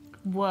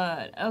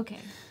 Okay.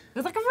 It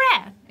was like a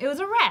rat. It was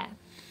a rat.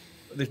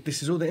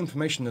 This is all the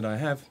information that I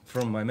have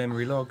from my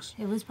memory logs.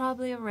 It was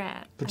probably a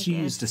rat. But I you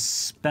guess. used a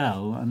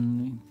spell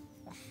and.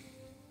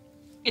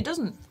 It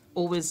doesn't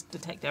always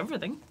detect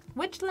everything.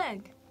 Which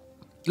leg?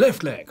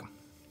 Left leg.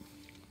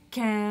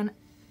 Can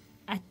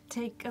I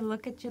take a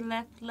look at your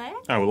left leg?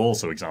 I will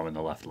also examine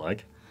the left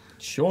leg.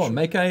 Sure,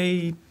 make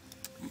a...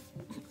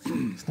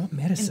 It's not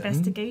medicine.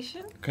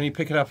 Investigation? Can you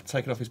pick it up and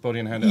take it off his body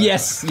and hand it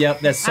Yes, yep,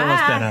 that's so much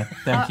Ah. better.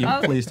 Thank you.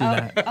 Please do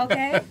that.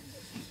 Okay.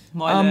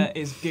 Myla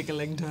is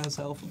giggling to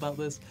herself about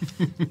this.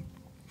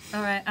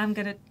 All right, I'm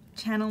gonna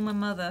channel my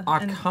mother.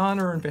 and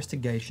Arcana or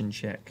investigation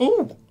check.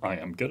 Oh, I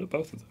am good at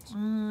both of those.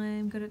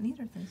 I'm good at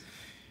neither of those.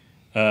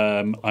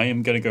 I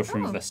am going to go for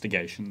Oh.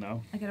 investigation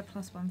now. I get a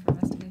 +1 for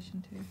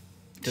investigation too.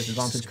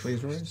 Disadvantage,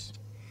 please, Rose,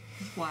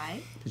 Why?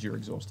 because you're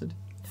exhausted.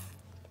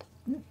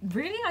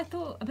 Really? I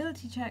thought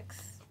ability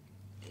checks.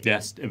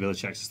 Yes, ability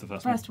checks is the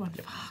First one.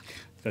 Yep. Fuck.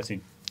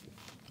 13.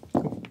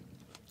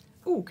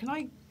 Ooh, can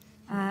I?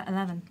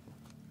 11.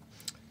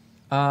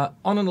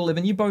 On an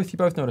 11, you both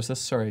notice this.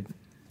 Sorry,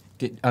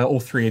 all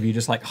three of you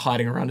just like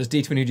hiding around as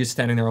D20 just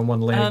standing there on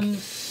one leg.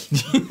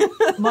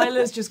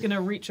 Myla's just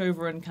gonna reach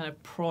over and kind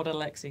of prod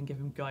Alexei and give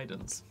him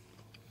guidance.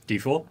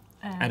 D4?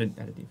 Add a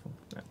D4.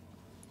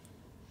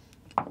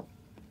 Yeah.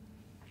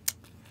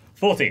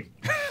 14.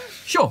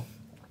 Sure.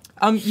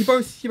 You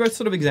both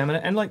sort of examine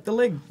it, and like the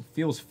leg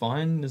feels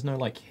fine. There's no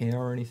like hair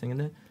or anything in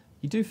there.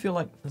 You do feel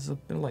like there's a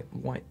bit of like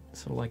white,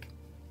 sort of like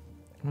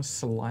almost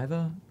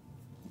saliva,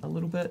 a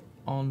little bit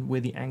on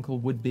where the ankle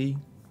would be,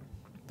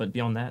 but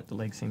beyond that, the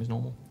leg seems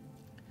normal.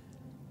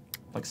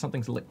 Like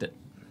something's licked it.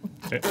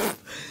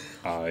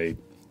 I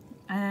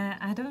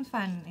don't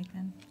find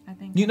anything. I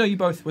think. You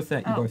both with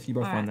that. You Oh, both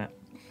find that.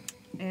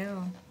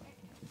 Ew.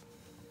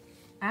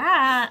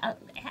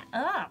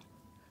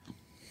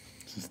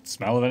 Does it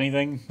smell of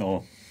anything?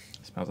 Or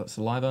Smells like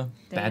saliva,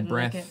 They bad would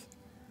lick breath.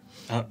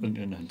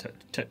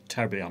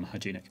 terribly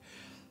unhygienic.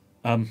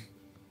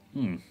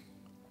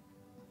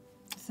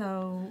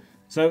 So,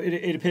 So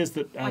it appears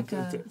that, Like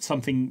that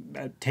something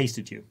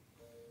tasted you.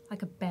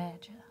 like a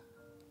badger.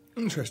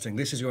 Interesting.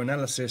 This is your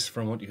analysis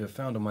from what you have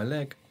found on my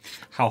leg.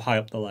 How high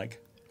up the leg?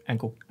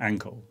 Ankle.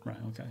 Ankle. Right,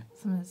 okay.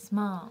 Something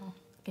small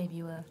gave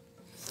you a.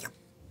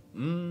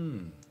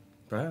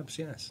 Perhaps,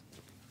 yes.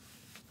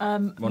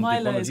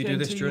 Myla did is you do going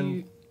this to,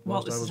 during while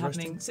whilst this I is was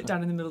happening, resting? sit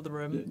down in the middle of the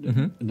room Mm-hmm.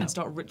 No. and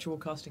start ritual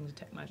casting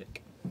detect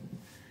magic.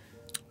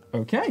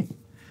 Okay.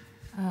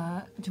 Do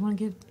you want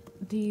to give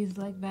Dee's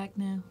leg back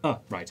now? Oh,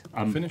 right.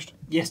 Finished?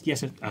 Yes. Do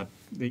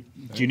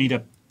you need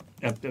a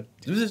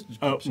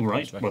oh,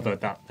 right. Well,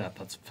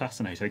 that's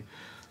fascinating.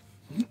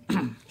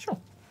 Sure.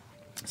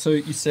 So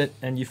you sit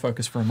and you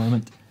focus for a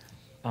moment.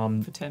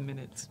 For 10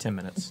 minutes. 10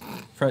 minutes.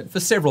 For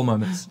several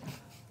moments.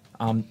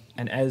 And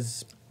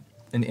as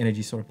an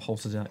energy sort of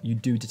pulses out, you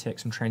do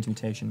detect some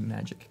transmutation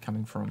magic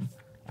coming from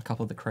a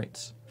couple of the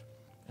crates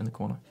in the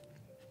corner.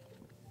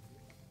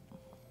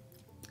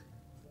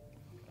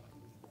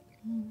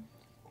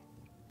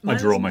 I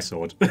draw my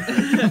sword. No,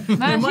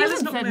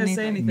 Myla's not going to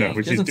say anything. No,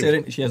 but she's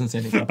doing. She hasn't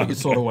said anything, but you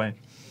sort away.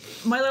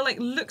 Myla like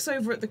looks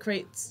over at the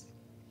crates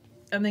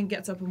and then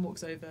gets up and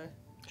walks over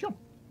Sure.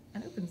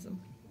 and opens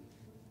them.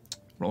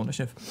 Roll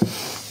initiative.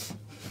 It's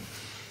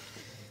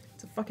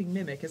a fucking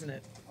mimic, isn't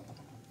it?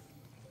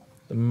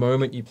 The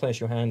moment you place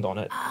your hand on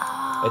it,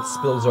 it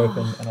spills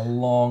open and a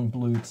long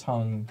blue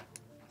tongue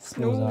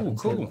spills out. Ooh,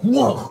 into cool. it.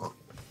 Whoa!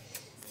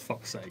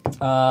 Fuck's sake.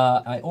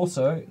 I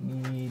also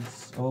need.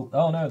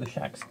 Oh no, the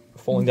shack's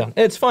falling down.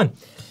 It's fine.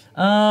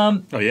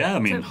 Oh yeah, I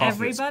mean So half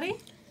of it's everybody?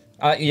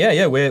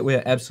 Yeah,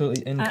 we're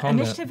absolutely in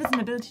combat. Initiative is an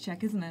ability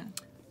check, isn't it?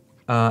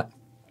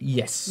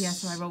 Yes. Yeah,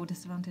 so I roll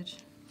disadvantage.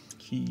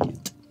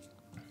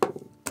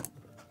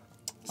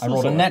 I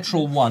rolled a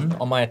natural 1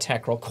 on my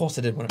attack roll. Of course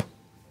I did when it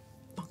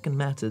fucking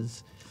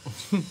matters.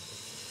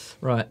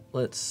 Right,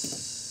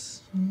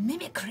 let's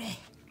Mimicry.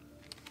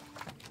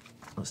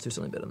 Let's do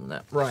something better than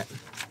that. Right.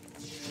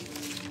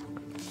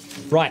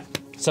 Right.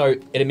 So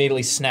it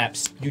immediately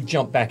snaps. You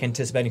jump back,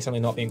 anticipating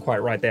something not being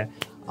quite right there,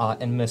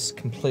 and miss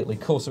completely.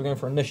 Cool. So we're going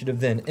for initiative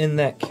then. In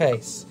that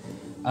case,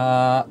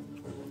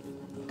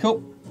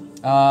 cool.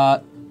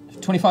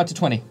 25 to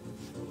 20.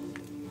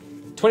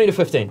 20 to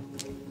 15.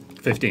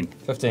 15.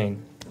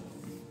 15.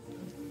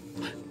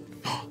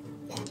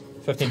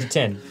 15 to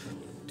 10.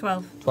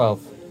 12.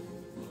 12.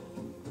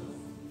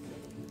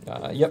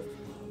 Yep.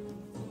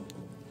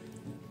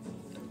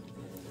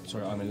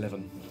 Sorry, I'm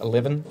 11.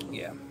 11.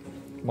 Yeah.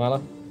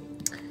 Myla.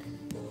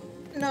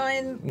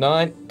 9.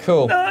 9.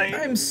 Cool.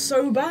 I'm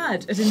so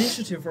bad at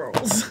initiative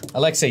rolls.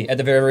 Alexei, at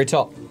the very, very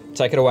top.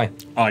 Take it away.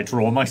 I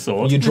draw my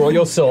sword. You draw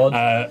your sword.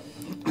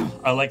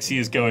 Alexei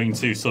is going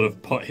to sort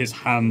of put his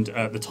hand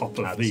at the top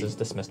of This the... is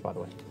dismissed, by the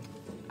way.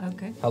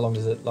 Okay. How long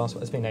does it last?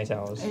 It's been 8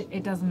 hours.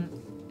 It doesn't.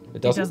 It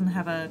It doesn't? doesn't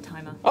have a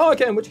timer. Oh,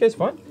 okay. In which case,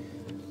 fine.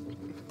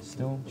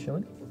 Still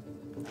chilling.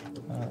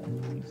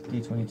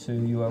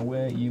 D22. You are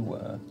where you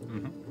were.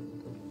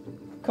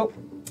 Cool.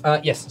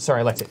 Yes.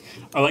 Sorry, Alexei.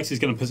 Alexei's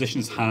going to position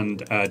his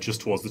hand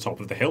just towards the top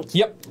of the hilt.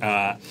 Yep.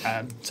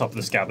 Top of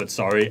the scabbard,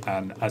 sorry.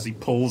 And as he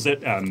pulls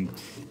it,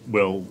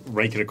 will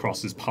rake it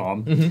across his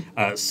palm.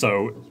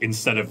 So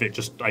instead of it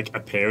just like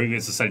appearing,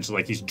 it's essentially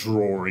like he's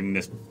drawing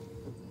this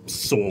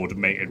sword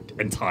made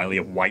entirely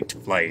of white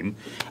flame.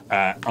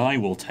 I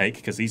will take,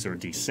 because these are a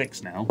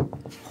d6 now,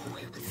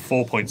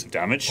 4 points of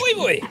damage.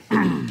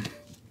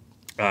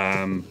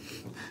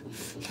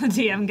 The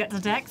DM gets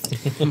a text.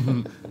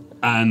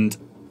 And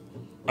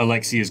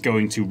Alexei is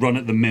going to run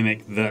at the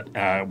mimic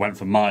that went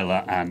for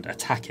Myla and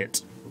attack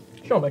it.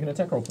 Sure, make an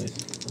attack roll, please.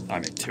 I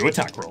made 2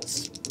 attack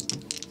rolls.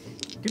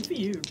 Good for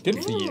you.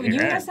 Good for Ooh, you. you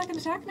got a second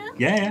attack now?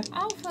 Yeah.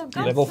 Oh, for God's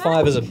Level sake.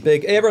 5 is a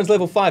big... Everyone's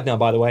level 5 now,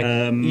 by the way.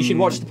 You should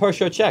watch the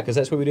post-show chat, because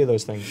that's where we do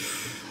those things.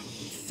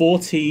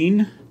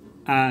 14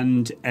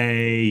 and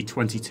a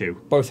 22.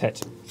 Both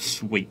hit.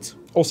 Sweet.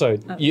 Also,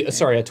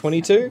 sorry, a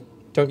 22?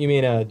 Don't you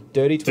mean a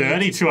dirty 22?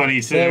 Dirty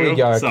 22. There we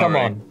go, Sorry. come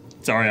on.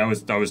 Sorry, I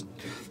was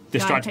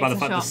distracted by the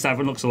takes a fact the shot.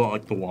 7 looks a lot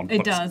like the 1. It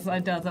but- does.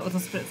 That was a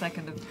split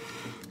second of.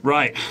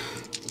 Right.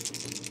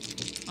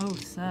 Oh,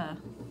 sir.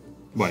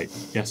 Wait.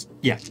 Yes.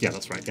 Yeah,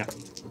 that's right. Yeah.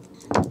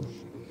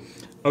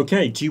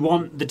 Okay, do you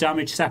want the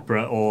damage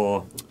separate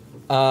or...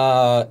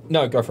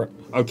 No, go for it.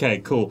 Okay,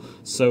 cool.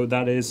 So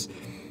that is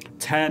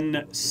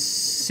 10,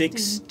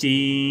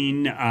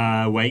 16,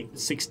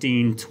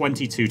 16,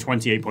 22,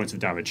 28 points of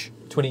damage.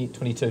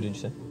 22, did you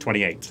say?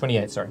 28.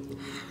 28, sorry.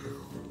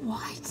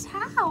 What?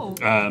 How?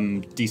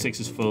 D6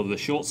 is for the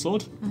short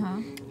sword,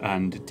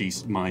 and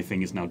my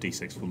thing is now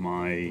D6 for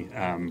my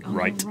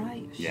right.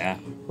 Right. Yeah.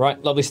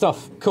 Right, lovely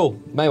stuff. Cool.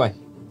 Meue.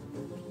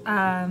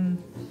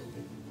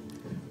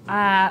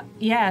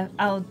 Yeah,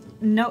 I'll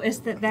notice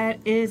that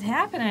is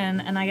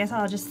happening, and I guess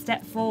I'll just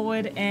step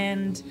forward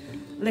and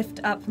lift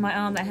up my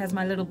arm that has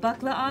my little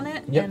buckler on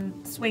it, Yep.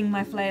 and swing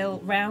my flail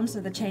round so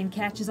the chain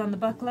catches on the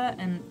buckler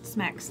and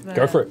smacks the...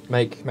 Go for it.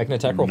 Make an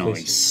attack roll,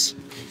 please. Nice.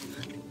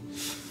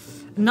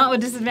 Not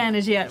with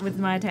disadvantage yet with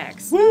my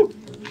attacks. Woo!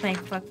 Thank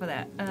fuck for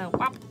that.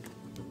 Whop.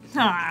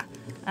 Ha.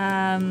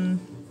 9.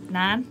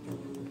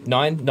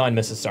 9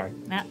 misses, sorry.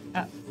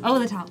 Over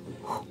the top.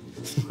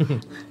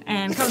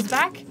 And comes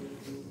back,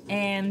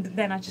 and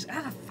then I just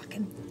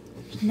fucking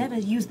never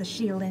use the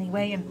shield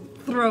anyway, and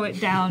throw it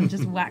down,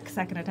 just whack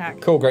second attack.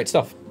 Cool, great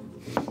stuff.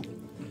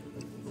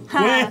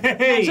 Ha,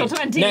 Way! natural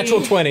 20.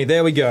 Natural 20,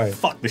 there we go.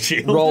 Fuck the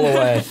shield. Roll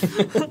away.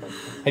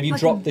 Have you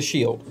dropped the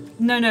shield?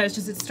 No, it's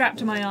just it's strapped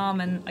to my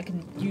arm, and I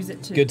can use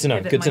it to. Good to know,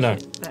 pivot good to my know.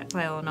 shit, that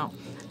flail or not.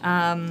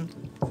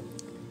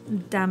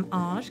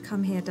 Damage,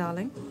 come here,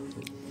 darling.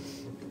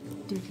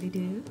 Doodly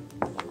doo.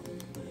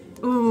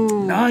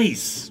 Ooh.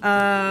 Nice.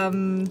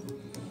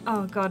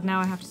 Oh god,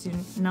 now I have to do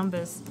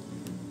numbers.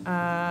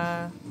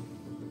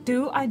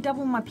 Do I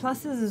double my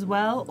pluses as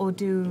well, or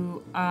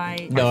do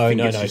I... No, think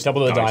no. it's just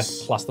Double the dice.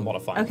 dice plus the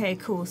modifier. Okay,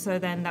 cool. So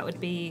then that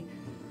would be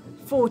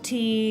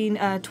 20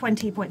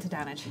 points of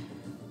damage.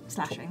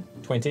 Slashing.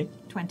 20.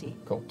 20.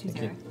 Cool. 20.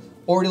 Thank you.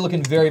 Already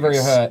looking very, very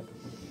hurt.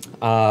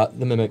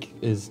 The mimic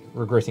is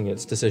regretting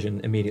its decision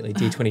immediately.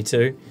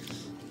 D22.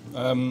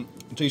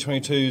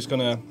 D22 is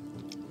going to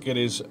get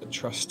his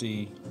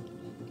trusty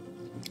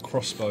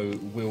crossbow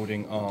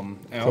wielding arm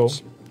out, Cool.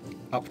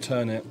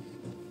 upturn it,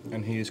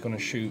 and he is going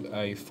to shoot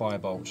a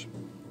firebolt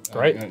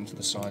Great. into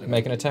the side of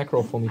Make it. an attack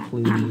roll for me,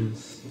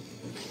 please.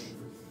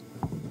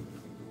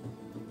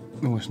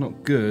 Oh, it's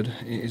not good.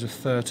 It is a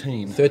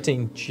 13.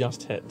 13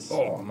 just hits.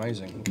 Oh,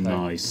 amazing. Okay.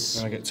 Nice.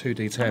 And I get 2 I'm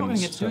not gonna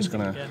D10s, get so it's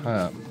going to anything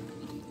hurt.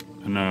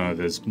 No,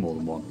 there's more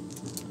than one.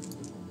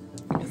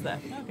 Is there?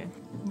 Okay.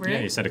 Yeah,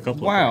 you said a couple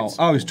of Wow. points.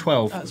 Oh, it's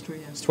 12. That's true,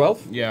 It's yes.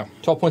 12? Yeah.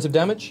 12 points of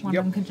damage? One Yep.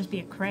 of them can just be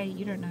a crate,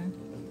 you don't know.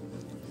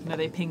 No,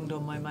 they pinged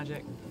on my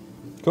magic.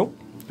 Cool.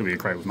 It's going to be a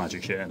crate with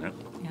magic shit in it.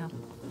 Yeah.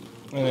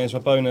 And there's my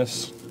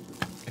bonus,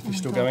 if you're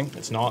still God. going.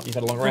 It's not. You've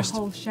had a long The rest.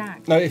 whole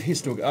shack. No, if he's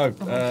still... Oh,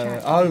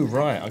 shack. oh,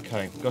 right.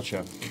 Okay,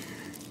 gotcha.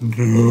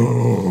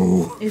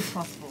 Is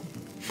possible.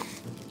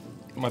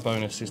 My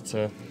bonus is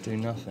to do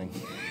nothing.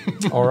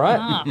 All right.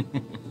 Ah.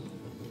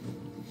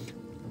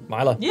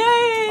 Myla. Yay!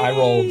 I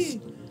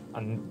rolled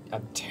a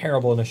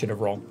terrible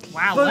initiative roll.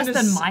 Wow, Bonus less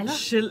than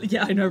Myla?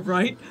 yeah, I know,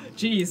 right?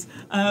 Jeez.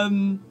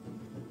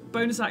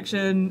 Bonus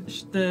action,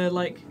 the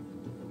like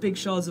big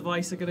shards of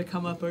ice are gonna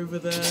come up over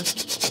the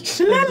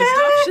stuff.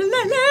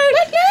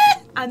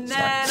 And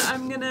then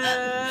I'm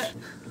gonna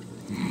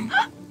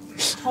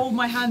hold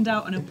my hand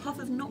out and a puff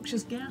of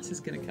noxious gas is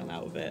gonna come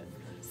out of it.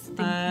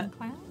 Stinking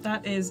cloud?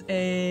 That is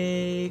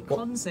a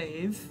con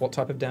save. What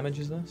type of damage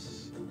is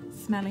this?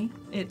 Smelly.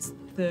 It's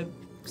the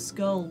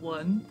skull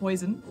one,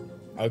 poison.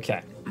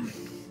 Okay.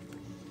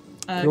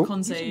 Cool.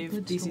 Con These are save,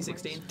 good DC stories.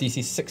 16.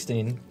 DC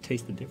 16.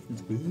 Taste the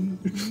difference.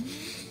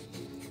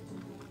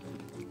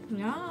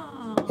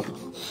 Yeah.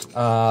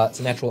 It's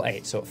a natural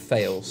 8, so it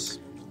fails.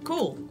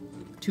 Cool.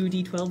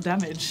 2d12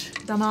 damage.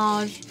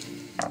 Damage.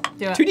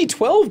 Do it.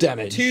 2d12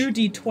 damage.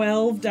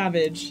 2d12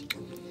 damage.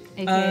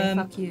 AKA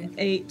fuck you.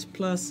 8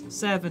 plus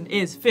 7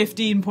 is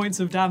 15 points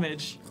of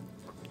damage.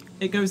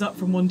 It goes up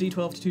from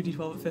 1d12 to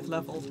 2d12 at 5th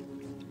level.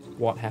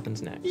 What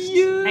happens next?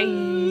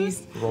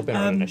 Nice. Roll better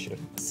on initiative.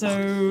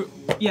 So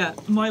yeah,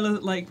 Myla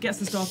like gets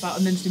the staff out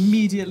and then just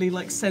immediately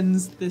like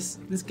sends this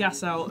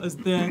gas out as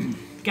the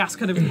gas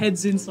kind of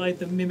heads inside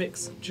the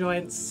mimic's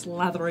giant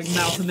slathering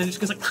mouth, and then it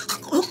just goes like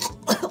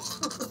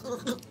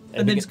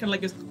and then just kind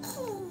of like goes.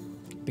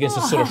 Begins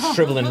to sort of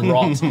shrivel and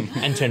rot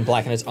and turn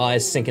black, and its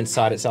eyes sink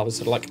inside itself. It's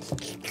sort of like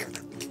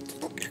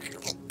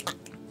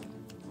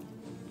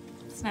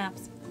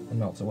Snaps. and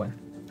melts away.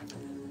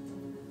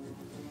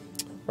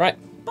 Right.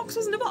 Box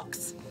was in a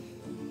box.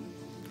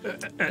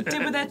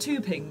 Did were there 2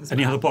 pings?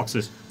 Any other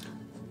boxes?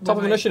 Top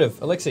of Right. initiative.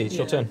 Alexei, it's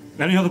your Yeah. turn.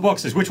 Any other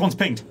boxes? Which one's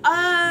pinged?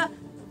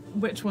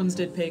 Which ones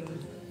did ping?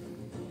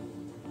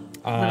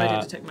 When I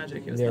did detect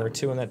magic, it was There that are one.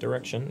 2 in that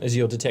direction. Is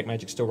your detect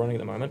magic still running at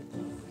the moment?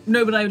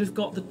 No, but I would have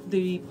got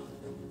the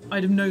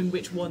I'd have known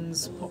which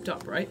ones popped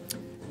up, right?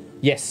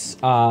 Yes.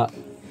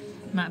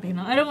 Might be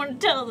not. I don't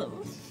want to tell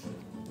them.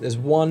 There's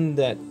one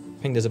that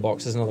pinged as a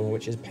box. There's another one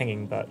which is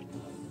pinging, but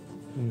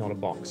not a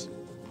box.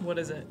 What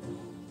is it?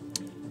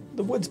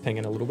 The wood's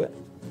pinging a little bit.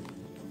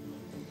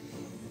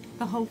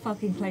 The whole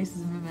fucking place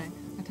is a mimic,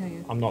 I tell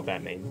you. I'm not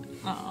that mean.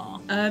 Aw.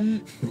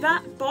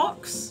 That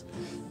box,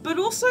 but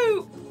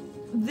also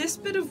this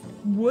bit of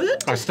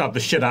wood. I stabbed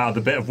the shit out of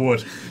the bit of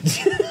wood.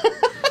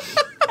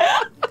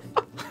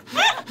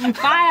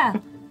 Fire!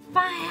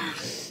 Fire!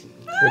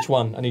 Which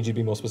one? I need you to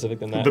be more specific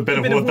than that. The bit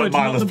of wood that not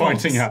Myla's the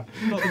box. pointing at.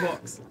 Not the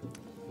box.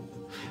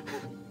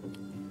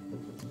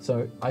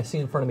 So I see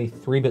in front of me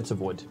 3 bits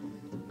of wood.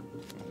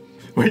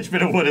 Which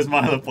bit of wood is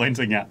Myla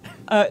pointing at?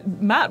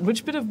 Matt,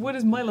 which bit of wood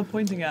is Myla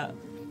pointing at?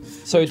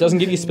 So it doesn't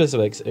give you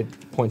specifics. It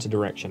points a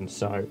direction.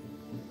 So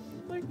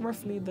Like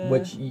roughly the.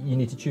 which you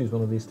need to choose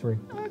one of these 3.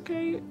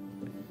 Okay.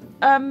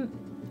 Well,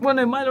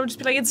 no, Myla would just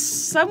be like, it's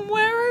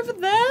somewhere over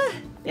there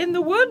in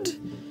the wood.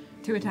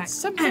 2 attacks.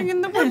 Something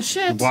in the wood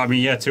shed. Well, I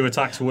mean, yeah, 2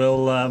 attacks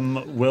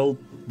will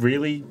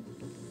really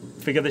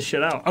figure this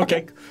shit out.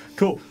 Okay,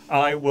 cool.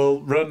 I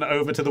will run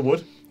over to the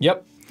wood.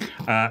 Yep.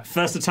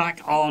 First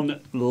attack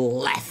on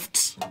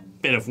left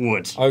bit of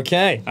wood.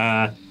 Okay.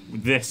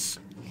 This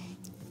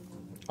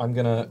I'm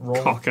gonna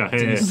roll cocker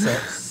here.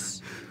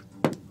 D6.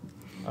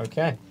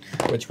 Okay.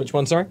 Which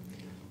one? Sorry.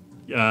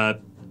 Come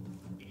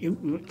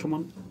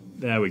on.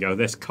 There we go.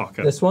 This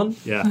cocker. This one.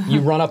 Yeah.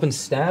 You run up and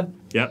stab.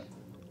 Yep.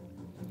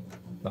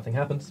 Nothing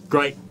happens.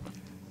 Great.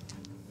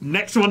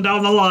 Next one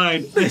down the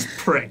line. This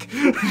prick.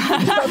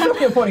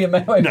 You're pointing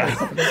at Meue. No.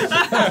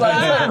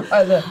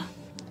 Right there.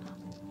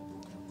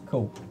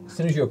 Cool. As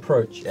soon as you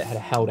approach, it had a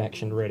held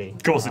action ready.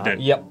 Of course it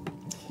did. Yep.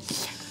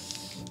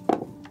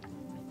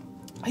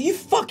 Are you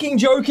fucking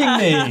joking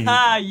me?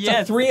 It's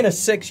a 3 and a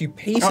 6, you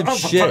piece of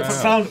shit.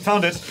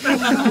 Found it.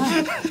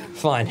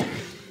 Fine.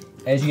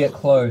 As you get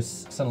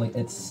close, suddenly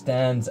it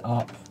stands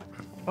up.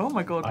 Oh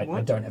my god, I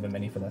what? don't have a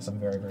mini for this, I'm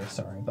very, very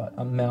sorry. But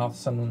a mouth,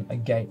 suddenly a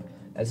gape,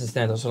 as it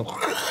stands up, sort of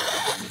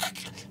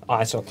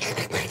eyes sort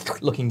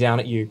of looking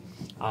down at you.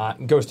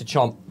 Goes to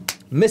chomp.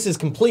 Misses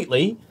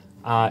completely.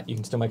 You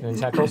can still make an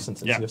attack roll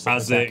since it's Yeah, your second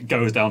as attack. it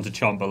goes down to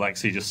chomp,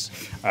 Alexei just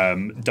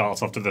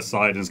darts off to the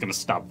side and is going to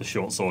stab the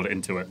short sword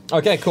into it.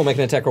 Okay, cool. Make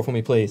an attack roll for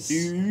me, please.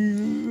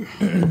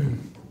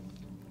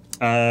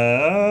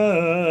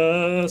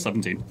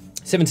 17.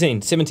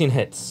 17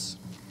 hits.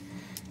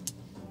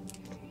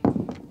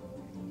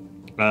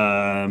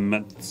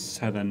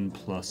 7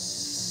 plus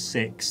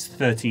 6,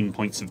 13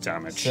 points of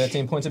damage.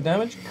 13 points of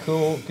damage.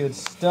 Cool, good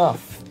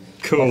stuff.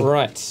 Cool. All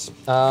right.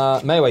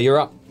 Meue, you're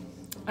up.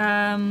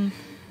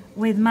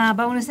 With my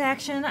bonus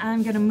action,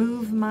 I'm going to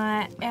move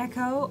my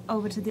echo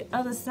over to the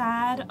other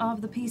side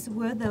of the piece of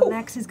wood that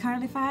Lex is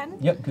currently fighting.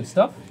 Yep, good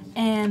stuff.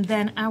 And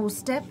then I will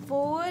step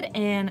forward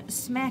and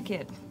smack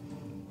it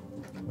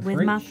with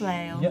Reach. my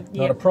flail. Yep,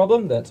 not a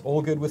problem. That's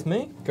all good with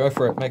me. Go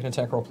for it. Make an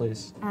attack roll,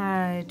 please.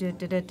 18. 18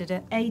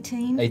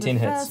 for the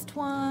hits. First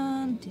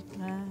one.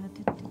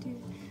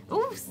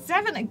 Ooh,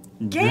 7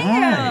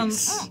 again.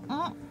 Nice.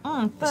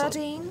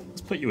 13. It's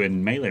put you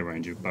in melee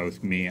range of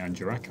both me and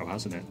your echo,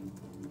 hasn't it?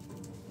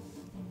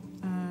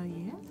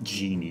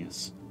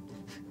 Genius.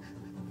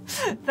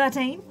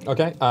 13,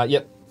 Okay.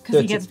 Yep.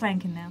 because he gets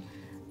flanking now.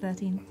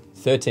 13.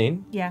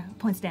 13. Yeah,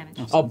 points damage.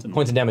 Oh,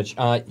 points of damage.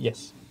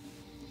 Yes.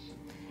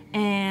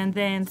 And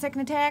then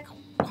second attack.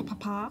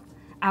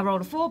 I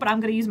rolled a 4, but I'm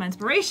going to use my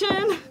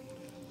inspiration.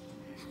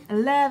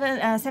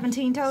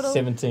 17 total.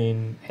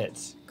 17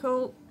 hits.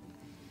 Cool.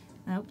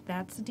 Nope,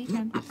 that's a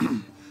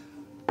D10.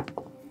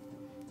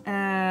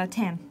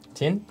 10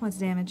 10. points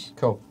of damage.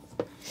 Cool.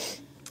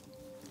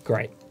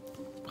 Great.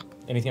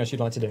 Anything else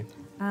you'd like to do?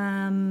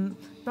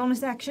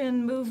 Bonus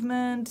action,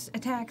 movement,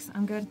 attacks.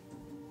 I'm good.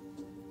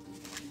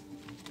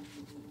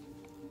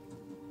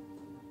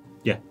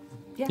 Yeah.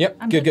 Yeah. Yep.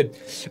 I'm Good.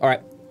 All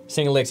right.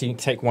 Seeing Alexei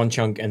take one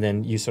chunk and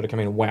then you sort of come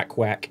in and whack,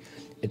 whack.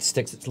 It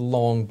sticks its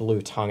long blue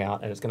tongue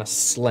out and it's going to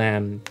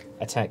slam,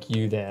 attack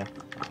you there.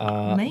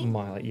 Me?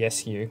 Myla.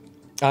 Yes, you.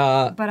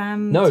 But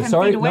I'm No, 10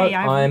 sorry. feet away. No,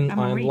 I'm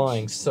I'm reach.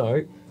 lying. So,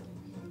 you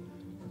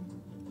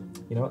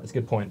know what? That's a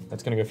good point.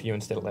 That's going to go for you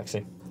instead,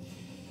 Alexei.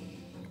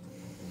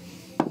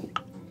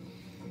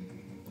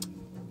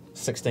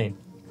 16.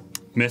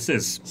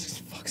 Misses.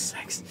 Fuck's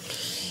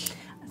sakes.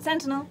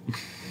 Sentinel.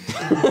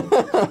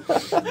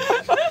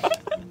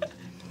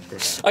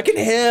 I can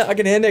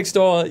hear next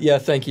door. Yeah,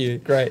 thank you.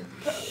 Great.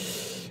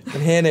 I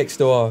can hear next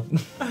door.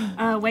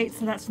 Wait,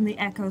 so that's from the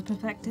echo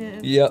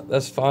perspective. Yep,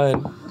 that's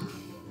fine.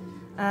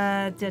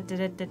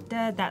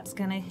 That's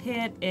gonna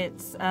hit.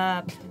 It's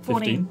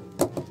 14.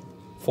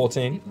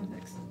 14.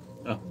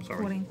 Oh, sorry.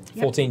 14.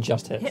 Yep. 14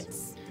 just hits.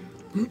 Hits.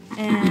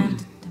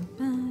 And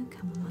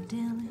come on,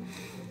 damn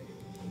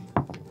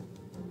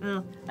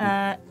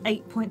it.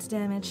 8 points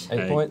damage.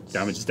 8 points.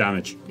 Damage is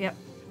damage. Yep.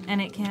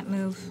 And it can't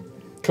move.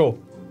 Cool.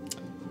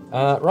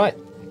 Right.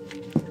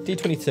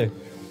 D22.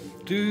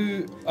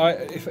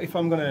 If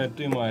I'm going to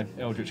do my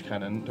Eldritch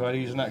Cannon, do I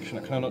use an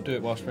action? Can I not do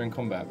it whilst we're in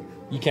combat?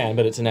 You can,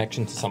 but it's an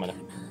action to summon it.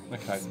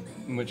 Okay,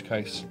 in which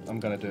case I'm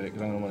going to do it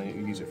because I'm going to want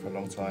to use it for a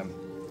long time.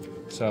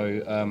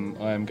 So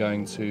I am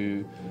going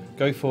to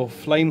go for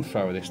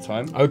Flamethrower this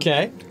time.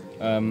 Okay.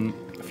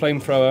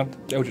 Flamethrower,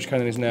 Eldritch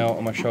Cannon is now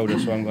on my shoulder,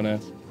 so I'm going to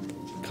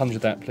conjure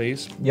that,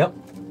 please. Yep.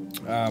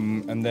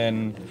 And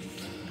then...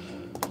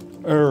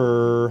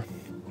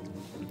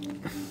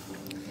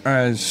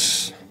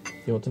 as...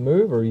 You want to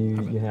move, or are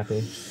you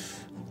happy?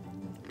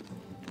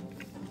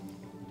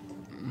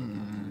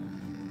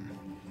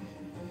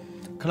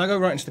 Can I go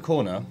right into the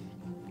corner?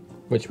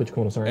 Which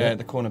corner, sorry?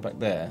 The corner back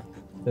there.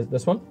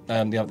 This one?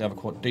 The other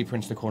corner, deeper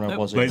into the corner I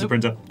was in. Laser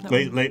printer.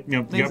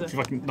 Laser.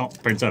 Fucking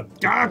not printer.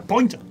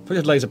 Pointer. I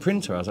said laser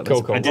printer. I was like, Cool,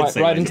 laser cool. I did Right,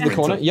 say right laser into the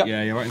corner. printer. Yep.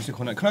 Yeah, you're right into the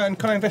corner. Can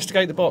I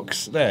investigate the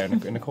box there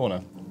in the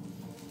corner?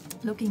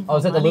 Looking. Oh,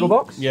 is that the little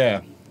box?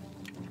 Yeah.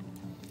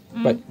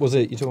 Wait, was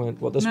it, you talking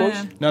about what this No,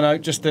 was? no. No,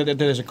 just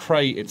there's a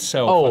crate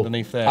itself Oh,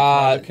 underneath there. Can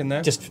I look in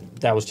there?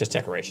 That was just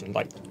decoration,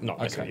 like, not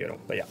necessarily Okay. at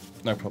all, but yeah.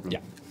 No problem.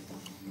 Yeah.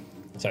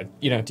 So,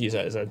 you don't have to use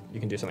it you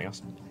can do something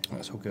else.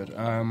 That's all good.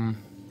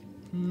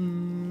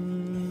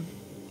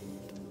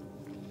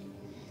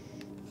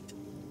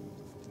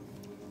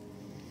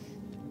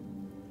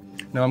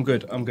 No, I'm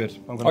good. I'm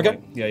gonna Okay.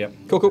 wait. Yeah.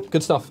 Cool,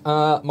 good stuff.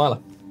 Myla.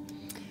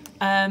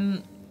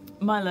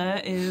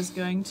 Myla is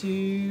going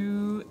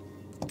to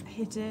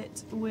hit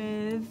it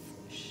with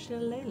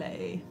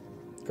Shillelagh.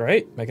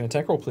 Great. Make an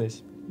attack roll,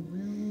 please.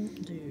 Will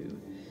do.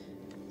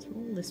 Let's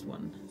roll this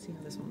one. See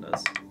how this one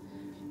does.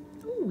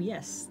 Oh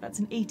yes, that's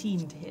an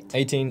 18 to hit.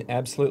 18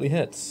 absolutely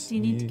hits. Do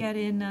you need to get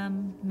in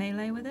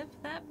melee with it for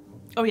that?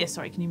 Oh yeah,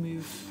 sorry. Can you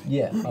move?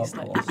 Yeah, Please, of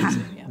like, course.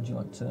 yeah. Would you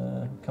like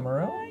to come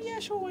around? Yeah,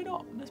 sure. Why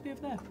not? Let's be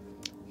over there.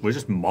 We're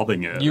just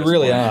mobbing it. at You this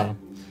really point.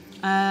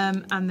 are.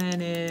 And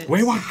then it's.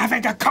 We were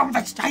having a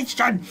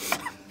conversation.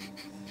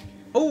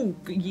 Oh,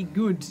 good.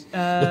 Good.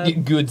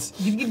 Good.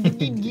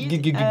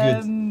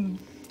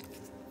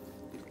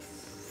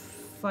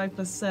 5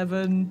 plus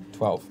 7.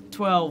 12.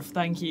 12,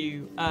 thank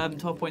you.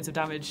 12 points of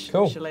damage,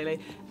 Cool. Shillelagh.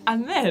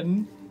 And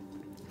then,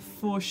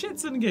 for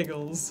shits and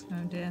giggles,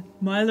 Oh dear.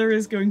 Myla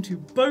is going to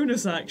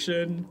bonus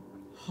action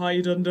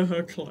hide under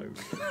her cloak.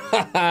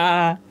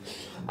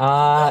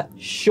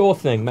 Sure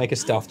thing. Make a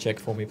stealth check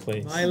for me,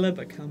 please. Myla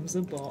becomes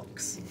a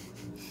box.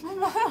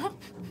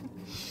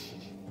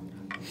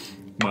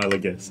 Myla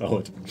gets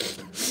solid.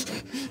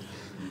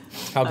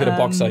 How good a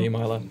box are you,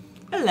 Myla?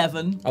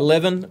 11.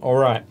 11?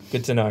 Alright,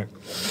 good to know.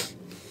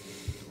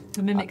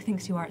 The mimic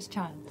thinks you are its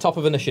child. Top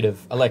of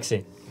initiative,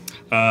 Alexei.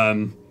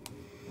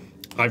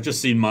 I've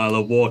just seen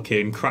Myla walk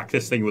in, crack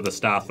this thing with a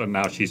staff, and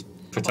now she's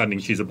pretending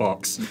she's a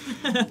box.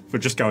 We're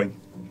just going.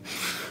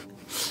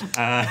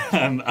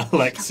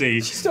 Alexei.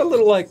 She's still a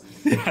little like...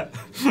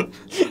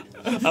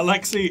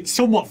 Alexei,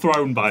 somewhat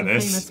thrown by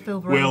Famous this,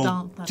 silver will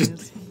dart, that just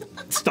is.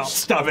 start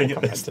stabbing at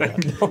this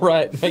thing.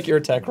 Alright, make your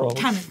attack roll.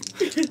 Cannon.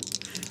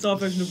 It's our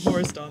version of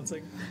Morris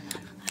dancing.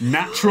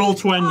 Natural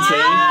 20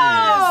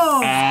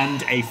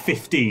 and a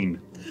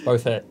 15.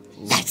 Both hit.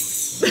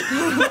 Yes!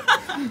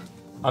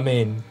 I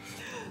mean...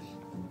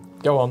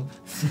 Go on.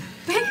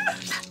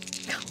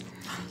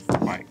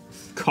 Right.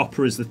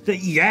 Copper is the thing.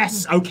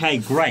 Yes! Okay,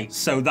 great.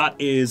 So that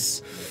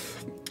is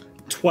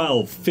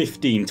 12,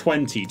 15,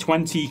 20,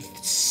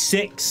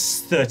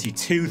 26,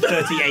 32,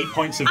 38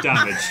 points of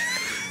damage.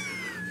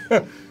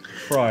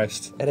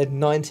 Christ. It had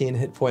 19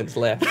 hit points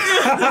left.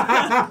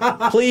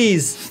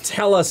 Please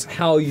tell us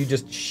how you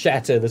just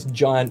shatter this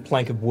giant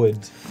plank of wood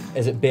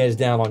as it bears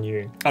down on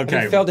you. Okay.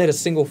 I failed to hit a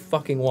single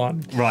fucking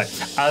one. Right.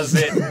 As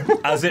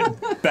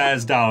it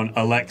bears down,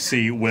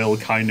 Alexei will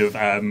kind of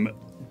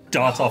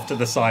dart off to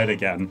the side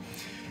again.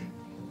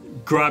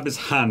 Grab his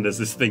hand as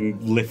this thing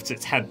lifts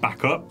its head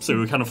back up, so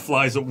he kind of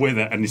flies up with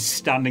it and is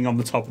standing on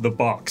the top of the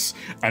box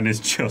and is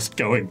just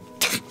going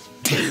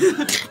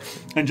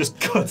and just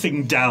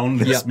cutting down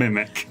this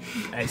mimic.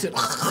 It's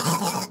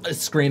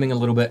screaming a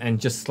little bit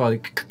and just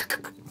like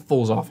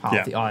falls off.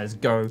 Half the eyes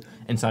go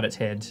inside its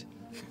head.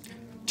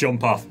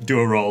 Jump off, do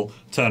a roll,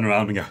 turn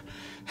around and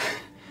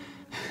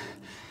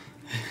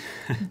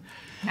go.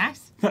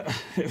 Nice.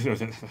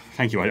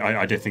 Thank you,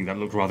 I did think that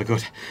looked rather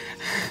good.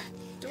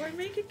 Do I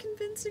make a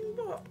convincing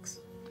box?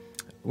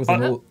 With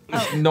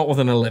not with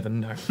an 11,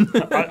 no.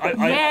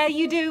 Yeah,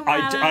 you do,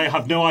 Myla. I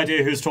have no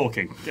idea who's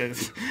talking.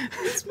 It's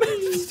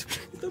me,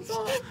 the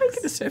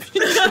box.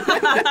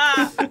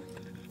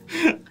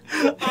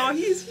 Oh,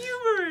 he's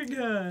humouring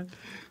her.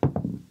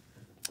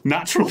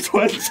 Natural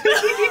 20.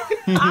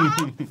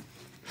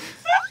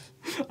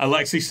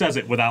 Alexei says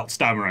it without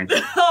stammering.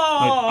 Like,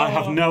 I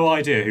have no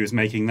idea who's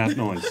making that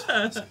noise.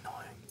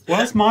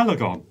 Where's Myla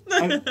gone?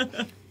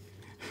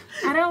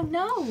 I don't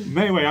know.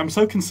 Meue, I'm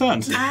so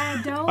concerned.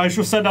 I don't. I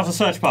shall send out a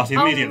search party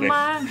immediately.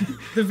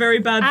 The very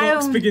bad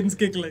box begins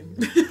giggling.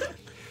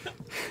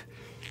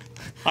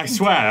 I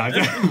swear,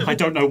 I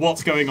don't know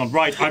what's going on.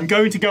 Right, I'm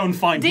going to go and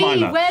find Dee,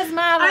 Myla. where's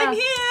Myla? I'm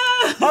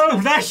here! Oh,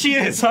 there she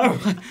is! Oh,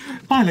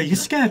 Myla, you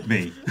scared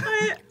me.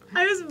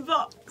 I was a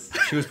box.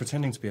 She was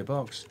pretending to be a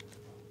box.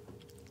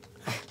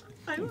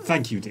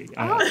 Thank you, Dee.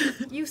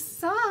 You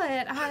saw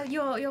it.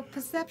 Your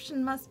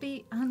perception must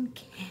be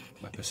uncanny.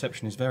 My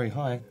perception is very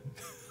high.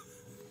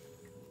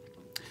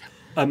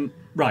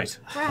 Right.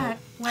 Right.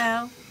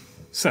 Well,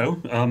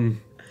 So,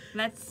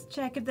 let's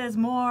check if there's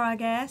more, I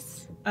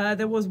guess.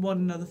 There was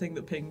one other thing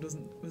that pinged, was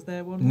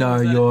there one? No,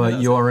 Was there?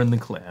 you're in the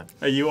clear.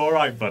 are you all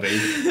right,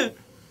 buddy?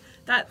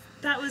 That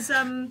was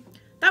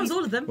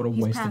all of them. What a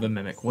waste of a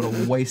mimic. What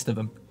a waste of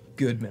a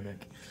good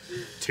mimic.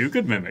 Two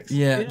good mimics.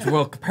 Yeah,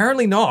 well,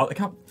 apparently not. I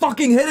can't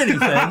fucking hit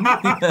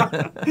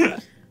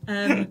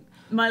anything.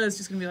 Milo's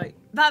just gonna be like,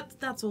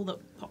 that's all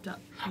that popped up.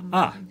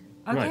 Ah,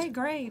 Okay, right.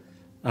 great.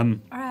 All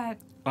right.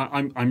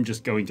 I'm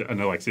just going to,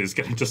 and Alexei is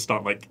going to just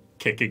start like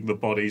kicking the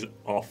bodies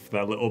off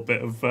their little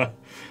bit of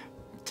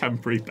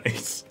temporary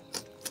base.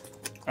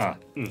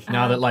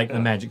 Now that like the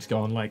magic's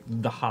gone, like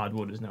the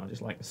hardwood is now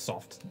just like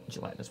soft,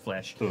 gelatinous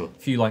flesh. Ugh. A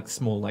few like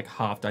small, like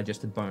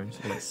half-digested bones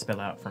sort of, like spill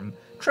out from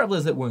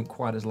travelers that weren't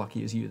quite as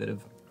lucky as you that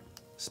have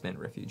spent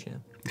refuge here.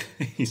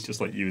 He's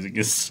just like using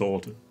his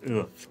sword.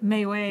 Ugh.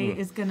 Meue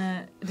is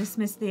gonna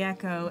dismiss the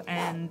echo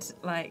and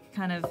like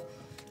kind of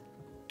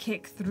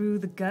kick through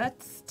the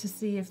guts to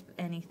see if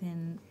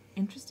anything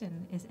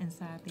interesting is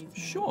inside these.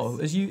 Sure.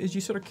 As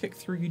you sort of kick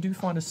through, you do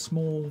find a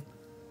small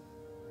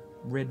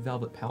red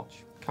velvet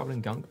pouch covered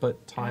in gunk,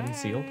 but tied and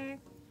sealed.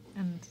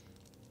 And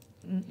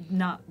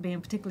not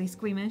being particularly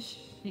squeamish,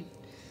 she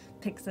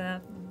picks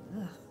up.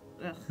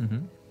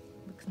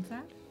 Looks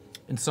inside.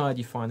 Inside,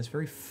 you find this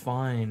very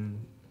fine,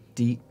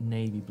 deep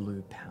navy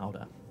blue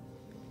powder.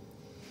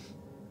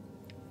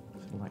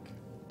 Sort of like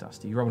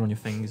dusty. You rub it on your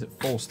fingers, it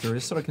falls through.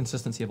 It's sort of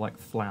consistency of like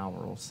flour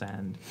or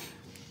sand.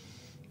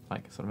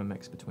 Like sort of a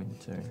mix between the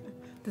two.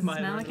 Does it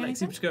smell like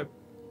anything? Just go.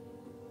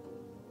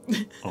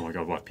 Oh my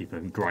god, what people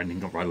are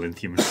grinding up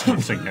lithium and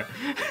snorting it.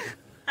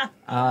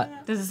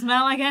 Does it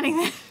smell like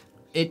anything?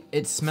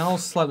 It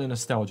smells slightly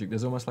nostalgic.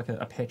 There's almost like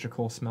a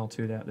petrichor smell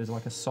to that. There's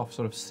like a soft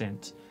sort of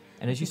scent.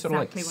 And as you sort of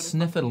like Exactly what it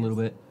sniff it a little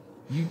fucking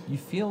bit, you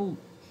feel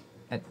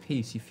at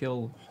peace. You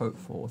feel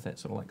hopeful with that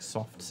sort of like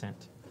soft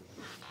scent.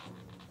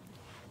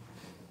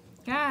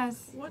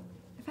 Guys, What?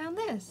 I found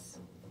this.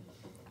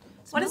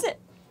 What is it?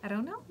 I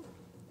don't know.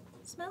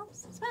 Smell.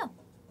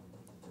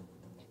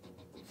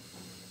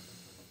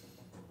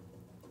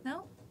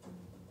 No?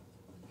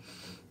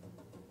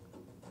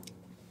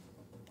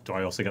 Do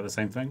I also get the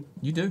same thing?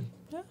 You do.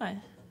 Yeah,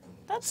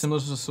 that's Similar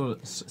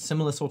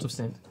sort of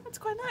scent.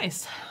 quite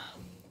nice.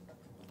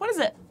 What is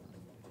it?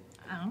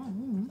 Oh.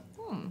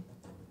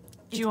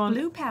 Do you want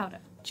Blue powder.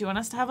 Do you want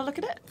us to have a look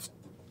at it?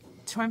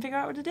 Try and figure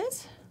out what it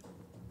is?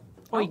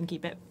 Or you can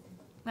keep it.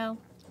 Well,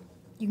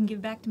 you can give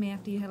it back to me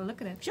after you have a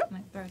look at it. Sure. And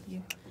I throw it to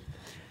you.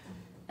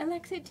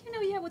 Alexei, do you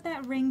know yet what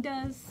that ring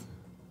does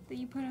that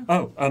you put on?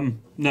 Oh,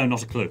 no,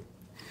 not a clue.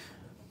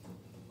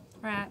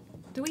 Right.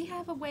 Do we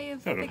have a way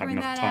of I would have had figuring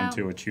enough that time out?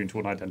 to attune to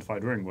an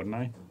identified ring, wouldn't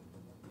I?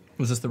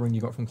 Was this the ring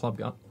you got from Club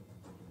Gut?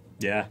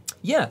 Yeah.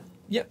 Yeah.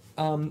 Yep.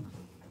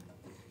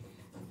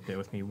 Bear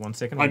with me 1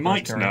 second. I I'll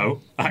might carry on.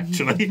 know,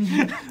 actually.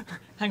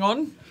 Hang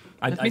on.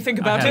 Let me think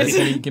I about have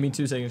it. Give me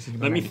 2 seconds. To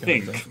Let me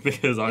think,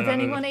 because I Is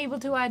anyone able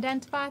to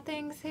identify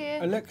things here?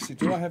 Alexei,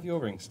 do I have your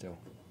ring still?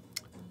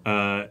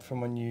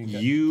 From when you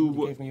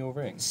gave me your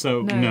ring.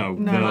 So No,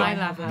 Myla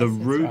has the it.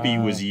 ruby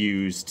was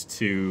used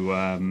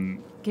to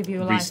Give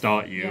you a life.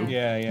 restart you.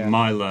 Yeah.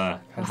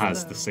 Myla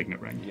has the- the signet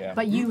ring. Yeah.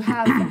 But you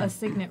have a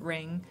signet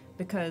ring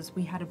because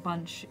we had a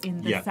bunch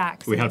in the Yeah,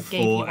 sacks. we and had gave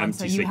you 4 one, empty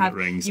so you signet have,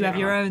 rings. You have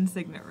your own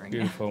signet ring.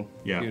 Beautiful.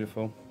 Yeah.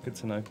 Beautiful. Good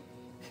to know.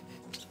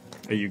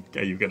 Are you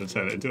going to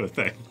turn it into a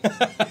thing?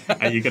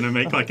 Are you going to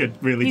make like a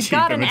really He's cheap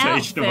got an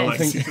imitation of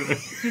outfit. Alexei?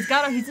 He's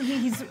got. He's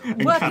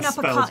working up cast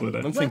a spells with it.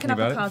 I'm working thinking up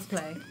a about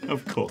cosplay.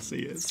 Of course he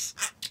is.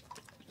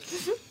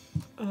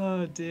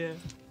 Oh dear.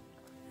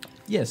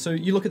 Yeah, so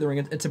you look at the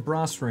ring, it's a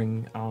brass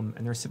ring, and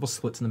there are several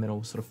slits in the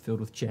middle, sort of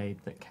filled with jade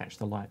that catch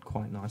the light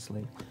quite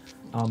nicely.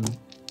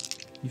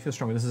 You feel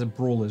stronger. This is a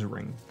brawler's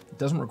ring. It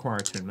doesn't require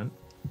attunement,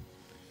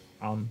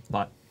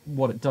 but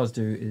what it does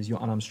do is your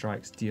unarmed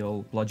strikes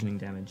deal bludgeoning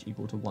damage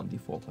equal to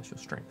 1d4 plus your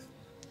strength,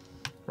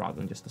 rather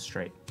than just a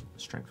straight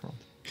strength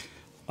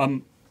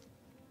roll.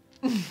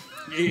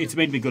 It's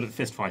made me good at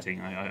fist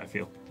fighting, I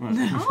feel.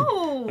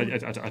 Oh.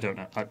 I don't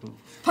know.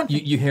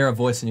 You hear a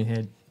voice in your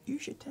head, you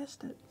should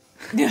test it.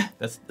 Yeah.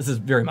 This is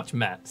very much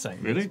Matt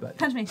saying Really? this, but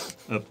Punch me.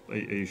 Are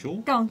you sure?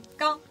 Go on.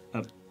 Go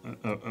on.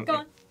 Go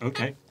on.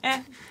 Okay.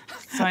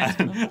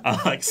 Science.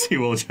 Alexei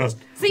will just...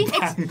 See,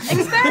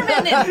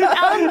 experimenting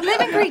on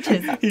living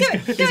creatures.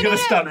 He's going to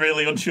stand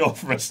really unsure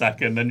for a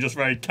second and just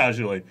very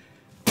casually...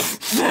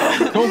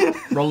 cool.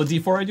 Roll a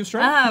d4 at your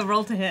strength.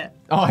 Roll to hit.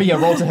 Oh yeah,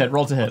 roll to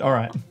hit. All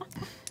right.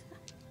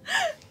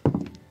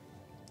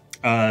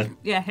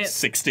 Yeah, hit.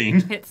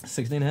 16. Hits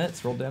 16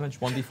 hits, roll damage,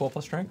 1d4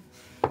 plus strength.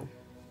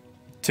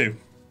 2.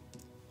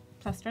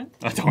 plus strength.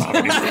 I don't have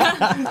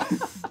any.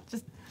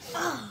 Just.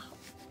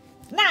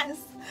 Nice.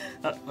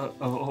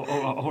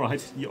 All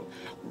right.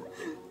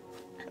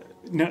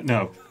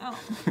 No.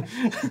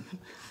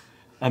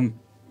 Oh.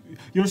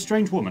 You're a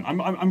strange woman.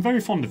 I'm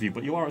very fond of you,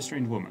 but you are a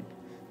strange woman.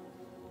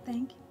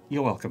 Thank you.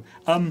 You're welcome.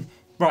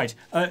 Right.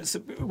 So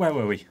where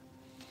were we?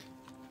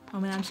 I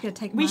mean, I'm just going to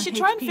take We my should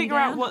try and HP figure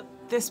down. out what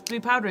this blue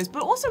powder is,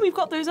 but also we've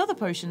got those other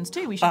potions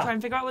too. We should try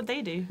and figure out what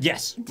they do.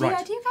 Yes. Do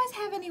Right. you guys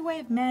have any way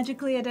of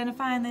magically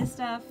identifying this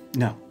stuff?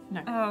 No.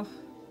 Oh.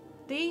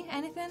 D,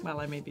 anything? Well,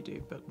 I maybe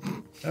do, but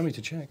Allow me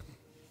to check.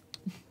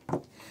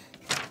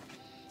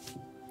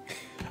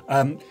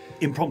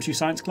 Impromptu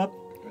science club.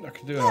 I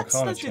could do an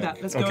Arcana let's do check.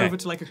 that. Let's Okay. go over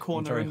to like a I'm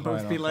corner very and high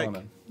both in be like,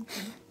 Arcana.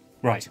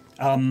 Right.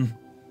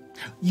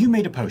 You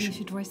made a You potion.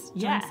 should join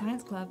Yeah.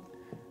 Science Club.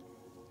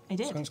 I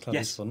did. Science club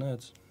Yes. is for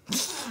nerds.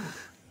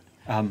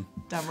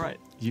 damn right.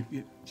 You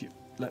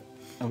let.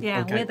 Oh,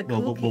 Yeah, okay. we're the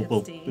cool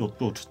kids, Steve.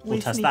 We'll We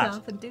test sneak that.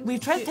 off and do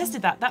We've shit.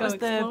 tested that. That Go was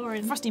the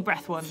exploring. frosty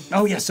breath one.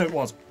 Oh yes, so it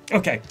was.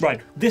 Okay, right.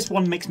 This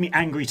one makes me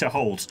angry to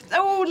hold.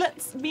 Oh,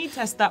 let's me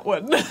test that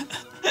one.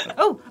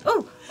 Oh!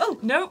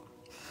 Nope.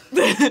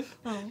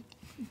 Oh.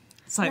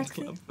 Science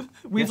Lexi. club.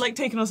 We've like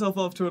taken ourselves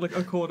off to like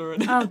a corner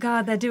and Oh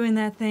god, they're doing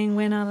that thing.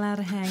 We're not allowed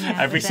to hang out.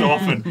 Every with so them.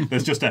 often,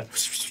 there's just a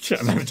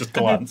and then just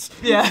glance.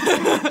 yeah.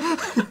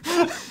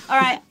 All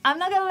right, I'm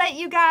not gonna let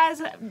you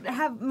guys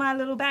have my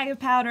little bag of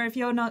powder if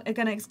you're not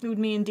gonna exclude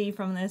me and D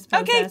from this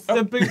Okay. process.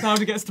 The big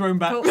powder gets thrown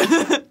back. Cool.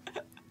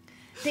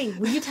 D,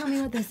 will you tell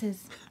me what this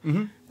is?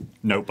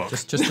 Notebook.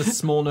 Just a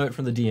small note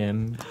from the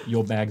DM.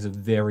 Your bags are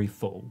very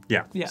full.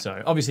 Yeah. Yeah.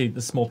 So obviously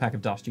the small pack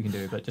of dust you can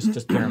do, but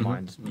just bear in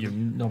mind,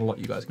 not a lot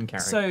you guys can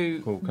carry. So,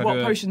 Cool. Can I what do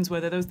a- potions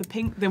were there? There was the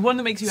pink, the one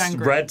that makes you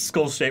angry. Red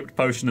skull-shaped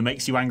potion that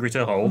makes you angry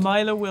to hold.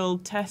 Myla will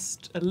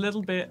test a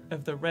little bit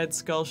of the red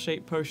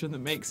skull-shaped potion that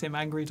makes him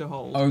angry to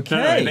hold. No,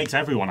 okay. it makes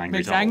everyone angry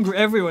Makes to hold.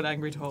 everyone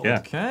angry to hold. Yeah.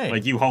 Okay.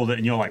 Like you hold it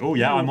and you're like, oh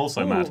yeah, I'm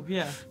also Ooh, mad.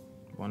 Yeah.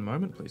 One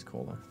moment, please,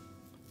 caller.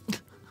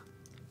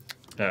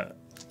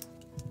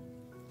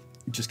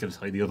 Just going to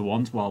tell you the other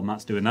ones while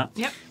Matt's doing that.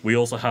 Yep. We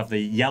also have the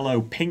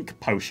yellow-pink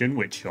potion,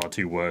 which are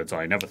two words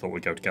I never thought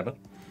would go together.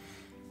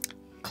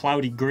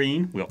 Cloudy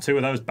green, we got two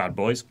of those bad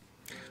boys.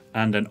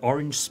 And an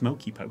orange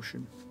smoky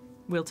potion.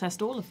 We'll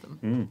test all of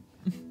them.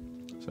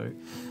 So,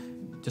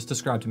 just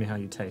describe to me how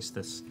you taste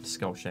this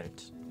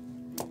skull-shaped.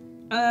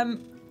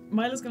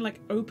 Myla's gonna like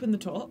open the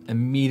top.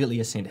 Immediately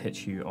a scent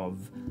hits you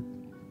of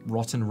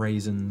rotten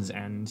raisins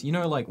and, you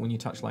know, like when you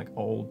touch like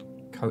old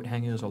coat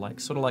hangers or like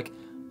sort of like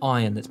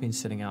iron that's been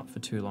sitting out for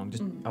too long,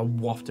 just a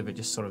waft of it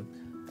just sort of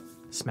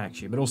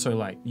smacks you. But also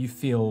like you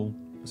feel,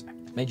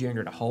 made you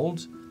angry to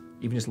hold,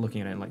 even just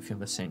looking at it and like feel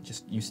the scent,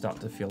 just you start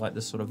to feel like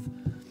this sort of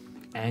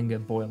anger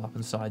boil up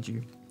inside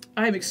you.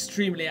 I am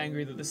extremely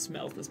angry that this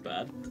smells this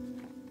bad.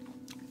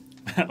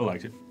 I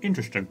liked it.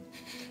 Interesting.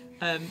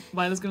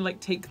 Myla's gonna like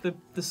take the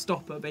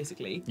stopper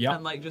basically, Yeah.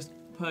 and like just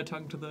put her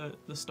tongue to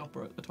the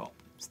stopper at the top,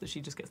 so that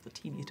she just gets the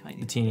teeny tiny.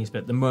 The teeniest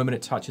bit. The moment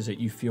it touches it,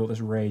 you feel this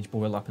rage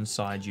boil up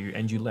inside you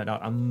and you let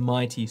out a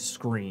mighty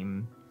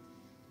scream.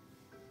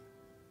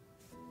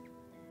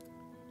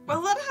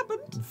 Well, that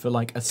happened. For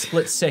like a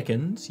split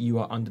second, you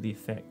are under the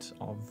effect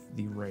of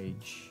the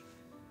rage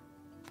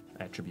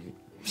attribute.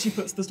 She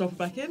puts the stopper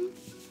back in.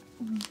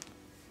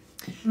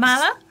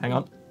 Myla? Hang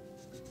on.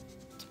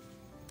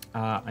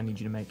 I need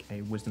you to make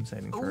a wisdom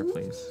saving throw,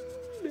 please.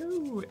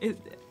 No,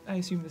 I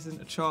assume this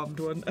isn't a charmed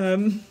one.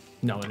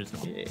 No, it is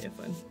not. Yeah,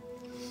 fine.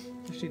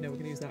 Actually, no, we're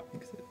going to use that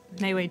one.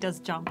 Meue does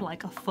jump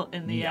like a foot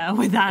in the air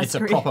with that It's a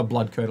scream. proper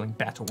blood-curdling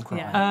battle cry.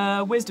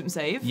 Yeah. Wisdom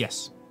save.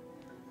 Yes.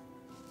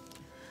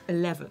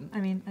 11. I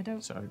mean, I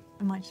don't. So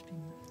It might just be.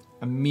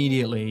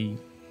 immediately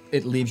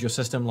it leaves your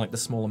system, like the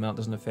small amount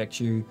doesn't affect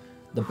you.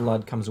 The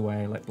blood comes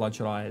away like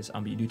bloodshot eyes,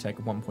 but you do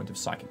take 1 point of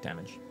psychic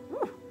damage.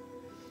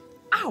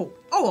 Ow!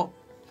 Oh!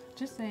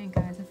 Just saying,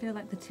 guys. I feel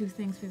like the two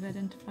things we've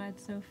identified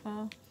so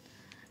far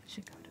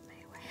should go to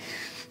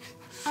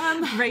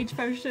Meue. Rage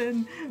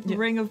potion,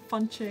 ring of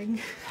punching.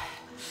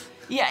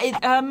 Yeah,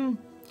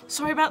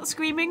 sorry about the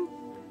screaming.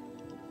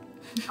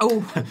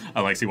 Oh.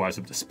 Alexei wipes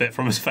up the spit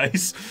from his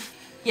face.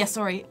 Yeah,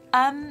 sorry.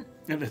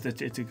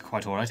 It's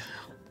quite all right.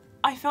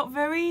 I felt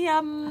very,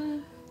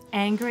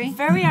 Angry.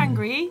 very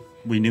angry,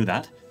 We knew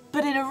that.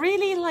 but in a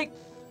really, like,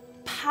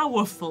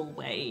 powerful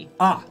way.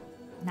 Ah,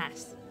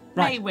 Nice.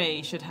 right.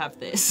 Meue should have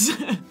this.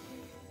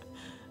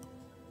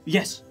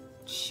 Yes.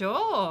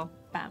 Sure.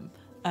 Bam.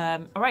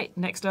 All right,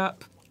 next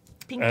up,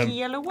 pinky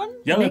yellow one?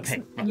 Yellow Makes-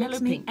 pink. It Yellow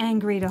makes me pink.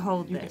 angry to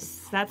hold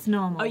this. That's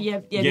normal. Oh,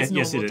 yeah, yeah, Yes, it's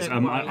yes, it normal, is.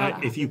 don't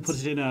worry. If you put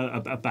it in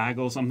a bag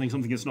or something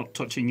that's not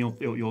touching your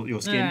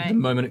skin. Alright. The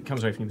moment it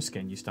comes away from your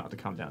skin, you start to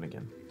calm down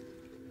again.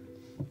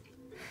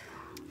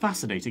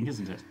 Fascinating,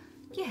 isn't it?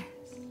 Yes.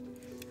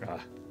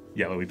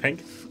 Yellowy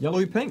pink.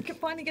 Yellowy pink.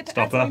 Finally get to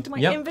Stop add something her. to my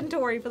Yep.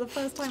 inventory for the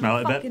first time Smell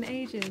in it a bit. fucking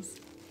ages.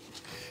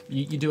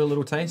 You do a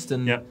little taste,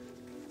 and Yep.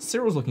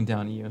 Cyril's looking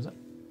down at you and is like,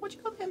 "What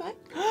you got there, mate?"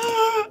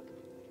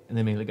 And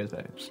then immediately goes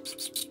back.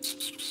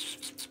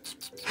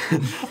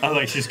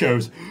 Alex just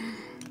goes,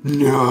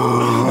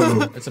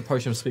 no. It's a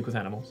potion of speak with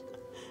animals.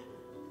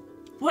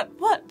 What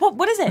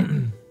is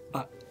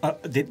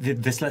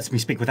it? This lets me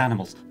speak with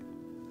animals.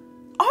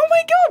 Oh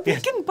my god,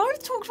 Yes. we can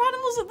both talk to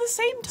animals at the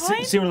same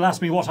time? Cyril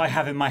asked me what I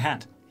have in my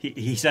hand.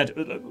 He said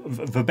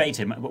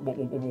verbatim,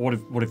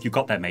 what have you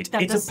got there, mate?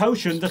 That It's does- a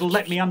potion that'll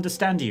let me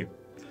understand you.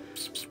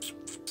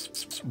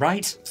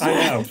 Right? I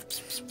know.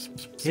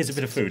 Here's a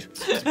bit of food.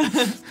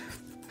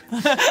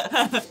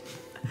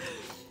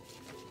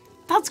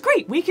 That's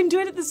great, we can do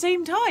it at the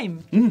same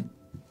time.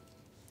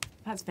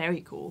 That's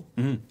very cool.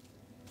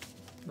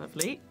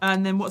 Lovely.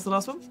 And then what's the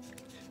last one?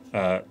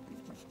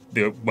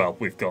 Well,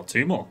 we've got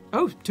two more.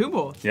 Oh, two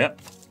more. Yep.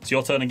 It's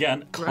your turn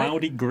again.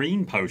 Cloudy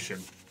green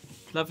potion.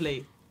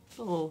 Lovely.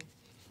 Oh.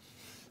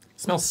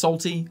 Smells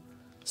salty,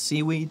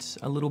 seaweed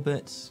a little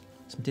bit,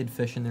 some dead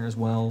fish in there as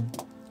well.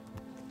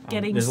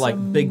 Getting There's like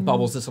some big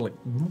bubbles that are like.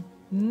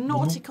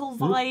 nautical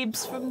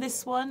vibes from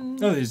this one.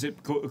 Oh, is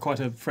it quite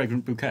a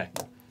fragrant bouquet?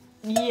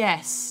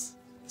 Yes.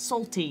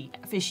 Salty,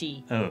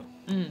 fishy. Oh.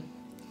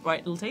 Right,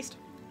 little taste.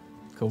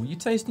 Cool. You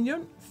taste and you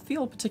don't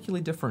feel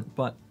particularly different,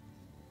 but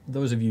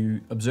those of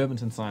you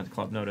observant in Science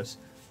Club notice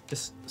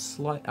just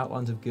slight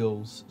outlines of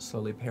gills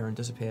slowly appear and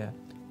disappear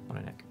on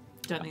her neck.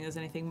 Don't think there's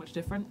anything much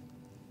different.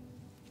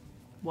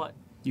 What?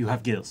 You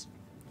have gills.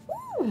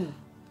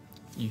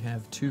 You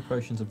have 2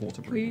 potions of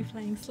water Were you breathing.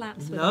 playing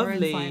slaps with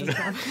Lovely. our own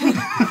science club?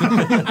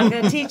 I'm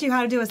going to teach you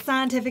how to do a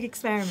scientific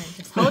experiment.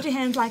 Just hold your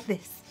hands like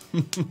this.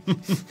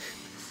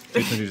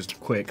 Just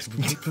quick.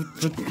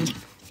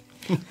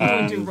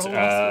 And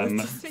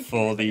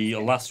for the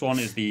last one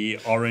is the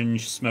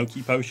orange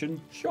smoky potion.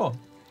 Sure.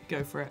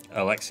 Go for it.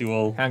 Alexei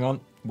will. Hang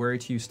on. Where are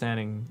you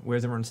standing?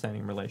 Where's everyone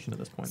standing in relation at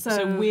this point?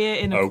 So we're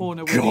in a Oh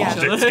corner with God,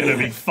 each other. it's gonna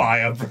be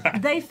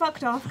firebrand. They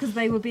fucked off because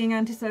they were being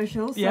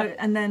antisocial. So, Yeah.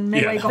 and then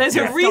Meue Yeah. got There's a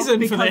pissed off reason for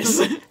because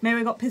this. of it.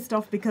 Meue got pissed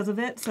off because of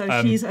it.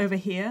 So she's over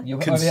here. You're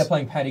Cons- over here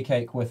playing patty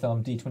cake with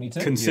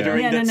D22.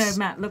 Considering Yeah, no, that's-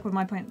 Matt. Look with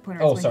my pointer.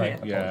 Oh, is sorry. Here.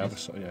 Yeah,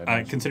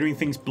 yeah. Considering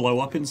things blow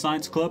up in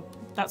Science Club,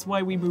 That's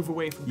why we move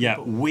away from yeah,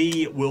 people.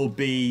 we will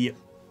be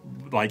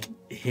like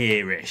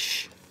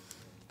here-ish.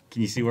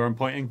 Can you see where I'm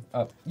pointing?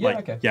 Yeah, like,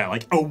 okay. Yeah,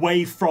 like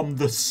away from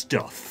the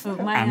stuff Oh,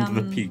 my, and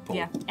the people.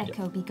 Yeah,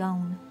 echo be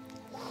gone.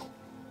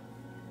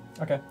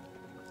 Okay.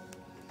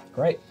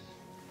 Great.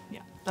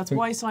 Yeah, that's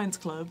why Science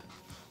Club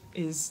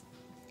is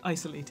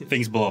isolated.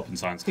 Things blow up in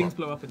Science Club. Things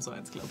blow up in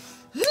Science Club.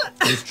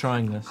 Who's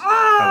trying this?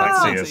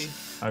 Alexei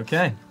is.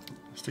 Okay.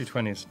 Let's do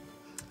 20s.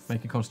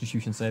 Make a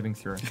Constitution saving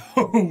throw.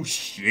 Oh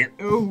shit!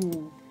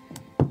 Ooh.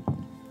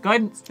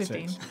 Guidance.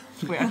 15.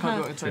 Wait, I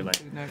can't do it. Too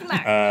late.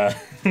 No.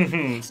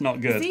 It's not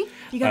good. See?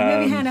 You gotta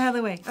move your hand out of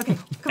the way. Okay,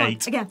 come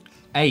 8. on, again.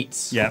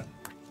 8. Yeah.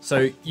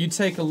 So you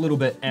take a little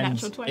bit, and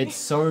Natural 20. it's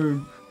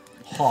so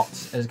hot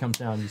as it comes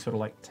down. You sort of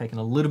like taking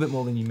a little bit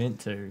more than you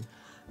meant to.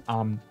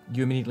 You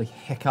immediately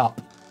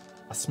hiccup.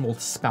 A small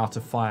spout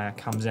of fire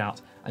comes out.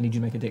 I need you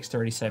to make a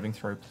dexterity saving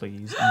throw,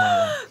 please.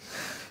 Myla.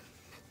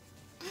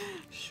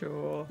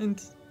 Sure.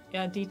 And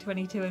yeah,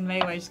 D22 and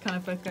Meue just kind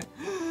of both go.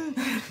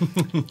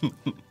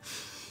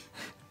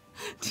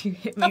 Do you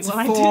hit me That's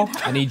while 4. I do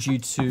that? I need you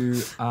to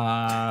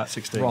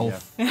 16, roll yeah.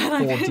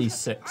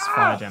 4d6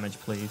 fire damage,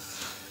 please.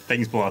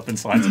 Things blow up in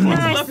Science Club.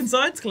 Blow up in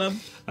Science Club.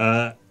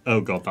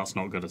 Oh god, that's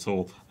not good at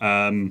all.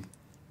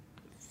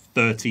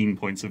 13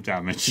 points of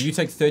damage. So you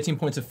take 13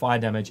 points of fire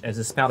damage as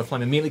a spout of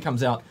flame immediately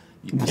comes out.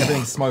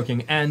 Everything's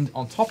smoking, and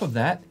on top of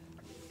that,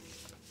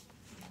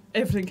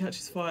 Everything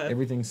catches fire.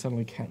 everything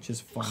suddenly catches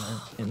fire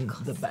in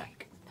the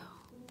back.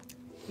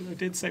 I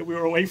did say we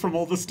were away from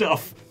all the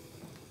stuff.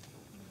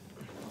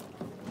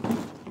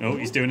 Oh,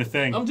 he's doing a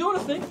thing. I'm doing a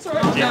thing. It's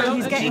alright. No,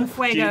 he's getting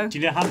fuego. Do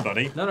you need a hand,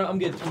 buddy? No, I'm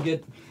good. I'm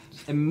good.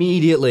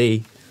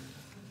 Immediately,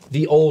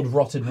 the old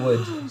rotted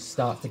wood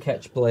starts to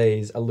catch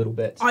blaze a little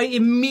bit. I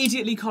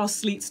immediately cast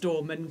Sleet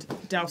Storm and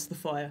douse the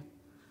fire.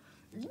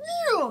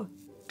 Yeah!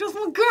 That's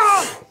my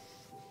girl!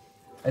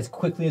 As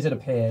quickly as it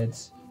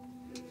appears,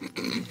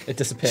 it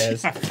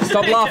disappears.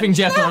 Stop laughing,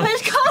 Jepha.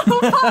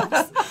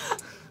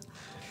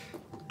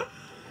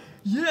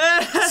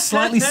 Yeah.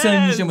 Slightly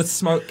singed and with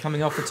smoke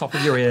coming off the top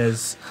of your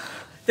ears.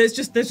 There's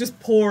just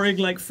pouring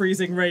like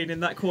freezing rain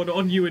in that corner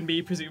on you and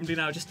me, presumably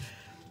now. Just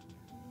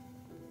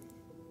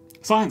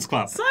Science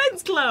club.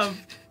 Science Club.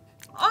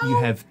 Oh. You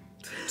have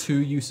 2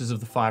 uses of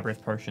the fire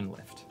breath potion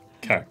left.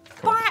 Okay.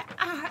 But,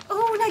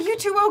 oh, now you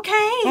two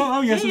okay?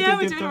 Oh yes. Yeah,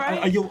 we're doing all right.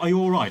 Are you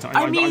all right?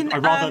 I mean, I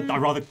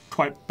rather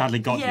quite badly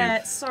got you.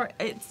 Yeah, sorry.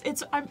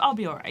 I'll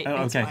be all right.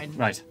 It's Okay. fine.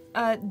 Right.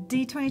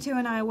 D22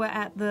 and I were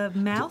at the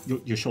mouth.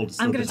 Your shoulders.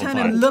 I'm going to turn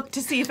and look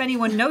to see if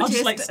anyone noticed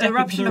just, like, step into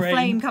eruption the of rain.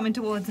 flame coming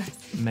towards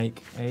us.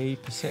 Make a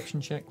perception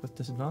check with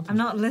disadvantage. I'm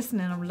not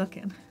listening, I'm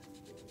looking.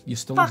 You're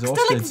still Fuck,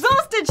 exhausted. still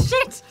exhausted,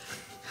 shit!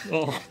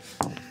 Oh.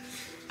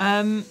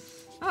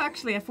 Oh,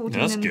 actually, a 14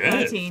 That's and good.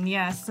 13,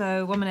 yeah,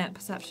 so 1 minute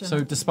perception. So,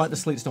 despite the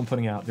sleet storm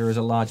putting out, there is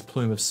a large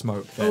plume of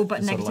smoke. That oh,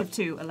 but is sort of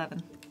 -2,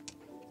 11.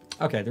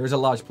 Okay, there is a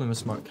large plume of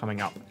smoke coming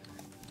up.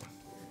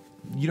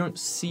 You don't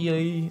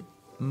see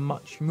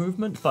much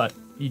movement, but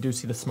you do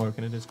see the smoke,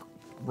 and it is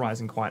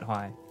rising quite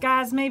high.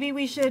 Guys, maybe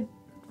we should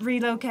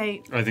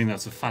relocate. I think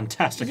that's a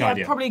fantastic Yeah,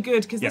 idea. probably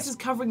good because Yes. this is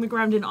covering the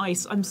ground in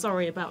ice. I'm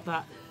sorry about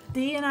that.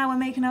 Dee and I were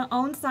making our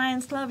own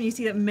science club, and you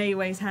see that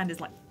Maywe's hand is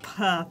like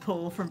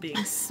purple from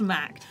being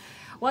smacked.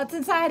 What's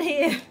inside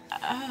here?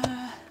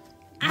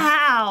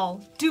 Ow!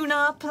 Do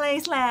not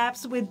place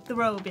laps with the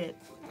robot.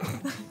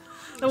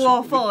 The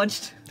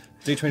Warforged.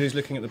 D20 is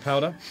looking at the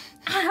powder.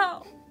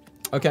 Ow!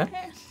 Okay.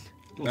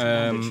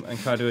 And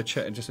can I do a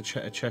check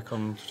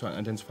on trying to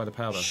identify the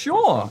powder?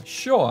 Sure.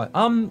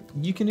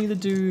 You can either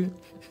do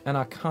an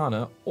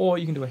Arcana or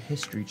you can do a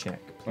History check.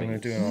 I'm going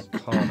to please. do an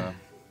Arcana.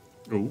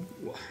 Ooh.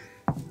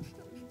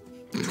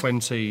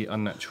 20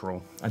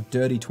 unnatural. A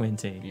dirty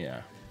 20.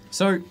 Yeah.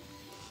 So,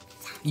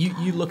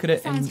 you look at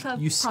it Science and Club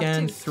you Part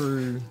scan 2.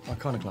 through.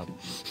 Arcana Club.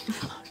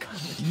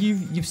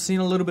 You've seen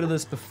a little bit of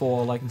this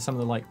before, like in some of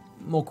the like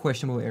more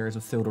questionable areas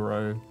of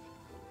Thildero.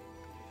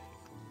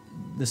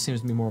 This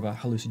seems to be more of a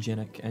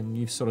hallucinogenic, and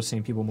you've sort of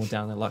seen people more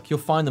down their luck. You'll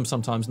find them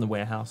sometimes in the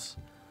warehouse.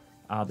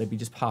 They'd be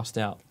just passed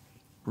out,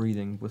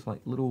 breathing with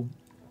like little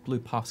blue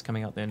puffs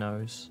coming out their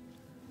nose.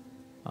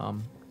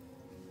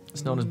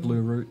 It's known as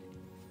blue root.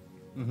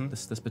 Mm-hmm.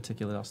 This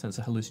particular substance,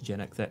 a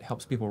hallucinogenic that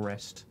helps people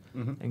rest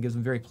and gives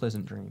them very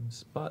pleasant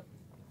dreams. But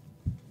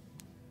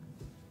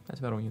that's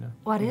about all you know.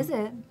 What is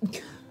it?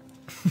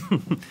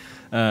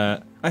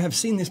 I have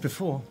seen this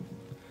before.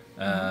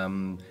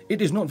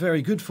 It is not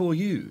very good for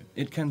you.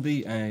 It can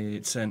be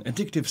it's an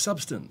addictive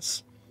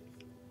substance.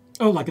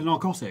 Oh, like a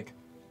narcotic.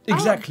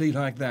 Exactly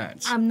like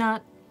that. I'm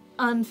not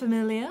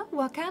unfamiliar.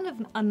 What kind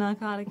of a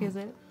narcotic is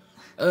it?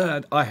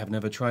 I have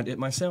never tried it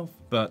myself,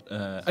 but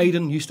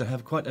Aiden used to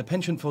have quite a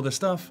penchant for the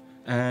stuff,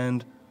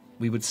 and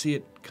we would see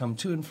it come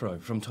to and fro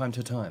from time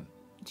to time.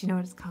 Do you know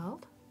what it's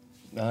called?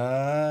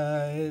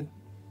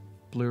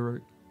 Blue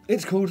root.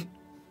 It's called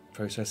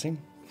processing.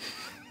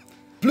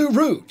 Blue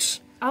Root.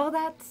 Oh,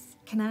 that's...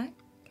 Can I?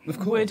 Of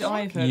course. Would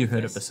I've heard You of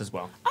heard this? of this as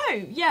well.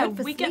 Oh, yeah, Good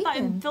for we get that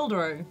in sleeping.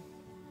 Thildero.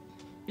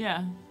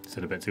 Yeah. Is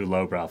it a bit too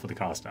lowbrow for the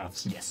car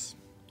staffs? Yes.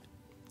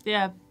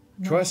 Yeah.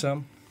 Try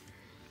some.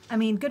 I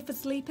mean, good for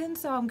sleeping,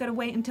 so I'm going to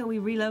wait until we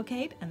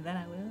relocate, and then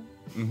I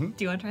will. Mm-hmm.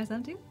 Do you want to try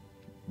some too?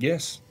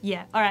 Yes.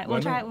 Yeah. All right, Why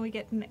we'll try not? it when we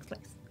get to the next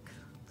place.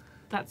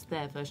 That's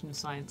their version of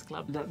Science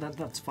Club.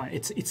 That's fine.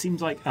 It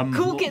seems like Cool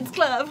more- Kids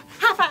Club.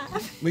 High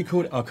five. We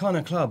call it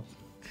Arcana Club.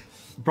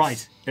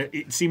 Right.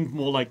 It seemed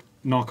more like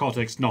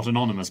Narcotics Not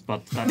Anonymous,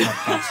 but that's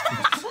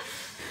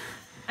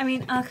I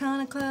mean,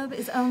 Arcana Club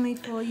is only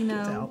for, you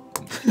know,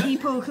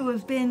 people who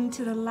have been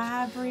to the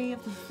library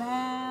of the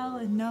Val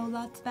and know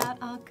lots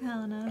about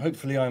Arcana.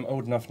 Hopefully I'm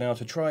old enough now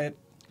to try it.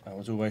 I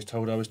was always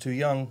told I was too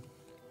young.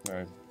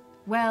 No.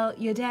 Well,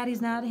 your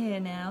daddy's not here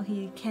now.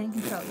 He can't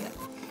control you.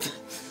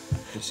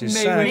 This is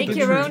Maybe sad. Make but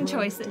your true. own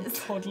choices.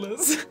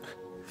 Toddlers.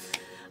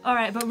 All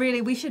right, but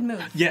really, we should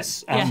move.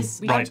 yes.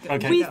 Yes, Right.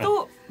 Okay. We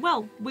thought,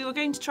 well, we were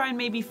going to try and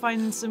maybe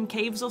find some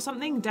caves or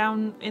something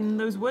down in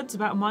those woods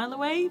about a mile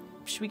away.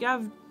 Should we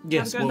go?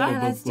 Yes. have a go We'll, at Yeah,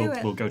 that? let's do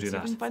it. we'll go do See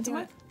if we can that. find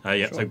somewhere.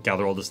 Yeah. So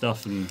gather all the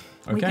stuff and.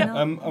 We Okay. can-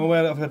 I'm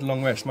aware that I've had a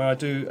long rest. May I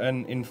do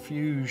an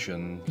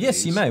infusion?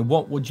 Yes, you please? may.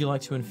 What would you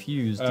like to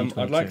infuse? D22?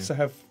 I'd like to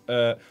have.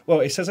 Well,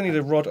 it says I need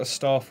a rod, a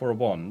staff, or a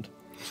wand.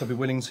 So I'd be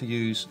willing to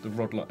use the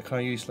rod. Can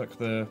I use like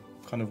the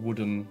kind of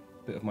wooden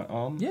bit of my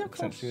arm? Yeah, of course.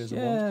 Essentially as a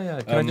Yeah, wand.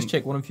 yeah. Can I just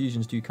check what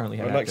infusions do you currently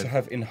have? I'd like to active?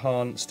 have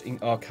enhanced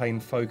arcane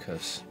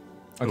focus,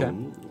 Okay.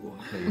 Ooh.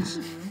 please.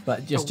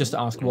 But just to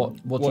ask, what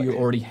do What you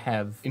already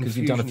have? Because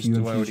you've done a few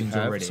do I infusions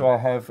have? already. So I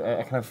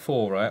can have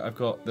 4, right? I've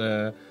got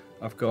the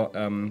I've got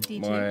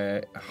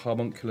my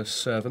homunculus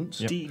servant.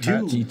 Yep.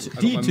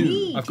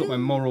 D2. I've got my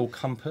moral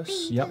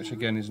compass, Yep. which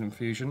again is an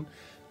infusion.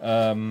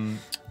 And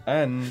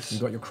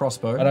You've got your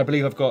crossbow. I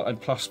believe I've got a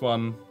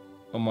 +1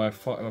 on my.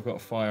 I've got a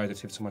fire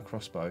additive to my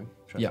crossbow.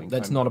 Yeah,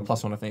 that's not a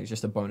 +1. I think it's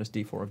just a bonus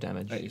D4 of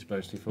damage. It is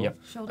bonus D4. Yep.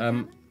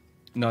 Shoulder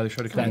No, the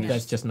shoulder cannon.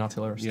 That's just an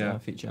artillerist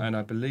feature. And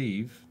I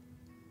believe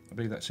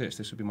that's it.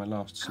 This would be my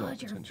last slot.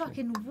 God, you're a potentially.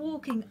 fucking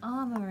walking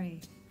armory.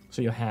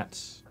 So your hat,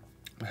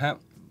 The hat,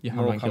 your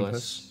moral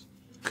homunculus.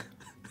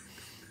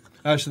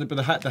 compass. But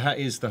the hat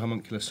is the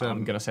homunculus I'm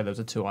servant. going to say those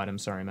are 2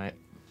 items, sorry, mate.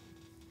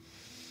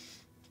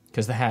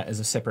 Because the hat is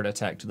a separate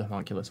attack to the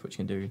homunculus, which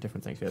can do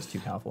different things. It's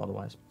too powerful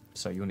otherwise.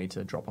 So you'll need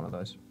to drop one of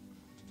those.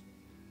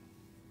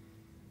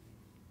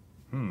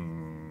 You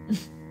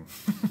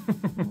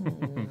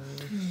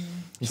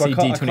So I see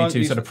can't D22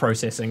 use sort of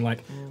processing,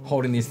 like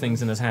holding these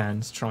things in his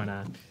hands, trying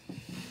to...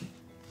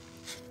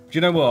 Do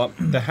you know what?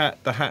 The hat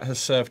has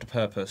served a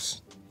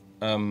purpose,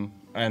 and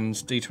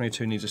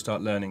D22 needs to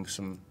start learning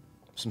some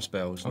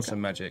spells and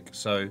some magic.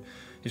 So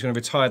he's going to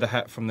retire the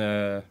hat from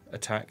the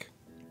attack.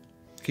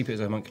 Keep it as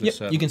a homunculus Yep,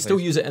 servant. you can still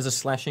please. use it as a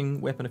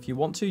slashing weapon if you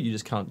want to. You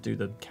just can't do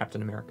the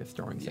Captain America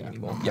throwing thing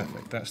anymore. Yeah,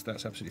 that's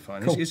absolutely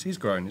fine. Cool. He's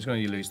grown. He's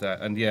going to lose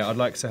that. And yeah, I'd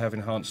like to have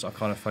enhanced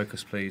Arcana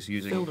focus, please,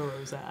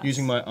 Builder's ass.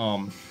 using my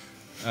arm.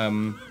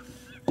 And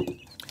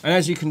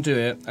as you can do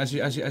it, as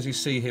you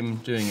see him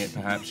doing it,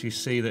 perhaps you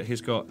see that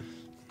he's got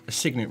a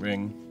signet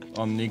ring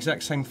on the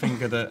exact same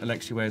finger that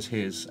Alexei wears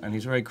his, and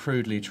he's very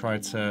crudely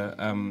tried to,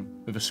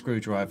 with a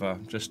screwdriver,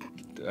 just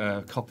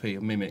copy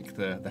or mimic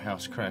the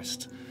house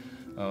crest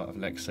of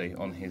Alexei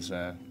on his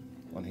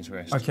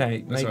wrist.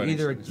 Okay, That's make all right,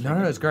 either... it's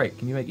No, it's great.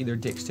 Can you make either a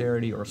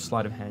dexterity or a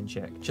sleight of hand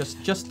check?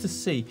 Just to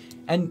see.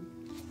 And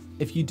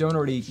if you don't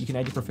already, you can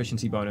add your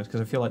proficiency bonus, because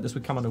I feel like this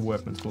would come under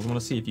workman's tools. I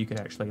want to see if you could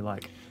actually,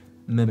 like,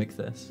 mimic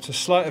this. So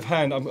sleight of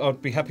hand,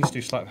 I'd be happy to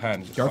do sleight of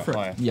hand. It's Go quite for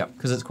high. it. Yep,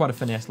 because it's quite a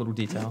finesse little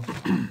detail.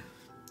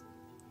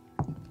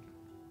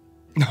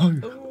 No.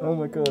 Oh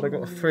my god, I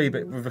got a 3,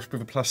 but with a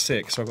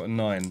 +6, so I got a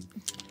 9.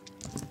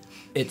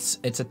 It's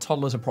a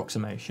toddler's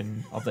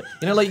approximation of it.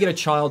 You know, like you get a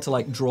child to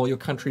like draw your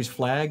country's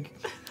flag.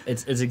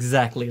 It's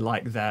exactly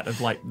like that of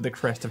like the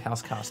crest of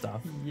House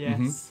Carstaff.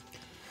 Yes.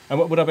 And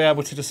would I be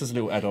able to, just as a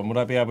little add-on, would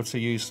I be able to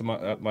use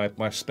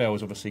my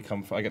spells? Obviously,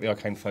 come. I get the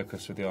arcane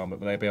focus with the armor,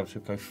 but would I be able to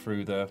go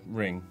through the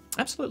ring?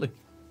 Absolutely,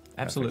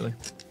 absolutely.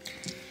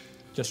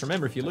 Just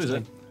remember, if you lose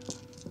it,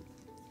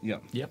 Yeah.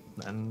 yep,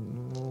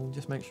 and we'll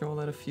just make sure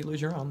that if you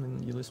lose your arm,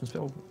 then you lose some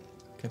spell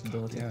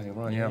capability. Yeah, you're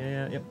right.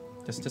 Yeah. Yep.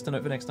 Just a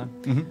note for next time.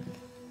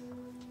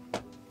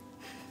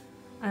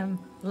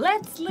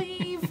 Let's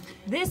leave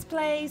this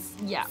place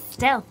Yeah.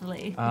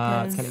 stealthily.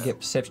 Because Can I get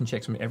perception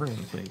checks from everyone,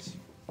 please?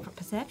 for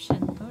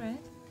perception? All right.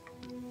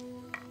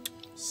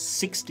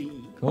 60.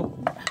 Cool.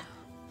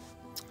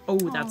 Oh,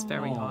 that's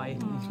very high.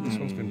 This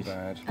one's been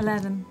bad.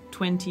 11.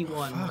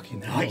 21.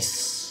 Fucking hell.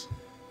 Nice.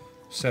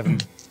 7.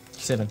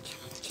 7.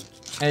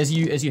 As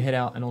you head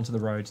out and onto the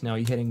roads, now are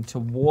you heading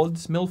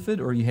towards Milford,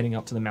 or are you heading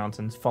up to the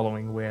mountains,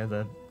 following where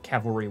the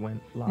cavalry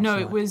went last No,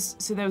 night? it was.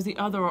 So there was the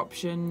other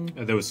option.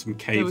 There was some There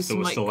caves was that some,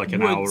 were like, still like an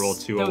woods. hour or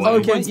two There was away.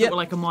 like Okay, woods yep. that were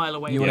like a mile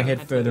away. You want to Yeah,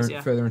 head further those,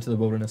 yeah. further into the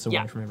wilderness away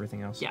Yeah. from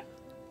everything else? Yeah.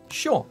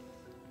 Sure.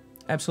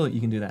 Absolutely,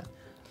 you can do that.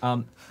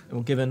 Well,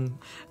 given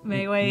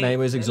lags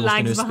Maywe's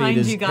exhaustion, behind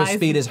you her guys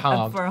speed is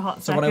halved. for a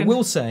hot So what I second.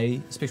 will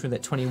say, especially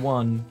with that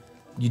 21,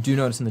 you do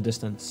notice in the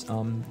distance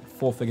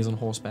 4 figures on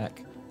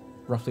horseback,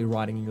 roughly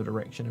riding in your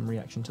direction in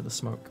reaction to the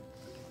smoke.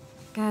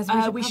 Guys, We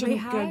we should probably shouldn't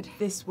hide. go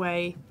this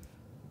way.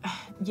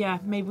 Yeah,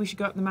 maybe we should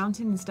go up the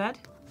mountain instead.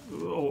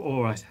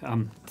 All right.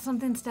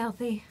 Something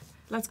stealthy.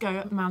 Let's go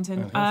up the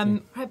mountain.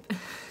 healthy.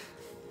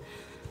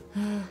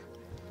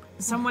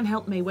 Someone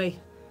help me, wait.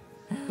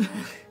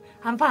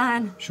 I'm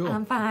fine. Sure.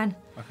 I'm fine.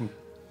 I can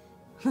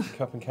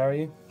pick up and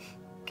carry you.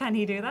 Can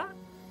he do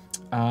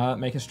that?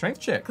 Make a strength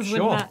check. Because Sure.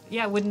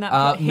 wouldn't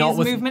that put not his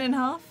with- movement in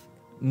half?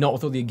 Not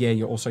with all the gear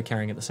you're also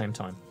carrying at the same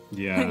time.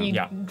 Yeah. You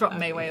Yeah. drop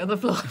Meue on the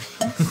floor.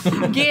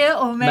 Gear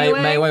or Meue?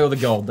 Mayway or the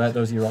gold.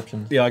 Those are your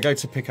options. Yeah, I go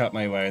to pick up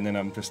Mayway and then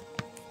I'm just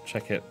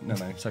check it. No,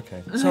 it's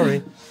okay.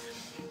 Sorry.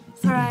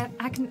 It's alright.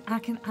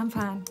 I'm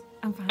fine.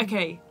 I'm fine.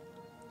 Okay.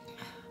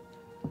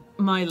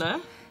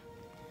 Myla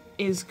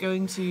is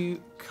going to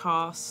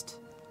cast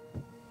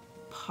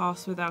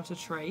Pass Without a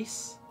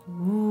Trace.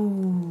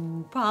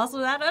 Ooh, pass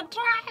without a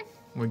trace.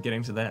 We're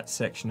getting to that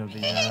section of the.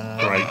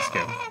 Great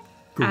skill.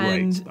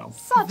 Great And- spell.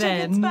 Such a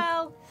Then- good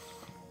spell.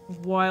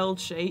 Wild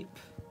shape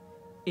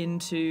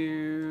into.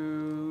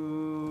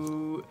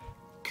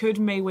 Could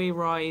Mayway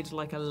ride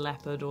like a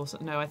leopard or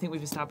something? No, I think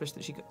we've established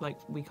that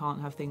we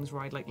can't have things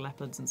ride like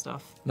leopards and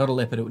stuff. Not a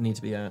leopard. It would need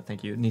to be a.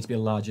 Thank you. It needs to be a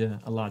larger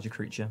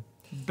creature.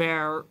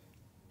 Bear.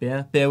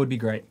 Bear would be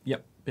great.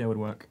 Yep, bear would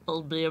work.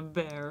 I'll be a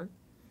bear.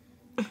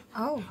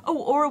 Oh. Oh,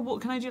 or a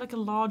wolf. Can I do like a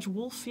large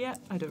wolf yet?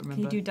 I don't remember.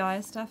 Can you do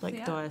dire stuff? like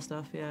yeah? dire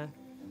stuff? Yeah.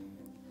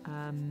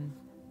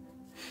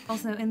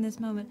 Also, in this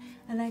moment,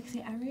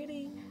 Alexei, I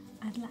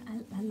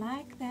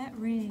like that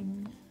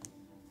ring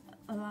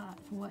a lot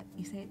for what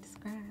You say it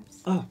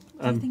describes. Oh,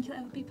 Do you think you'll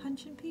ever be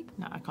punching people?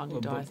 No, I can't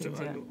do dire things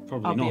yet.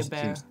 probably I'll be not. a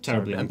bear. Seems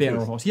terribly A bear or a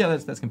uncouth. horse. Yeah,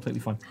 that's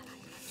completely fine.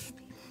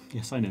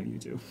 Yes, I know you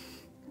do.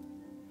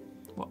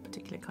 What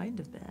particular kind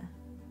of bear?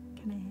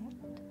 Can I have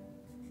it?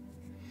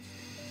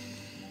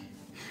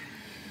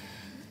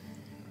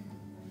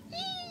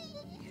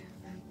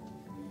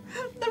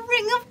 The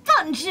ring of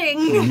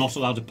punching! You're not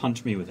allowed to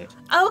punch me with it.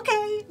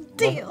 Okay,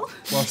 deal.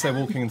 Whilst they're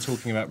walking and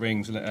talking about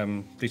rings,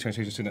 D22's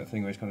just doing that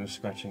thing where he's kind of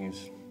scratching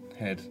his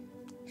head,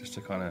 just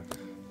to kind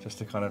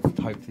of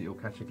hope that you'll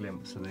catch a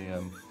glimpse of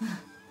the.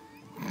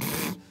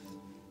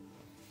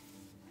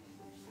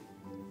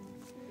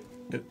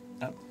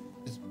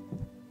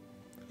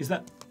 Is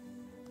that?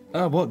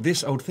 What,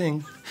 this old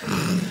thing?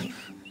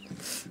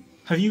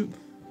 Have you?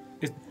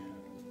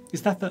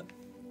 Is that the?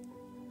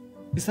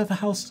 Is that the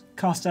house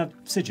Carstav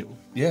sigil?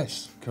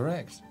 Yes,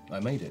 correct. I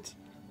made it.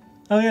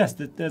 Oh yes,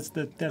 there's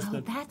Oh,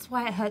 the. that's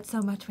why it hurt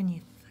so much when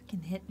you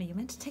fucking hit me. You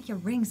meant to take your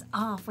rings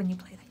off when you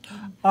play that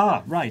game.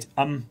 Ah, right.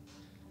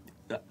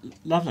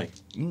 Lovely.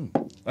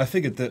 I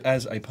figured that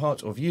as a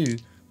part of you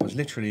was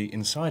literally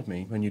inside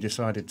me when you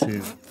decided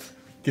to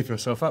give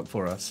yourself up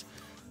for us,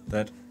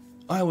 that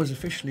I was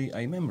officially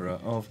a member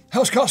of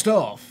House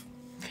Carstav.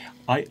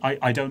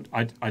 I don't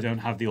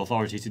have the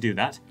authority to do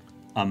that.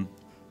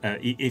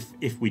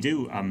 If we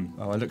do,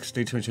 Oh,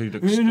 D22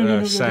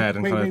 looks sad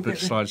and kind of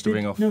slides the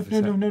ring off. No, of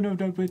his head. no.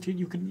 But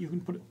you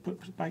can put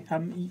it back.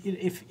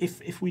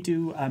 If we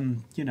do,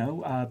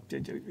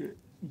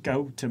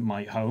 go to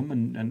my home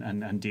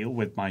and deal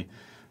with my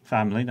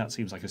family. That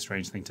seems like a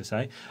strange thing to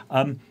say.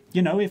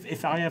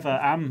 If I ever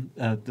am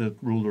the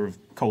ruler of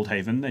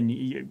Coldhaven, then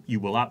you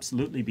will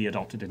absolutely be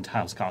adopted into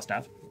House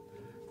Carstav.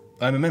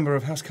 I'm a member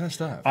of House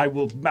Carstav. I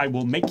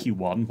will make you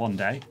one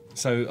day.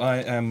 So I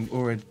am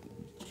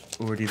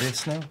already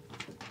this now.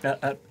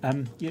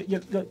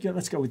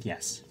 Let's go with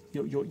yes.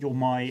 You're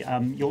my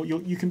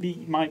you can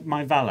be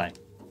my valet.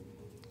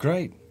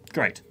 Great.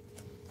 Great.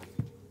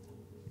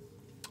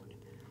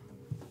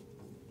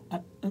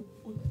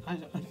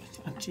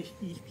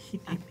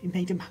 He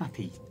made him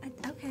happy.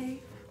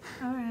 Okay,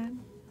 alright.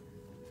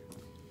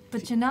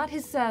 But you're not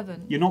his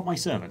servant. You're not my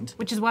servant.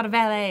 Which is what a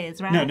valet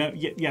is, right? No,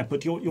 yeah,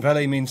 but you're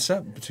Valet means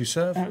to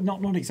serve.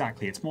 not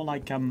exactly. It's more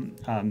like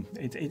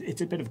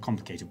it's a bit of a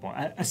complicated one.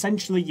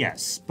 Essentially,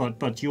 yes,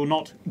 but you're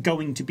not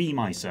going to be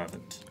my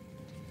servant.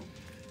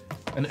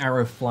 An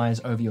arrow flies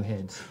over your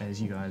heads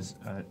as you guys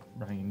are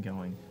running and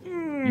going.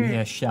 You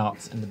hear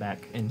shouts in the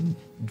back in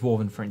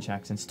dwarven French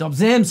accent. Stop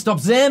them!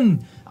 Stop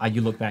them!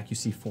 You look back, you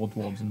see 4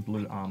 dwarves in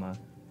blue armor.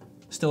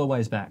 Still a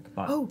ways back,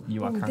 but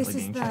you are currently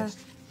being chased.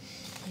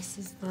 This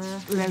is the...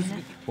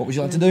 What would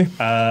you like to do?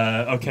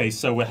 Okay,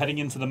 so we're heading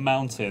into the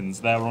mountains.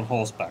 They're on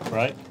horseback,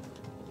 right?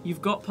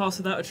 You've got Pass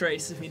Without a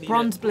Trace if you need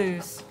Bronze it.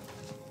 blues.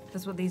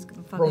 That's what these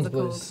fuckers Bronze are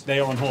blues. They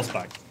are on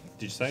horseback.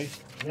 Did you say?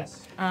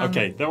 Yes.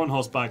 Okay, they're on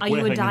horseback. are We're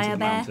you a heading into dire the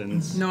bear?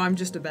 mountains. No, I'm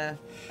just a bear.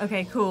 called.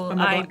 Okay, cool. I'm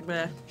a I black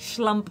bear.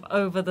 schlump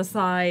over the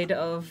side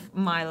of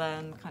Myla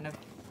and kind of...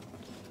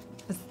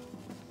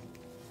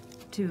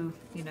 to,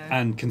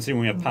 And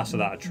considering we have Pass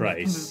Without a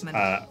Trace,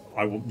 Movement.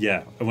 I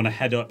want to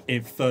head up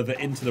further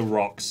into the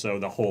rocks so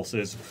the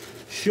horses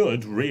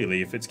should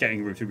really, if it's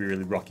getting to be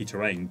really rocky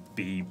terrain,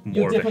 be more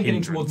You're of a definitely getting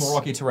hindrance. towards more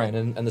rocky terrain,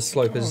 and the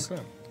slope is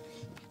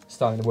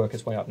starting to work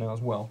its way up now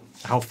as well.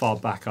 How far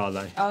back are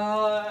they?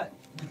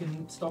 You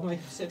can stop and make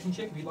a perception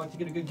check if you'd like to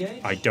get a good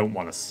gauge. I don't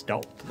want to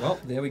stop. Well,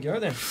 there we go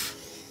then.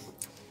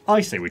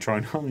 I say we try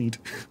and hide.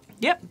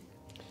 Yep.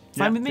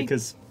 Fine with me.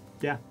 Because,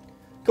 yeah.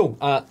 Cool.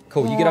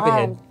 Cool. You get up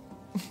ahead.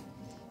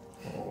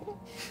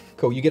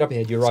 Cool. You get up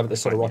ahead. You arrive at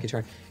this sort of rocky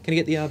terrain. Can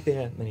you get the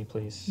bear mini,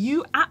 please?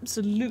 You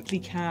absolutely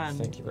can.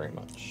 Thank you very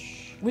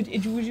much. Would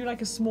you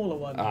like a smaller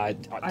one? I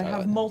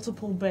have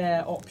multiple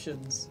bear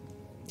options.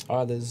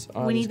 Others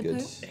Winnie the good.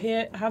 Pooh?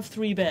 Here, have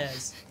 3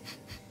 bears.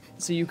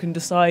 So you can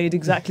decide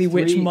exactly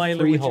which Myla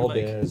three would you whole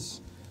like.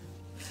 bears.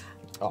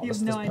 Oh, You that's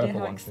have no this idea purple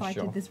how one for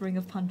excited sure. this ring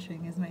of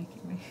punching is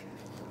making me.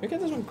 Okay,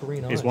 there's one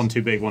green eyes. Is one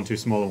too big, one too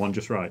small, and one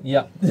just right?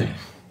 Yeah.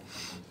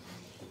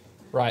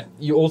 Right.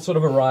 You all sort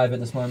of arrive at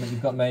this moment.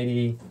 You've got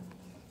maybe,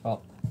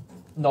 well,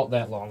 not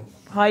that long.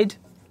 Hide.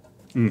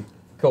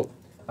 Cool.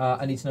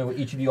 I need to know where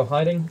each of you are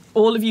hiding.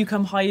 All of you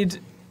come hide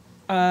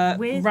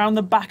With round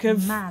the back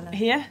of Myla.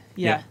 here.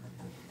 Yeah.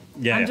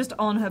 Yeah. I'm just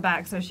on her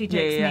back, so she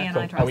takes yeah, me and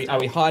cool. I try Are to we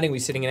stop. hiding? Are we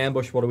sitting in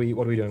ambush? What are we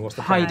doing? What's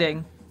the plan?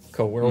 Hiding.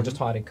 Cool. We're all just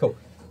hiding. Cool.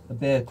 The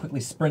bear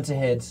quickly sprints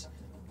ahead,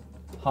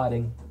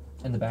 hiding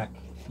in the back.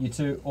 You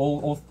two,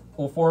 all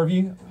 4 of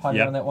you, hiding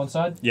Yep. on that one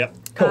side. Yep.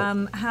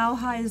 Cool. How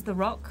high is the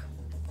rock?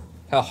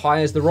 How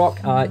high is the rock?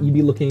 You'd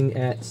be looking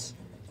at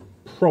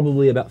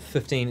probably about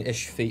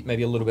 15-ish feet,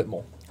 maybe a little bit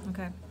more.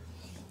 Okay.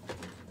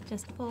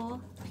 Just for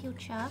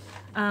future.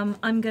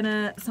 I'm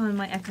gonna summon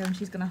my echo, and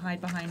she's gonna hide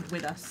behind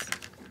with us.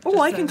 Oh,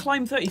 Just I can so-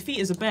 climb 30 feet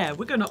as a bear.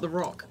 We're going up the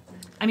rock.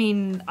 I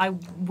mean, I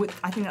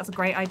think that's a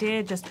great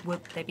idea. Just would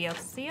they be able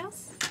to see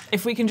us?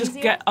 If we can just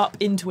Easier? get up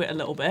into it a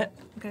little bit.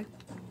 Okay.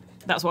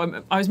 That's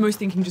what I was most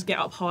thinking. Just get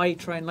up high,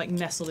 try and like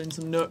nestle in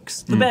some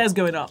nooks. The bear's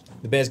going up.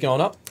 The bear's going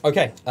up.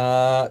 Okay.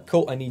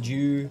 Cool. I need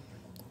you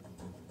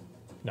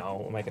No,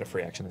 we'll make it a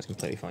free action. That's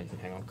completely fine. You can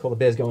hang on. Cool, the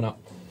bear's going up.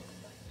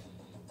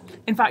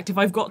 In fact, if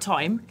I've got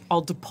time,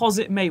 I'll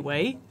deposit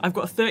Meue. I've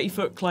got a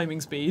 30-foot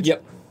climbing speed.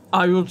 Yep.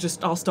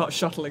 I'll start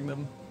shuttling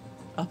them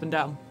up and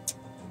down.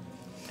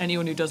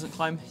 Anyone who doesn't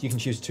climb, You can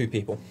choose 2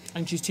 people. I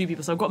can choose 2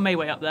 people. So I've got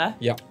Meue up there.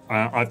 Yep.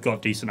 I've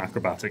got decent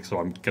acrobatics, so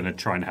I'm going to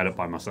try and head it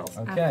by myself.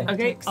 Okay. Okay,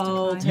 Athletics to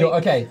I'll climb. take. You're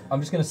okay. I'm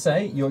just gonna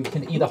say you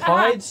can either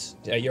hide.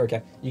 Yeah, you're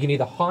okay. You can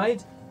either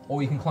hide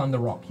or you can climb the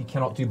rock. You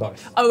cannot do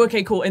both. Oh,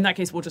 okay, cool. In that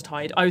case, we'll just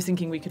hide. I was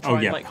thinking we could try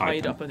and yeah, like hide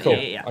hide then. up and Cool.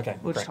 yeah. Okay,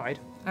 We'll just great. hide.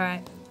 All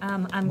right.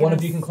 I'm One gonna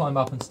of you can climb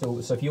up and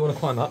still. So if you want to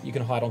climb up, you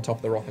can hide on top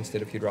of the rock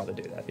instead if you'd rather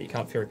do that. But you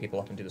can't ferry people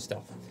up and do the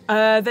stuff.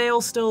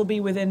 They'll still be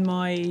within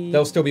my.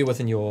 They'll still be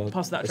within your.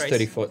 Past that it's trace.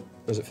 30 foot.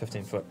 Or is it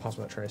 15 foot? Past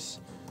that trace.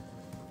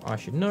 I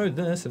should know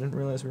this. I didn't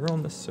realize we were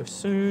on this so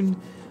soon.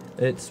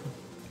 It's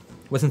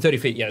within 30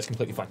 feet. Yeah, it's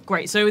completely fine.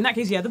 Great. So in that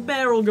case, yeah, the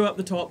bear will go up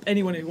the top.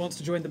 Anyone who wants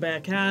to join the bear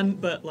can,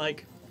 but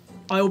like,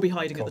 I will be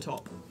hiding at the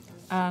top.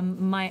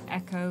 My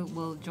echo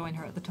will join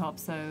her at the top,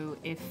 so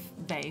if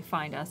they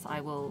find us,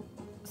 I will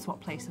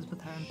swap places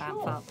with her and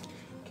bounce up.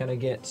 Can I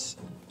get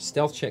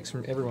stealth checks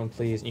from everyone,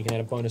 please? You can add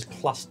a bonus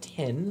plus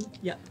 10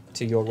 Yeah.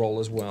 to your roll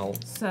as well.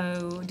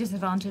 So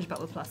disadvantage, but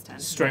with plus 10.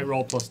 Straight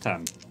roll plus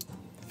 10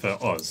 for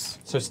us.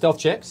 So stealth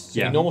checks, so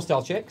Yeah. your normal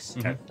stealth checks,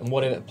 Okay. and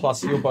whatever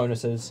plus your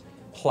bonuses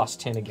plus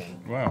 10 again.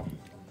 Wow.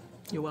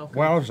 You're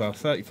welcome. Wowza,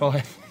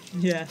 35.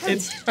 Yeah.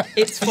 It's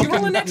Did you roll a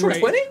fucking natural great.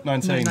 20?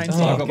 19.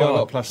 19. I've got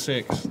God. plus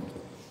 6.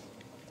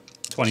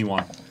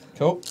 21.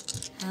 Cool.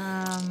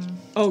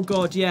 Oh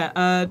god,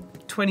 yeah.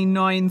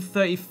 29,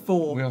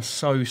 34. We are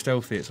so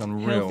stealthy, it's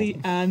unreal. Healthy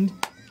and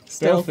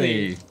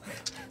stealthy.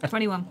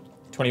 21.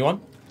 21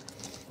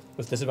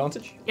 with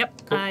disadvantage.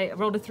 Yep. Cool. I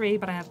rolled a 3,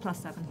 but I have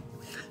plus 7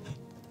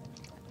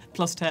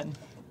 Plus 10.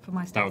 for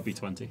my That stuff. would be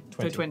 20.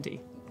 So 20.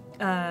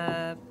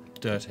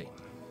 Dirty.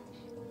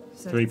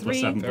 So 3 plus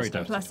 7 Very plus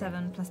 10. plus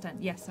 7 plus 10.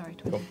 Yes, sorry.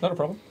 20. Cool. Not a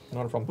problem.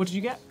 Not a problem. What did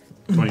you get?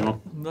 21.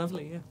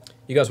 Lovely, yeah.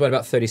 You guys wait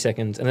about 30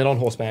 seconds, and then on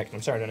horseback.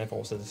 I'm sorry, I don't have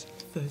horses.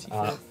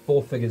 34.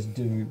 4 figures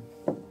do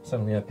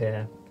suddenly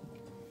appear.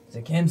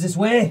 They came this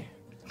way.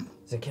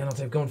 They cannot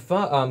have gone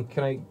far.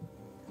 Can I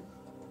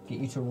get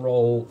you to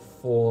roll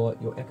for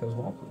your echo as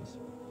well, please?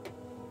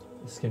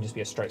 This can just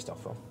be a straight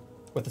stealth roll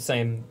with the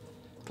same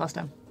Plus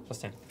 10. plus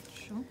 10.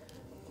 Sure.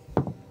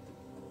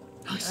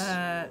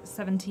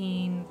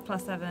 17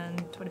 plus 7,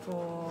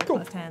 24 Cool.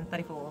 plus 10,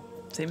 34.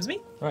 Same as me.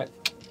 All right.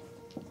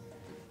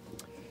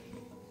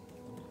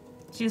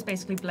 She just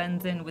basically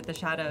blends in with the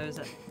shadows.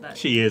 That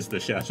She is the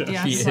shadow.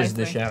 Yeah. She is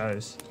the precisely.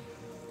 shadows.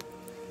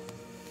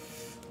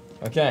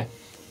 Okay.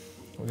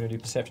 We're going to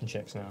do perception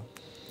checks now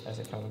as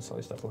they come and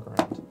slowly start to look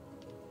around.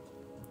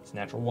 It's a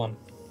natural 1.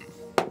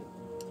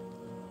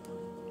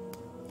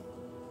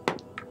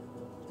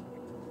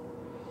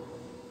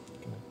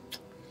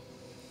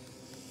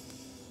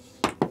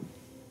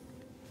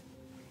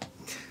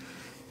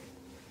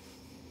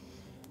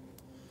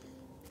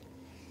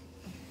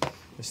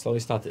 They slowly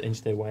start to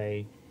inch their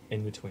way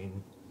in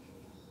between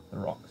the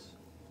rocks.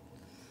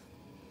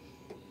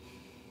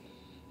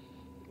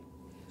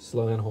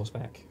 Slowly on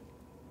horseback,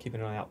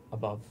 keeping an eye out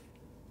above.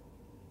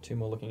 2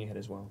 more looking ahead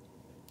as well.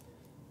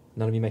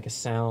 None of you make a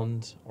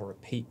sound or a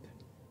peep.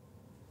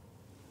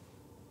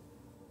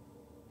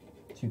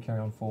 2 carry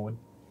on forward.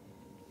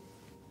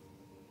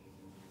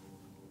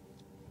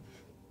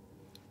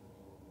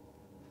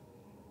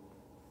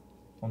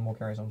 One more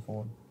carries on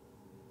forward.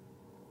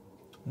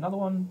 Another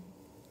one,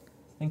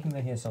 thinking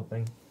they hear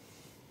something,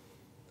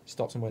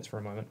 stops and waits for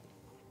a moment.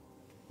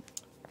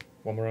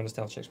 One more round of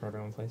stealth checks from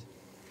everyone, please.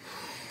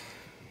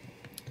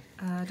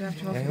 do I have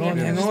to roll Hang for the on,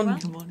 echo hang as on. well?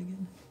 Come on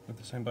again. With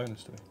the same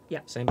bonus to me. Yeah.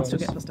 Same bonus. Still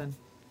get plus 10.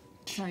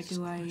 Sorry,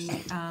 do I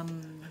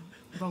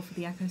roll for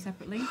the echo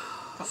separately?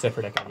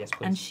 Separate echo, yes,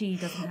 please. And she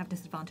doesn't have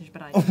disadvantage,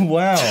 but I. Oh,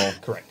 wow.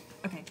 Correct.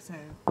 Okay, so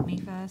me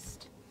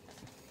first.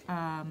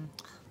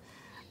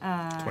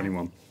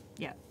 21.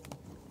 Yeah.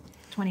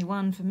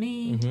 21 for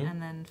me, Mhm.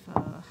 and then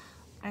for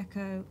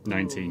echo.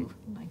 19.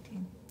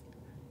 19.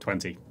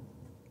 20.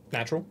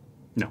 Natural?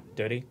 No.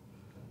 Dirty?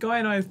 Guy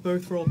and I have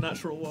both rolled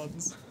natural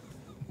ones.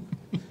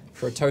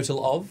 For a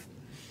total of?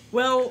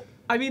 Well,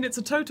 I mean, it's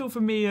a total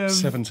for me of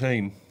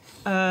 17.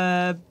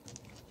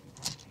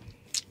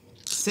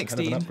 16. Head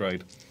of an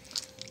upgrade.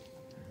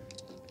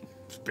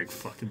 It's a big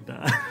fucking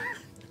die.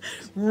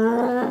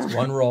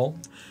 One roll.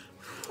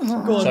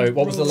 Go on, So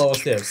what was the roll.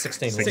 lowest there?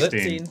 16, was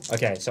 16. it?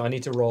 Okay, so I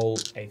need to roll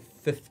a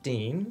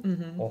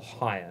 15 or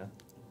higher.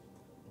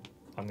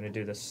 I'm going to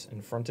do this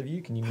in front of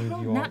you. Can you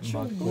move your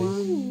Natural mark,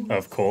 please?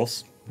 Of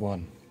course.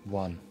 1,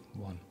 1,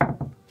 1.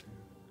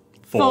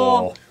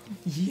 4.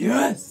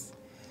 Yes!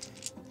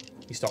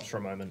 He stops for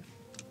a moment.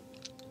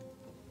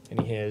 And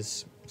he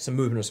hears some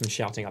movement or some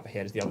shouting up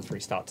ahead as the other 3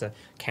 start to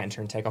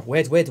canter and take off.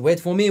 Wait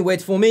for me,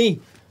 wait for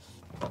me!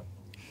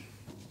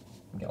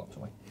 Gallops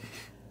away.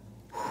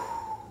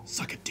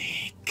 Suck a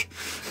dick.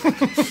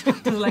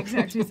 Does Alexei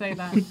actually say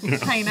that?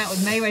 Hanging out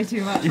with Meue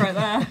too much right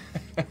there.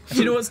 Do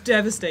you know what's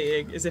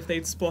devastating is if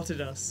they'd spotted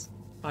us,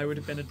 I would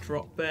have been a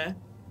drop bear.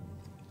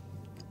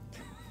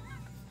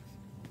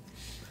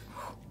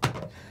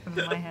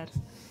 from in my head.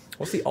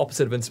 What's the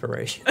opposite of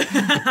inspiration?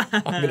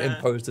 I'm going to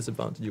impose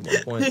disadvantage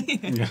at one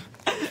point. Yeah.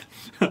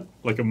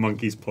 Like a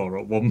monkey's paw.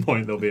 At one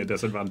point, there'll be a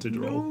disadvantage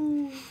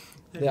roll.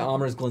 Their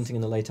armor is glinting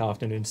in the late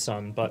afternoon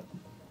sun, but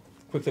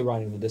quickly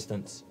riding in the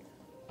distance.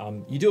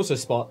 You do also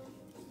spot,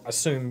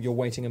 assume you're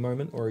waiting a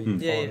moment, or are you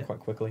following quite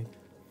quickly?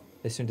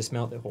 They soon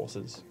dismount their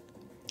horses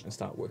and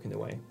start working their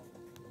way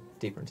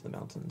deeper into the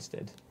mountain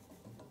instead.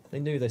 They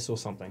knew they saw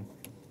something.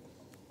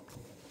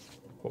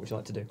 What would you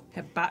like to do?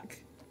 Head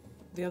back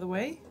the other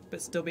way,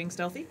 but still being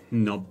stealthy.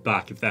 Not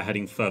back. If they're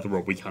heading further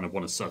up, we kind of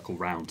want to circle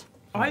round.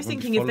 I was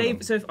thinking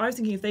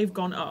if they've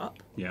gone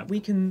up, Yeah. we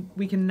can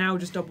now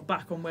just double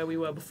back on where we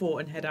were before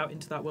and head out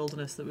into that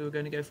wilderness that we were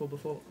going to go for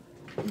before.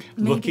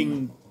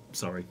 Looking.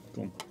 Sorry,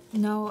 go on.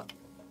 No,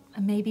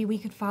 maybe we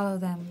could follow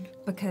them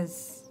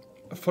because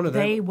Follow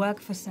them. they work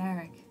for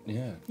Sarek.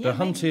 Yeah. Yeah, The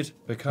hunted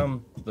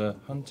become the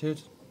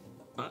hunted.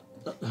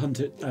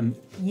 Hunted.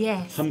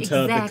 Yes,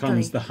 Hunter exactly.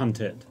 becomes the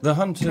hunted. The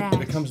hunted Right.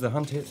 becomes the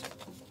hunted.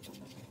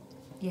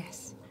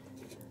 Yes.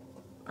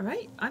 All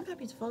right, I'm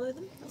happy to follow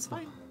them. That's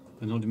fine.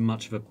 They're not in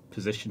much of a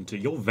position to.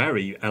 You're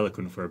very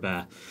eloquent for a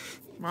bear.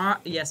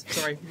 Yes,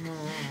 sorry.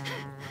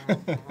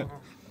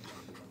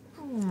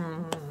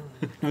 No,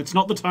 it's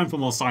not the time for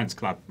more science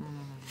club.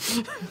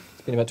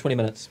 It's been about 20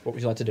 minutes. What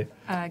would you like to do?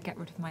 Get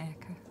rid of my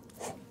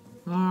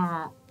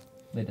echo.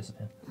 They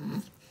disappear.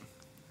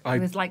 I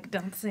was like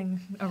dancing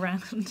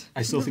around.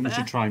 I still think we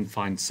should try and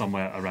find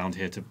somewhere around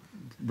here to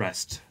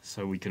rest,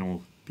 so we can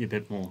all be a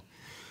bit more.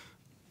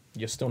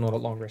 You're still not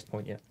at long rest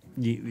point yet.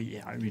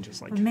 Yeah, I mean,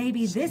 just like. Well,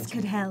 maybe this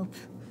could help.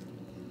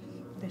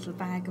 Little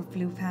bag of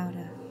blue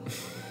powder.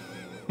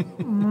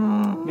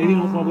 Maybe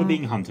not while we're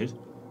being hunted.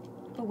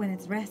 But when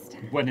it's rest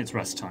time. When it's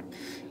rest time.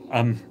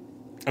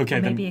 Okay,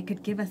 Or then. maybe it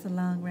could give us a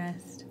long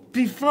rest.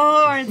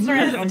 Before it's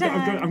rest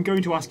time. I'm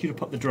going to ask you to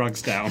put the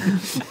drugs down.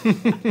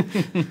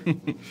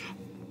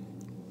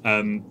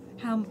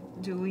 How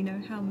do we know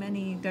how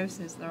many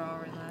doses there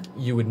are in there?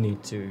 You would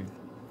need to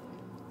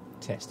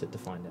test it to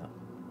find out.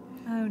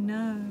 Oh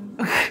no.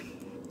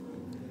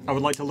 I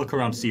would like to look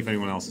around to see if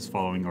anyone else is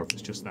following or if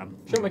it's just them.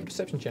 Sure, make a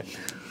perception check.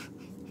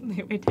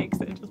 It takes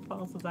it and just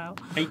passes out.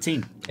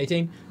 18.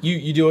 18.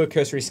 You do a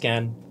cursory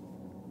scan,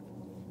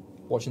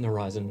 watching the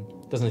horizon.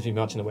 Doesn't seem to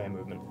be much in the way of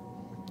movement.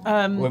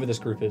 Whoever this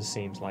group is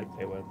seems like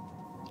they were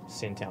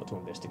sent out to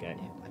investigate.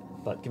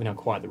 But given how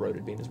quiet the road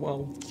had been as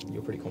well,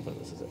 you're pretty confident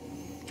this is it.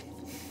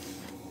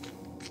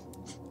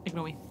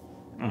 Ignore me.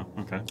 Oh,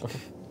 okay. Okay.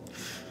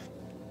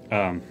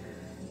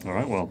 All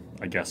right, well,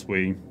 I guess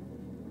we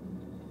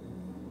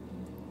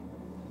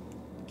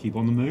keep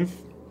on the move.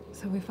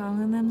 So we're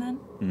following them then?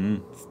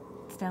 Mm.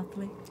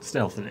 Stealthily?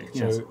 Stealthily,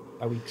 yes. So,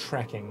 are we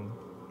tracking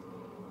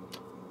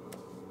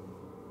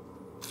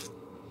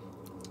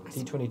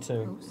D22?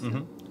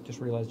 Mm-hmm. Just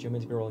realised you're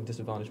meant to be rolling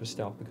disadvantage with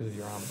stealth because of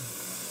your armor.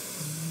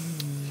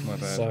 My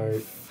bad.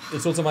 So,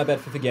 it's also my bad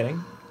for forgetting.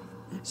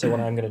 So what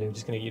I'm going to do, I'm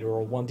just going to get you to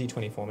roll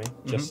 1d20 for me,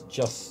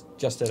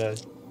 just at a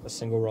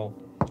single roll.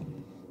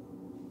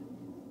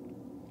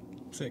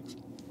 6.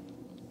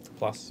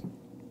 Plus.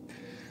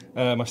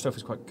 My stealth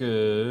is quite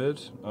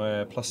good.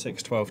 Plus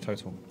 6, 12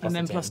 total. And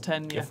then the plus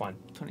 10, You're yeah. fine.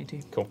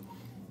 22. Cool.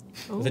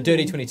 With a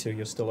dirty 22,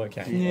 you're still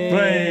okay.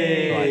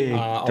 Hey! Right,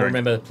 I'll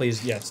remember, please,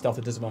 stealth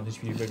at disadvantage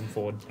for you moving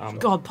forward.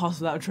 God, Pass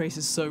Without a Trace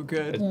is so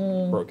good.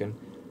 It's broken.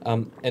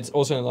 It's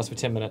also going to last for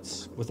 10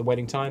 minutes. With the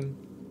waiting time,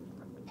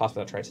 Pass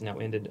Without Trace is now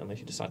ended unless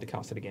you decide to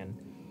cast it again.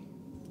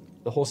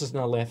 The horses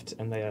now left,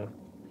 and they are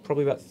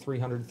probably about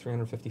 300,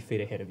 350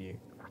 feet ahead of you.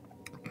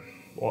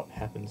 What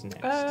happens next?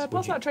 Pass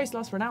Without a Trace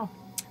lasts for an hour.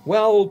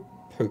 Well,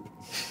 poop.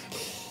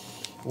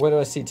 Where do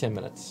I see 10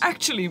 minutes?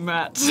 Actually,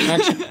 Matt.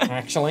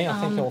 Actually, I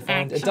think you'll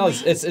find it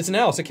does. It's an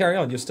hour, so carry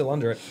on. You're still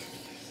under it.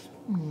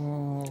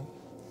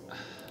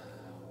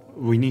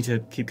 We need to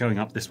keep going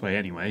up this way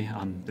anyway.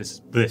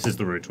 This is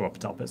the route to up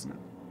top, isn't it?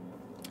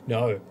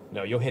 No,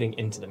 you're heading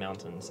into the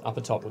mountains. Up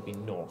atop would be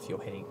north.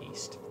 You're heading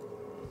east.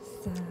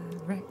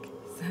 Sarek.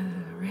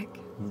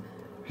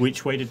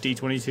 Which way did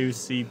D22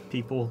 see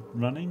people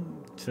running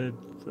for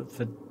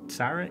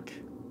Sarek?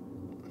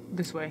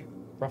 This way.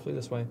 Roughly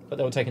this way, but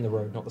they were taking the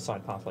road, not the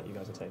side path like you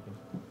guys are taking.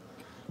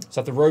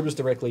 So if the road was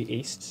directly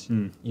east,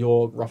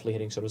 you're roughly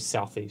heading sort of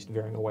southeast,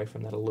 veering away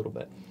from that a little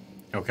bit.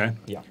 Okay.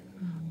 Yeah.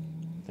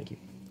 Thank you.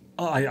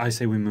 I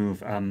say we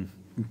move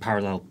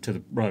parallel to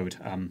the road.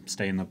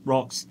 Stay in the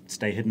rocks,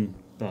 stay hidden,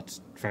 but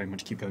very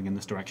much keep going in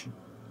this direction.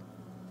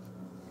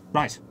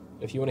 Right.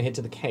 If you want to head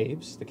to the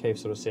caves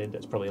sort of said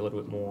it's probably a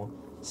little bit more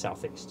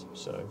southeast.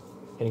 So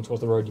heading towards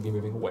the road, you'd be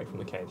moving away from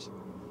the caves,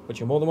 which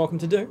you're more than welcome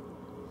to do.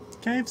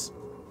 Caves?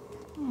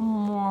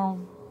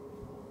 I'm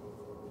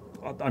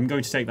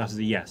going to take that as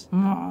a yes.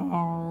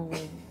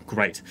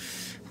 Great.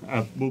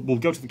 We'll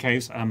go to the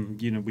caves.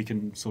 We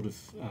can sort of.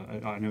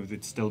 I know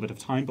it's still a bit of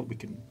time, but we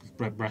can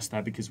rest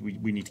there because we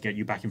need to get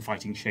you back in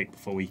fighting shape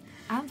before we.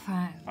 I'm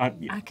fine.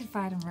 Yeah. I could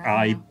fight him right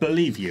I now.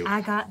 believe you. I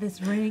got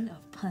this ring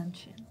of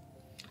punching.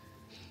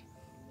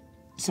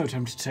 So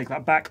tempted to take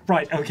that back.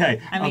 Right.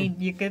 Okay. I mean,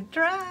 you could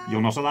try.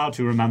 You're not allowed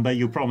to. Remember,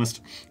 you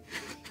promised.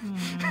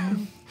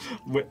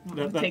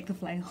 Take the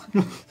flail.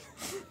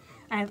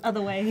 I have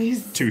other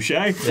ways. Touche.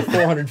 You're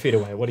 400 feet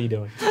away. What are you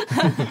doing?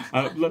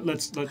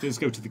 Let's go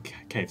to the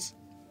caves.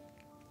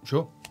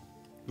 Sure.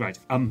 Right.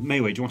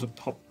 Meue, do you want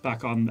to hop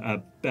back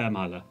on Bear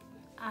Myla?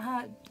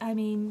 I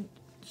mean,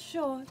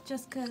 sure,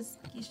 just because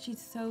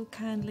she's so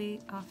kindly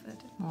offered.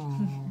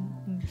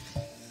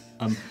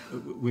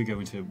 We're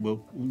going to.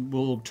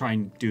 We'll try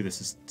and do this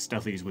as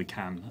stealthy as we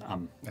can.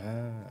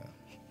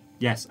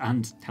 Yes,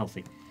 and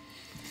healthy.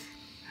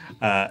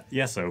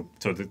 So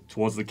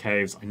towards the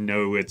caves. I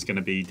know it's going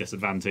to be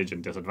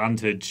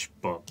disadvantage,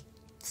 but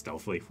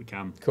stealthily if we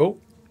can. Cool.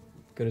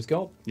 Good as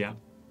gold. Yeah.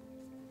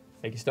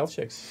 Make your stealth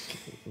checks,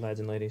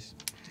 lads and ladies.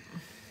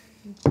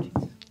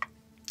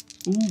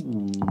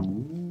 Ooh.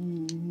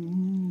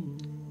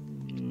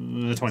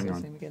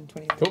 29. Same again,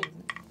 20. Cool.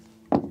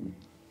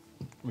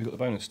 We got the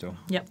bonus still.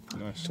 Yep.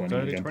 Nice. 20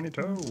 Dirty again.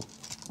 22.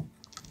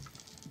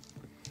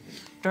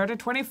 Dirty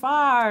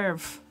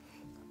 25.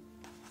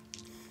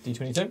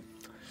 D22.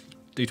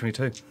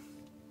 D22.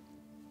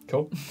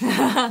 Cool.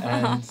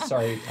 And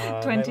sorry.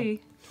 20.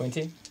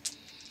 20.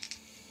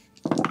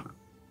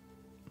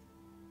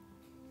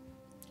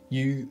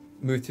 You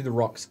move through the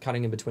rocks,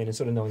 cutting in between and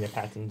sort of knowing their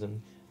patterns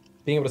and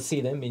being able to see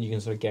them, and you can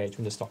sort of gauge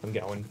when to stop and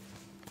go. And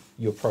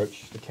you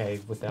approach the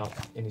cave without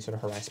any sort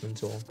of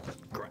harassment or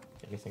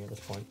anything at this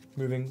point.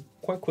 Moving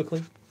quite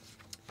quickly.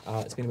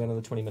 It's been about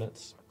another 20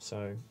 minutes,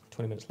 so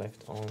 20 minutes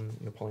left on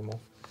your polymorph.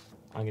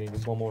 I'm going to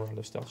do one more round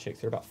of stealth checks.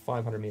 They're about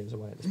 500 meters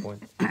away at this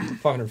point.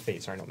 500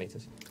 feet, sorry, not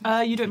meters.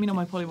 You don't mean on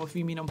my polymorph,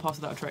 you mean on Pass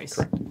Without a Trace.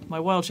 Correct. My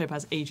wild shape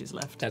has ages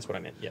left. That's what I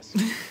meant, yes.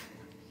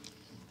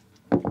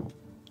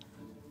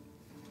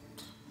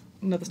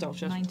 Another stealth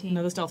check. 19.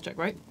 Another stealth check,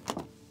 right?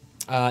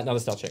 Another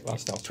stealth check.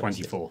 Last stealth check.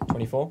 24.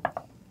 24.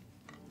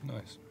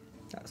 Nice.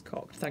 That's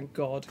cocked, thank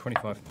God.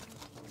 25.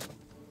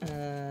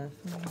 10.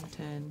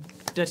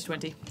 Dirty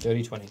 20.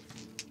 Dirty 20.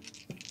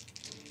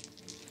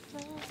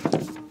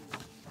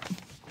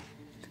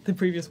 The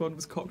previous one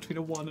was cocked between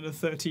a 1 and a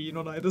 13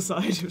 on either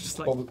side. It was just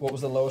like... What was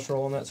the lowest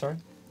roll on that, sorry?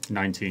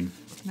 19.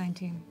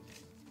 19.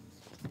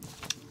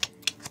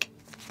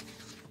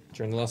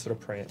 During the last sort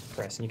of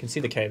press, and you can see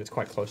the cave, it's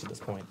quite close at this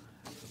point.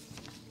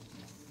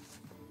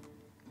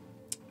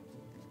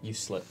 You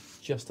slip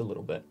just a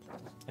little bit,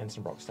 and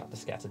some rocks start to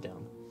scatter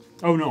down.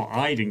 Oh no,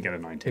 I didn't get a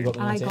Who 19. got the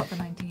I 19? got the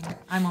 19.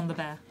 I'm on the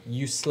bear.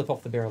 You slip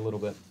off the bear a little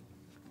bit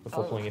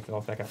before pulling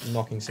yourself back up,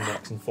 knocking some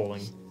rocks and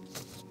falling.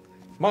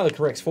 Myla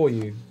corrects for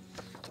you.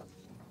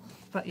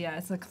 But yeah,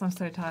 it's like 'cause I'm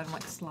so tired, I'm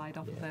like slide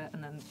off of Yeah. it,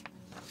 and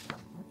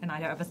I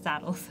don't have a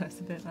saddle, so it's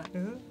a bit like.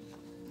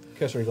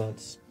 Cursory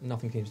glance,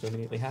 nothing seems to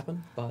immediately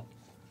happen, but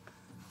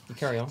you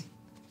carry on.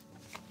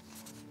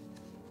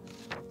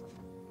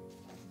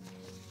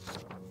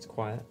 It's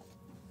quiet.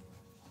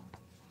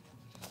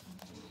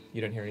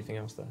 You don't hear anything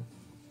else though,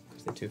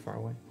 because they're too far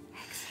away.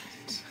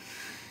 Excellent.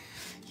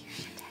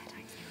 You're dead, I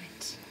knew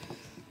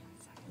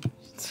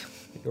it.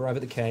 You arrive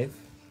at the cave.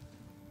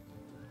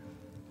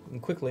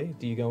 And quickly,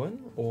 do you go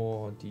in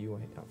or do you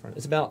wait out front?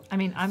 It's about I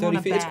mean, I'm 30 on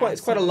a feet. bear. It's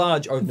quite a so-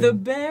 large opening. The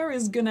bear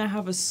is gonna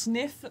have a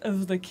sniff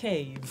of the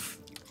cave.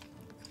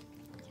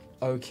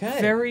 Okay.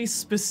 Very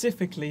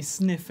specifically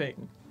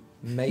sniffing.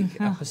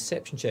 Make a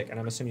perception check, and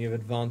I'm assuming you have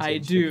advantage. I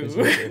do. because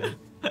you're doing-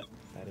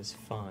 That is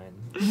fine.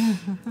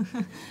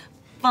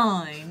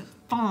 Fine.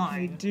 I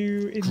Fine.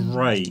 do indeed.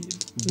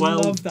 Great.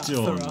 Well Love that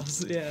done. for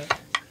us, yeah.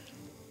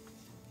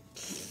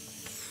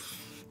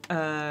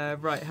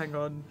 Right, hang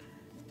on.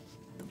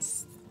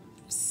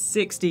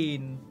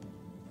 16.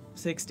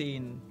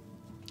 16.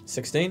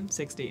 16.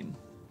 16.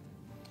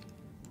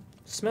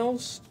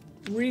 Smells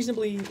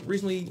reasonably,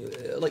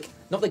 like,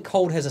 not that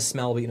cold has a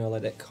smell, but you know,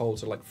 like that cold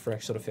sort of like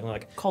fresh sort of feeling,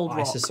 like Cold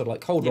ice rock. is sort of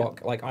like cold Yeah.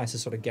 rock, like ice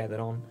is sort of gathered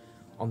on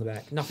the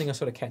back. Nothing else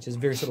sort of catches.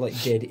 Very sort of like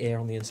dead air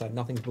on the inside.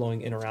 Nothing's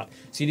blowing in or out.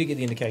 So you do get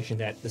the indication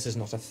that this is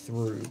not a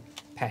through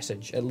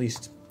passage, at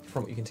least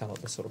from what you can tell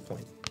at this sort of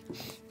point.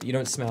 But you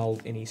don't smell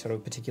any sort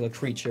of particular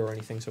creature or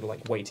anything sort of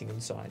like waiting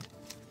inside.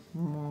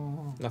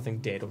 Nothing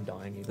dead or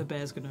dying either. The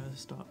bear's gonna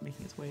start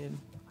making its way in.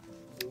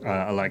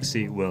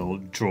 Alexei will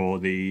draw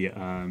the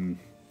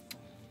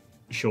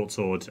short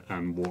sword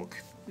and walk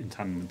in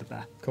tandem with the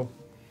bear. Cool.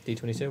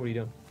 D22, what are you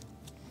doing?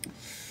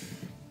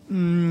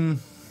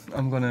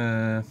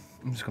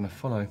 I'm just gonna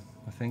follow.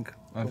 I think.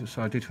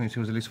 So I do 22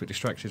 was a little bit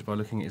distracted by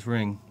looking at his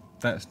ring.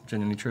 That's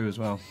genuinely true as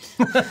well.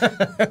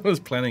 I was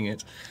planning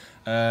it.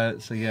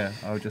 So yeah,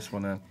 I want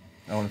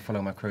to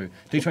follow my crew.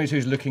 D22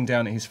 is looking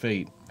down at his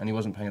feet, and he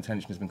wasn't paying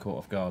attention. He's been caught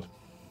off guard.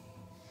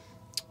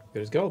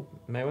 Good as gold.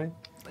 Meue.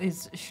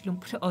 Is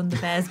schlumped on the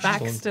bear's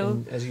back Schlumped still?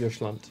 in As you're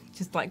slumped.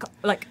 Just like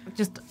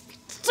just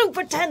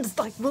super tense,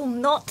 like will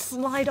not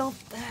slide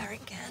off there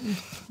again.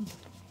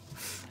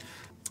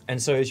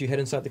 And so as you head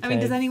inside the cave... I mean,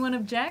 does anyone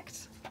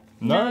object?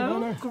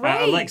 No.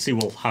 Great. Alexei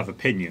will have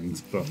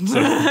opinions, but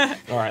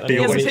All right, let me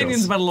He has what he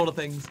opinions does. about a lot of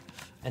things.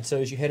 And so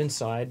as you head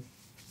inside,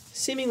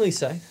 seemingly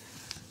safe,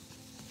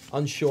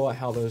 unsure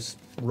how those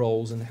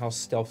rolls and how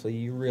stealthy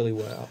you really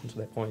were up until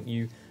that point,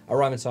 you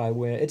arrive inside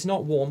where it's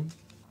not warm,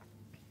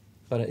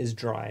 but it is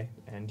dry,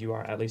 and you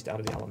are at least out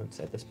of the elements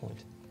at this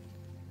point.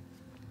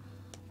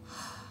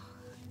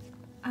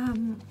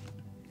 I'm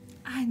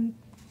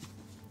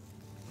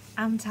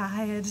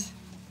tired.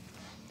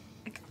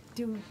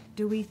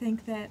 Do we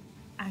think that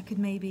I could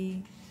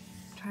maybe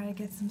try to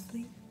get some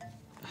sleep?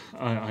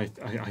 I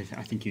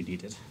think you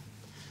need it.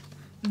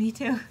 Me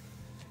too.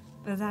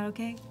 Is that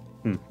okay?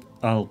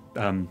 I'll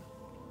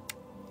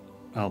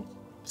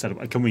set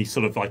up. Can we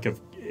sort of like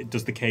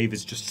does the cave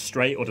is just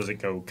straight or does it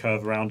go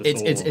curve around?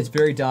 It's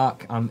very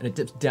dark. And it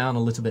dips down a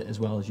little bit as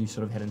well as you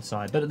sort of head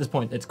inside. But at this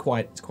point, it's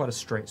quite a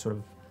straight sort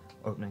of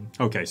opening.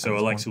 Okay, so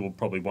Alexei will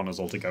probably want us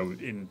all to go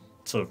in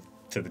sort of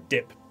to the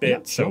dip bit, Yeah,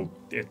 sure.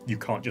 so you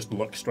can't just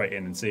look straight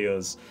in and see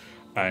us.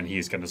 And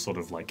he's going to sort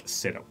of like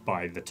sit up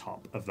by the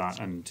top of that,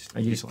 and Are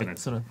you he's just going like,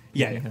 to sort of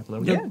yeah. a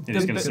little The, bit? It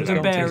is gonna the, sit the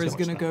down. bear Please is watch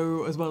going to that.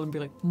 go as well and be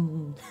like,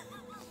 on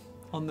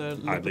the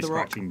lip I'll of be the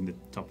rock. scratching the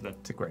top of that.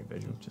 It's a great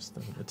visual, just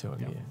the two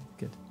of you. Yeah. Yeah,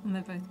 good. And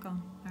they're both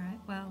gone. All right.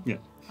 Well, Yeah.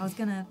 I was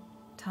gonna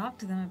talk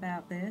to them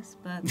about this,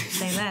 but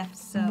they left.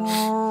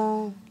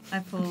 So I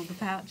pulled the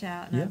pouch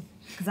out. Yeah.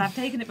 Because I've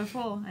taken it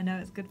before. I know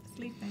it's good for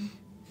sleeping.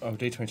 Oh,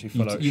 D20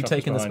 follow. You've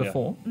taken this behind you.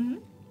 before? Mm-hmm.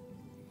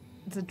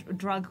 It's a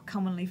drug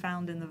commonly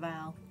found in the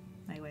Val.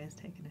 Meue has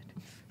taken it.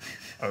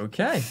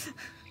 Okay.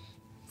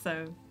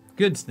 So.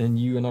 Good. Then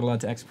you are not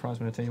allowed to act surprised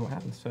when I tell you what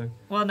happens. So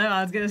Well, no,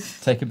 I was gonna.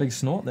 take a big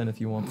snort then if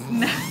you want.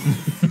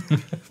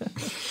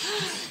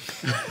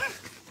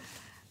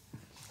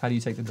 How do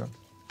you take the drug?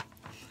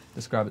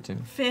 Describe it to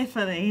me.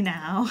 Fearfully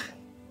now.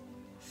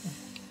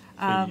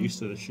 You're used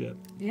to the shit.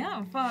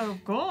 Yeah, well,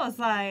 of course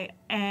I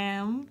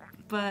am.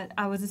 But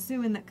I was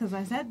assuming that because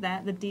I said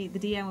that, the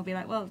DM would be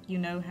like, well, you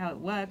know how it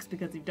works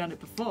because you've done it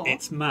before.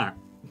 It's Matt.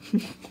 I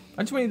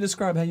just want you to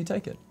describe how you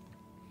take it.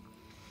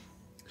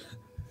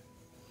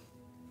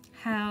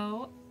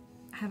 How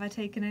have I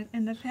taken it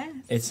in the past?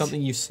 It's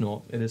something you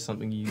snort. It is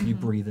something you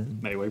breathe in.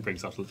 Meue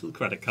brings out a little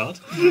credit card.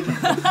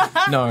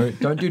 No,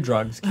 don't do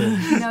drugs,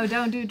 kids. No,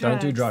 don't do drugs.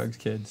 Don't do drugs,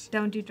 kids.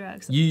 Don't do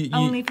drugs. You-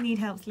 Only if you need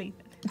help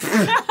sleeping.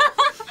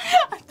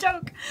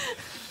 Joke.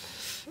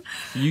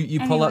 You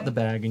pull out Anyway. the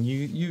bag and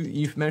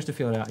you've managed to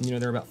feel it out, and you know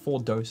there are about 4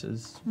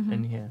 doses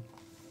in here.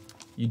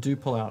 You do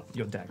pull out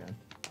your dagger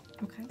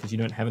Okay. because you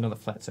don't have another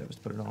flat surface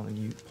to put it on, and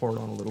you pour it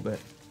on a little bit.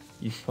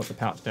 You put the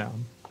pouch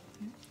down.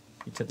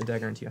 You tip the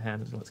dagger into your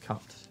hand until it's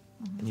cupped,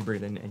 and you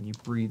breathe in, and you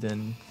breathe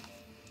in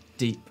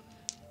deep,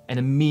 and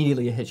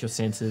immediately it hits your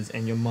senses,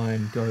 and your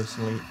mind goes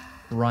suddenly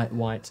bright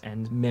white,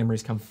 and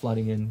memories come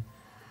flooding in,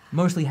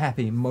 mostly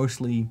happy,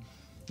 mostly,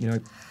 you know,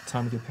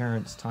 time with your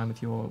parents, time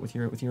with your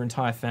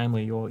entire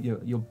family,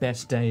 your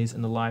best days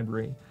in the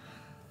library.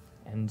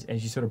 And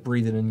as you sort of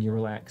breathe it in, you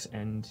relax,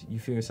 and you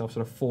feel yourself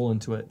sort of fall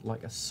into it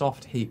like a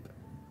soft heap.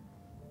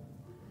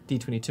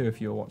 D22, if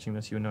you're watching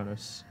this, you'll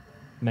notice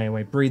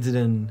Meue breathes it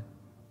in,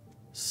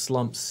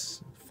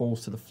 slumps,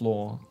 falls to the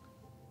floor,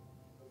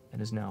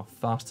 and is now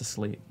fast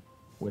asleep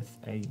with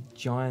a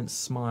giant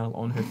smile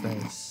on her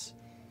face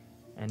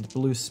and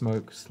blue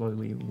smoke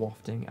slowly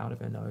wafting out of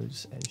her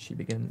nose as she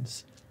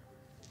begins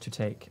to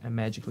take a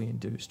magically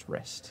induced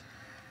rest.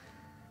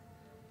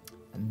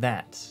 And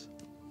that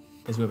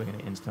is where we're going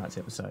to end tonight's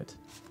episode.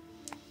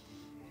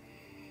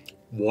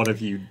 What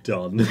have you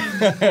done?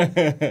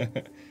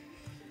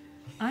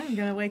 I'm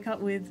going to wake up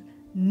with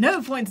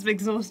no points of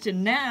exhaustion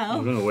I'm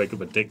now. going to wake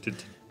up addicted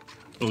to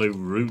blue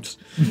root.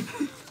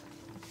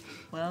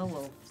 Well,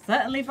 we'll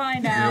certainly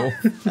find out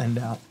We'll find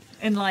out.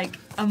 in like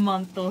a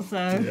month or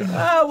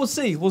so. We'll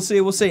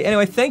see.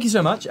 Anyway, thank you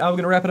so much. We're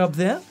going to wrap it up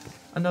there.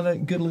 Another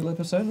good little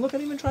episode. Look, I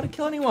didn't even try to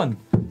kill anyone.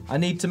 I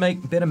need to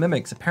make better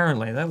mimics.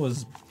 Apparently, that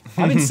was.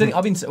 We'll talk about this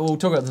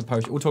in the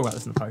post. We'll talk about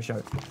this in the post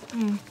show.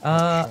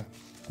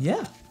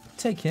 Yeah.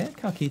 Take care,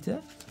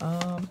 Kakita.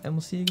 And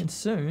we'll see you again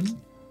soon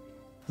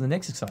for the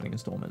next exciting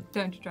installment.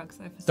 Don't do drugs,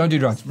 though. Don't do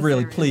drugs, for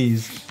really, serious.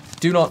 please.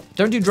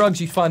 Don't do drugs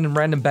you find in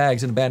random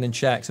bags in abandoned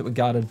shacks that were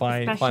guarded by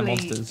Especially,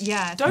 monsters.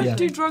 Yeah. Don't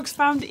do drugs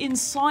found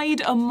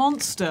inside a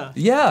monster.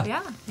 Yeah.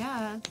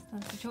 Yeah,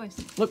 that's the choice.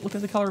 Look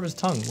at the color of his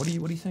tongue. What do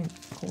you think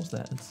caused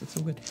that? It's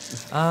all good.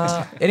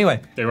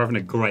 Anyway. They were having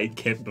a great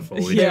kip before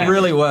we They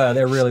really were.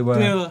 They really were.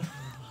 Yeah.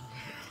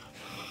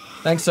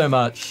 Thanks so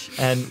much,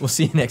 and we'll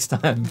see you next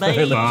time.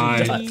 Bye.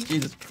 Bye.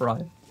 Jesus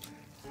Christ.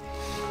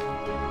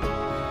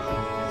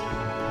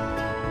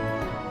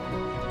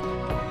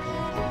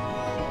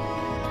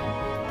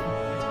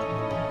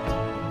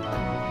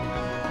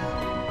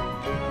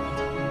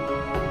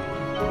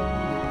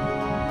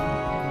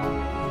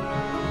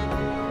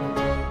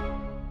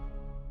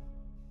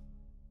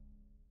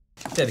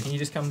 David, can you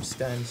just come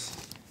stand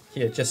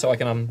here, just so I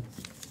can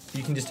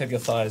you can just have your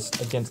thighs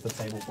against the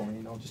table for me,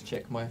 and I'll just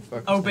check my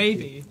focus. Oh, Thank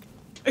you.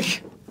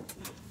 baby.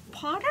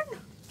 Pardon?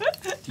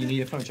 Do you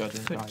need a phone charger?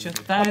 Put No, your you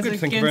do. thighs good,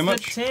 thank you very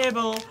against much. the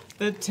table.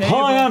 The table.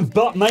 Hi, I'm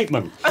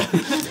Bateman.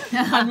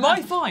 And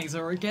my thighs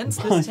are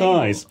against this My table.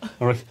 thighs.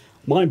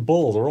 My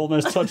balls are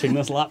almost touching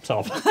this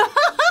laptop.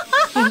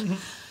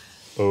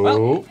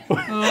 Oh.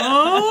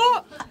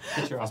 Oh!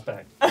 Get your ass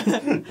back.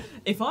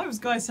 If I was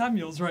Guy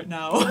Samuels right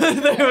now,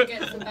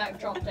 Against the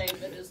backdrop,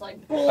 David is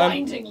like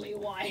blindingly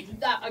white.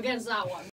 That against that one.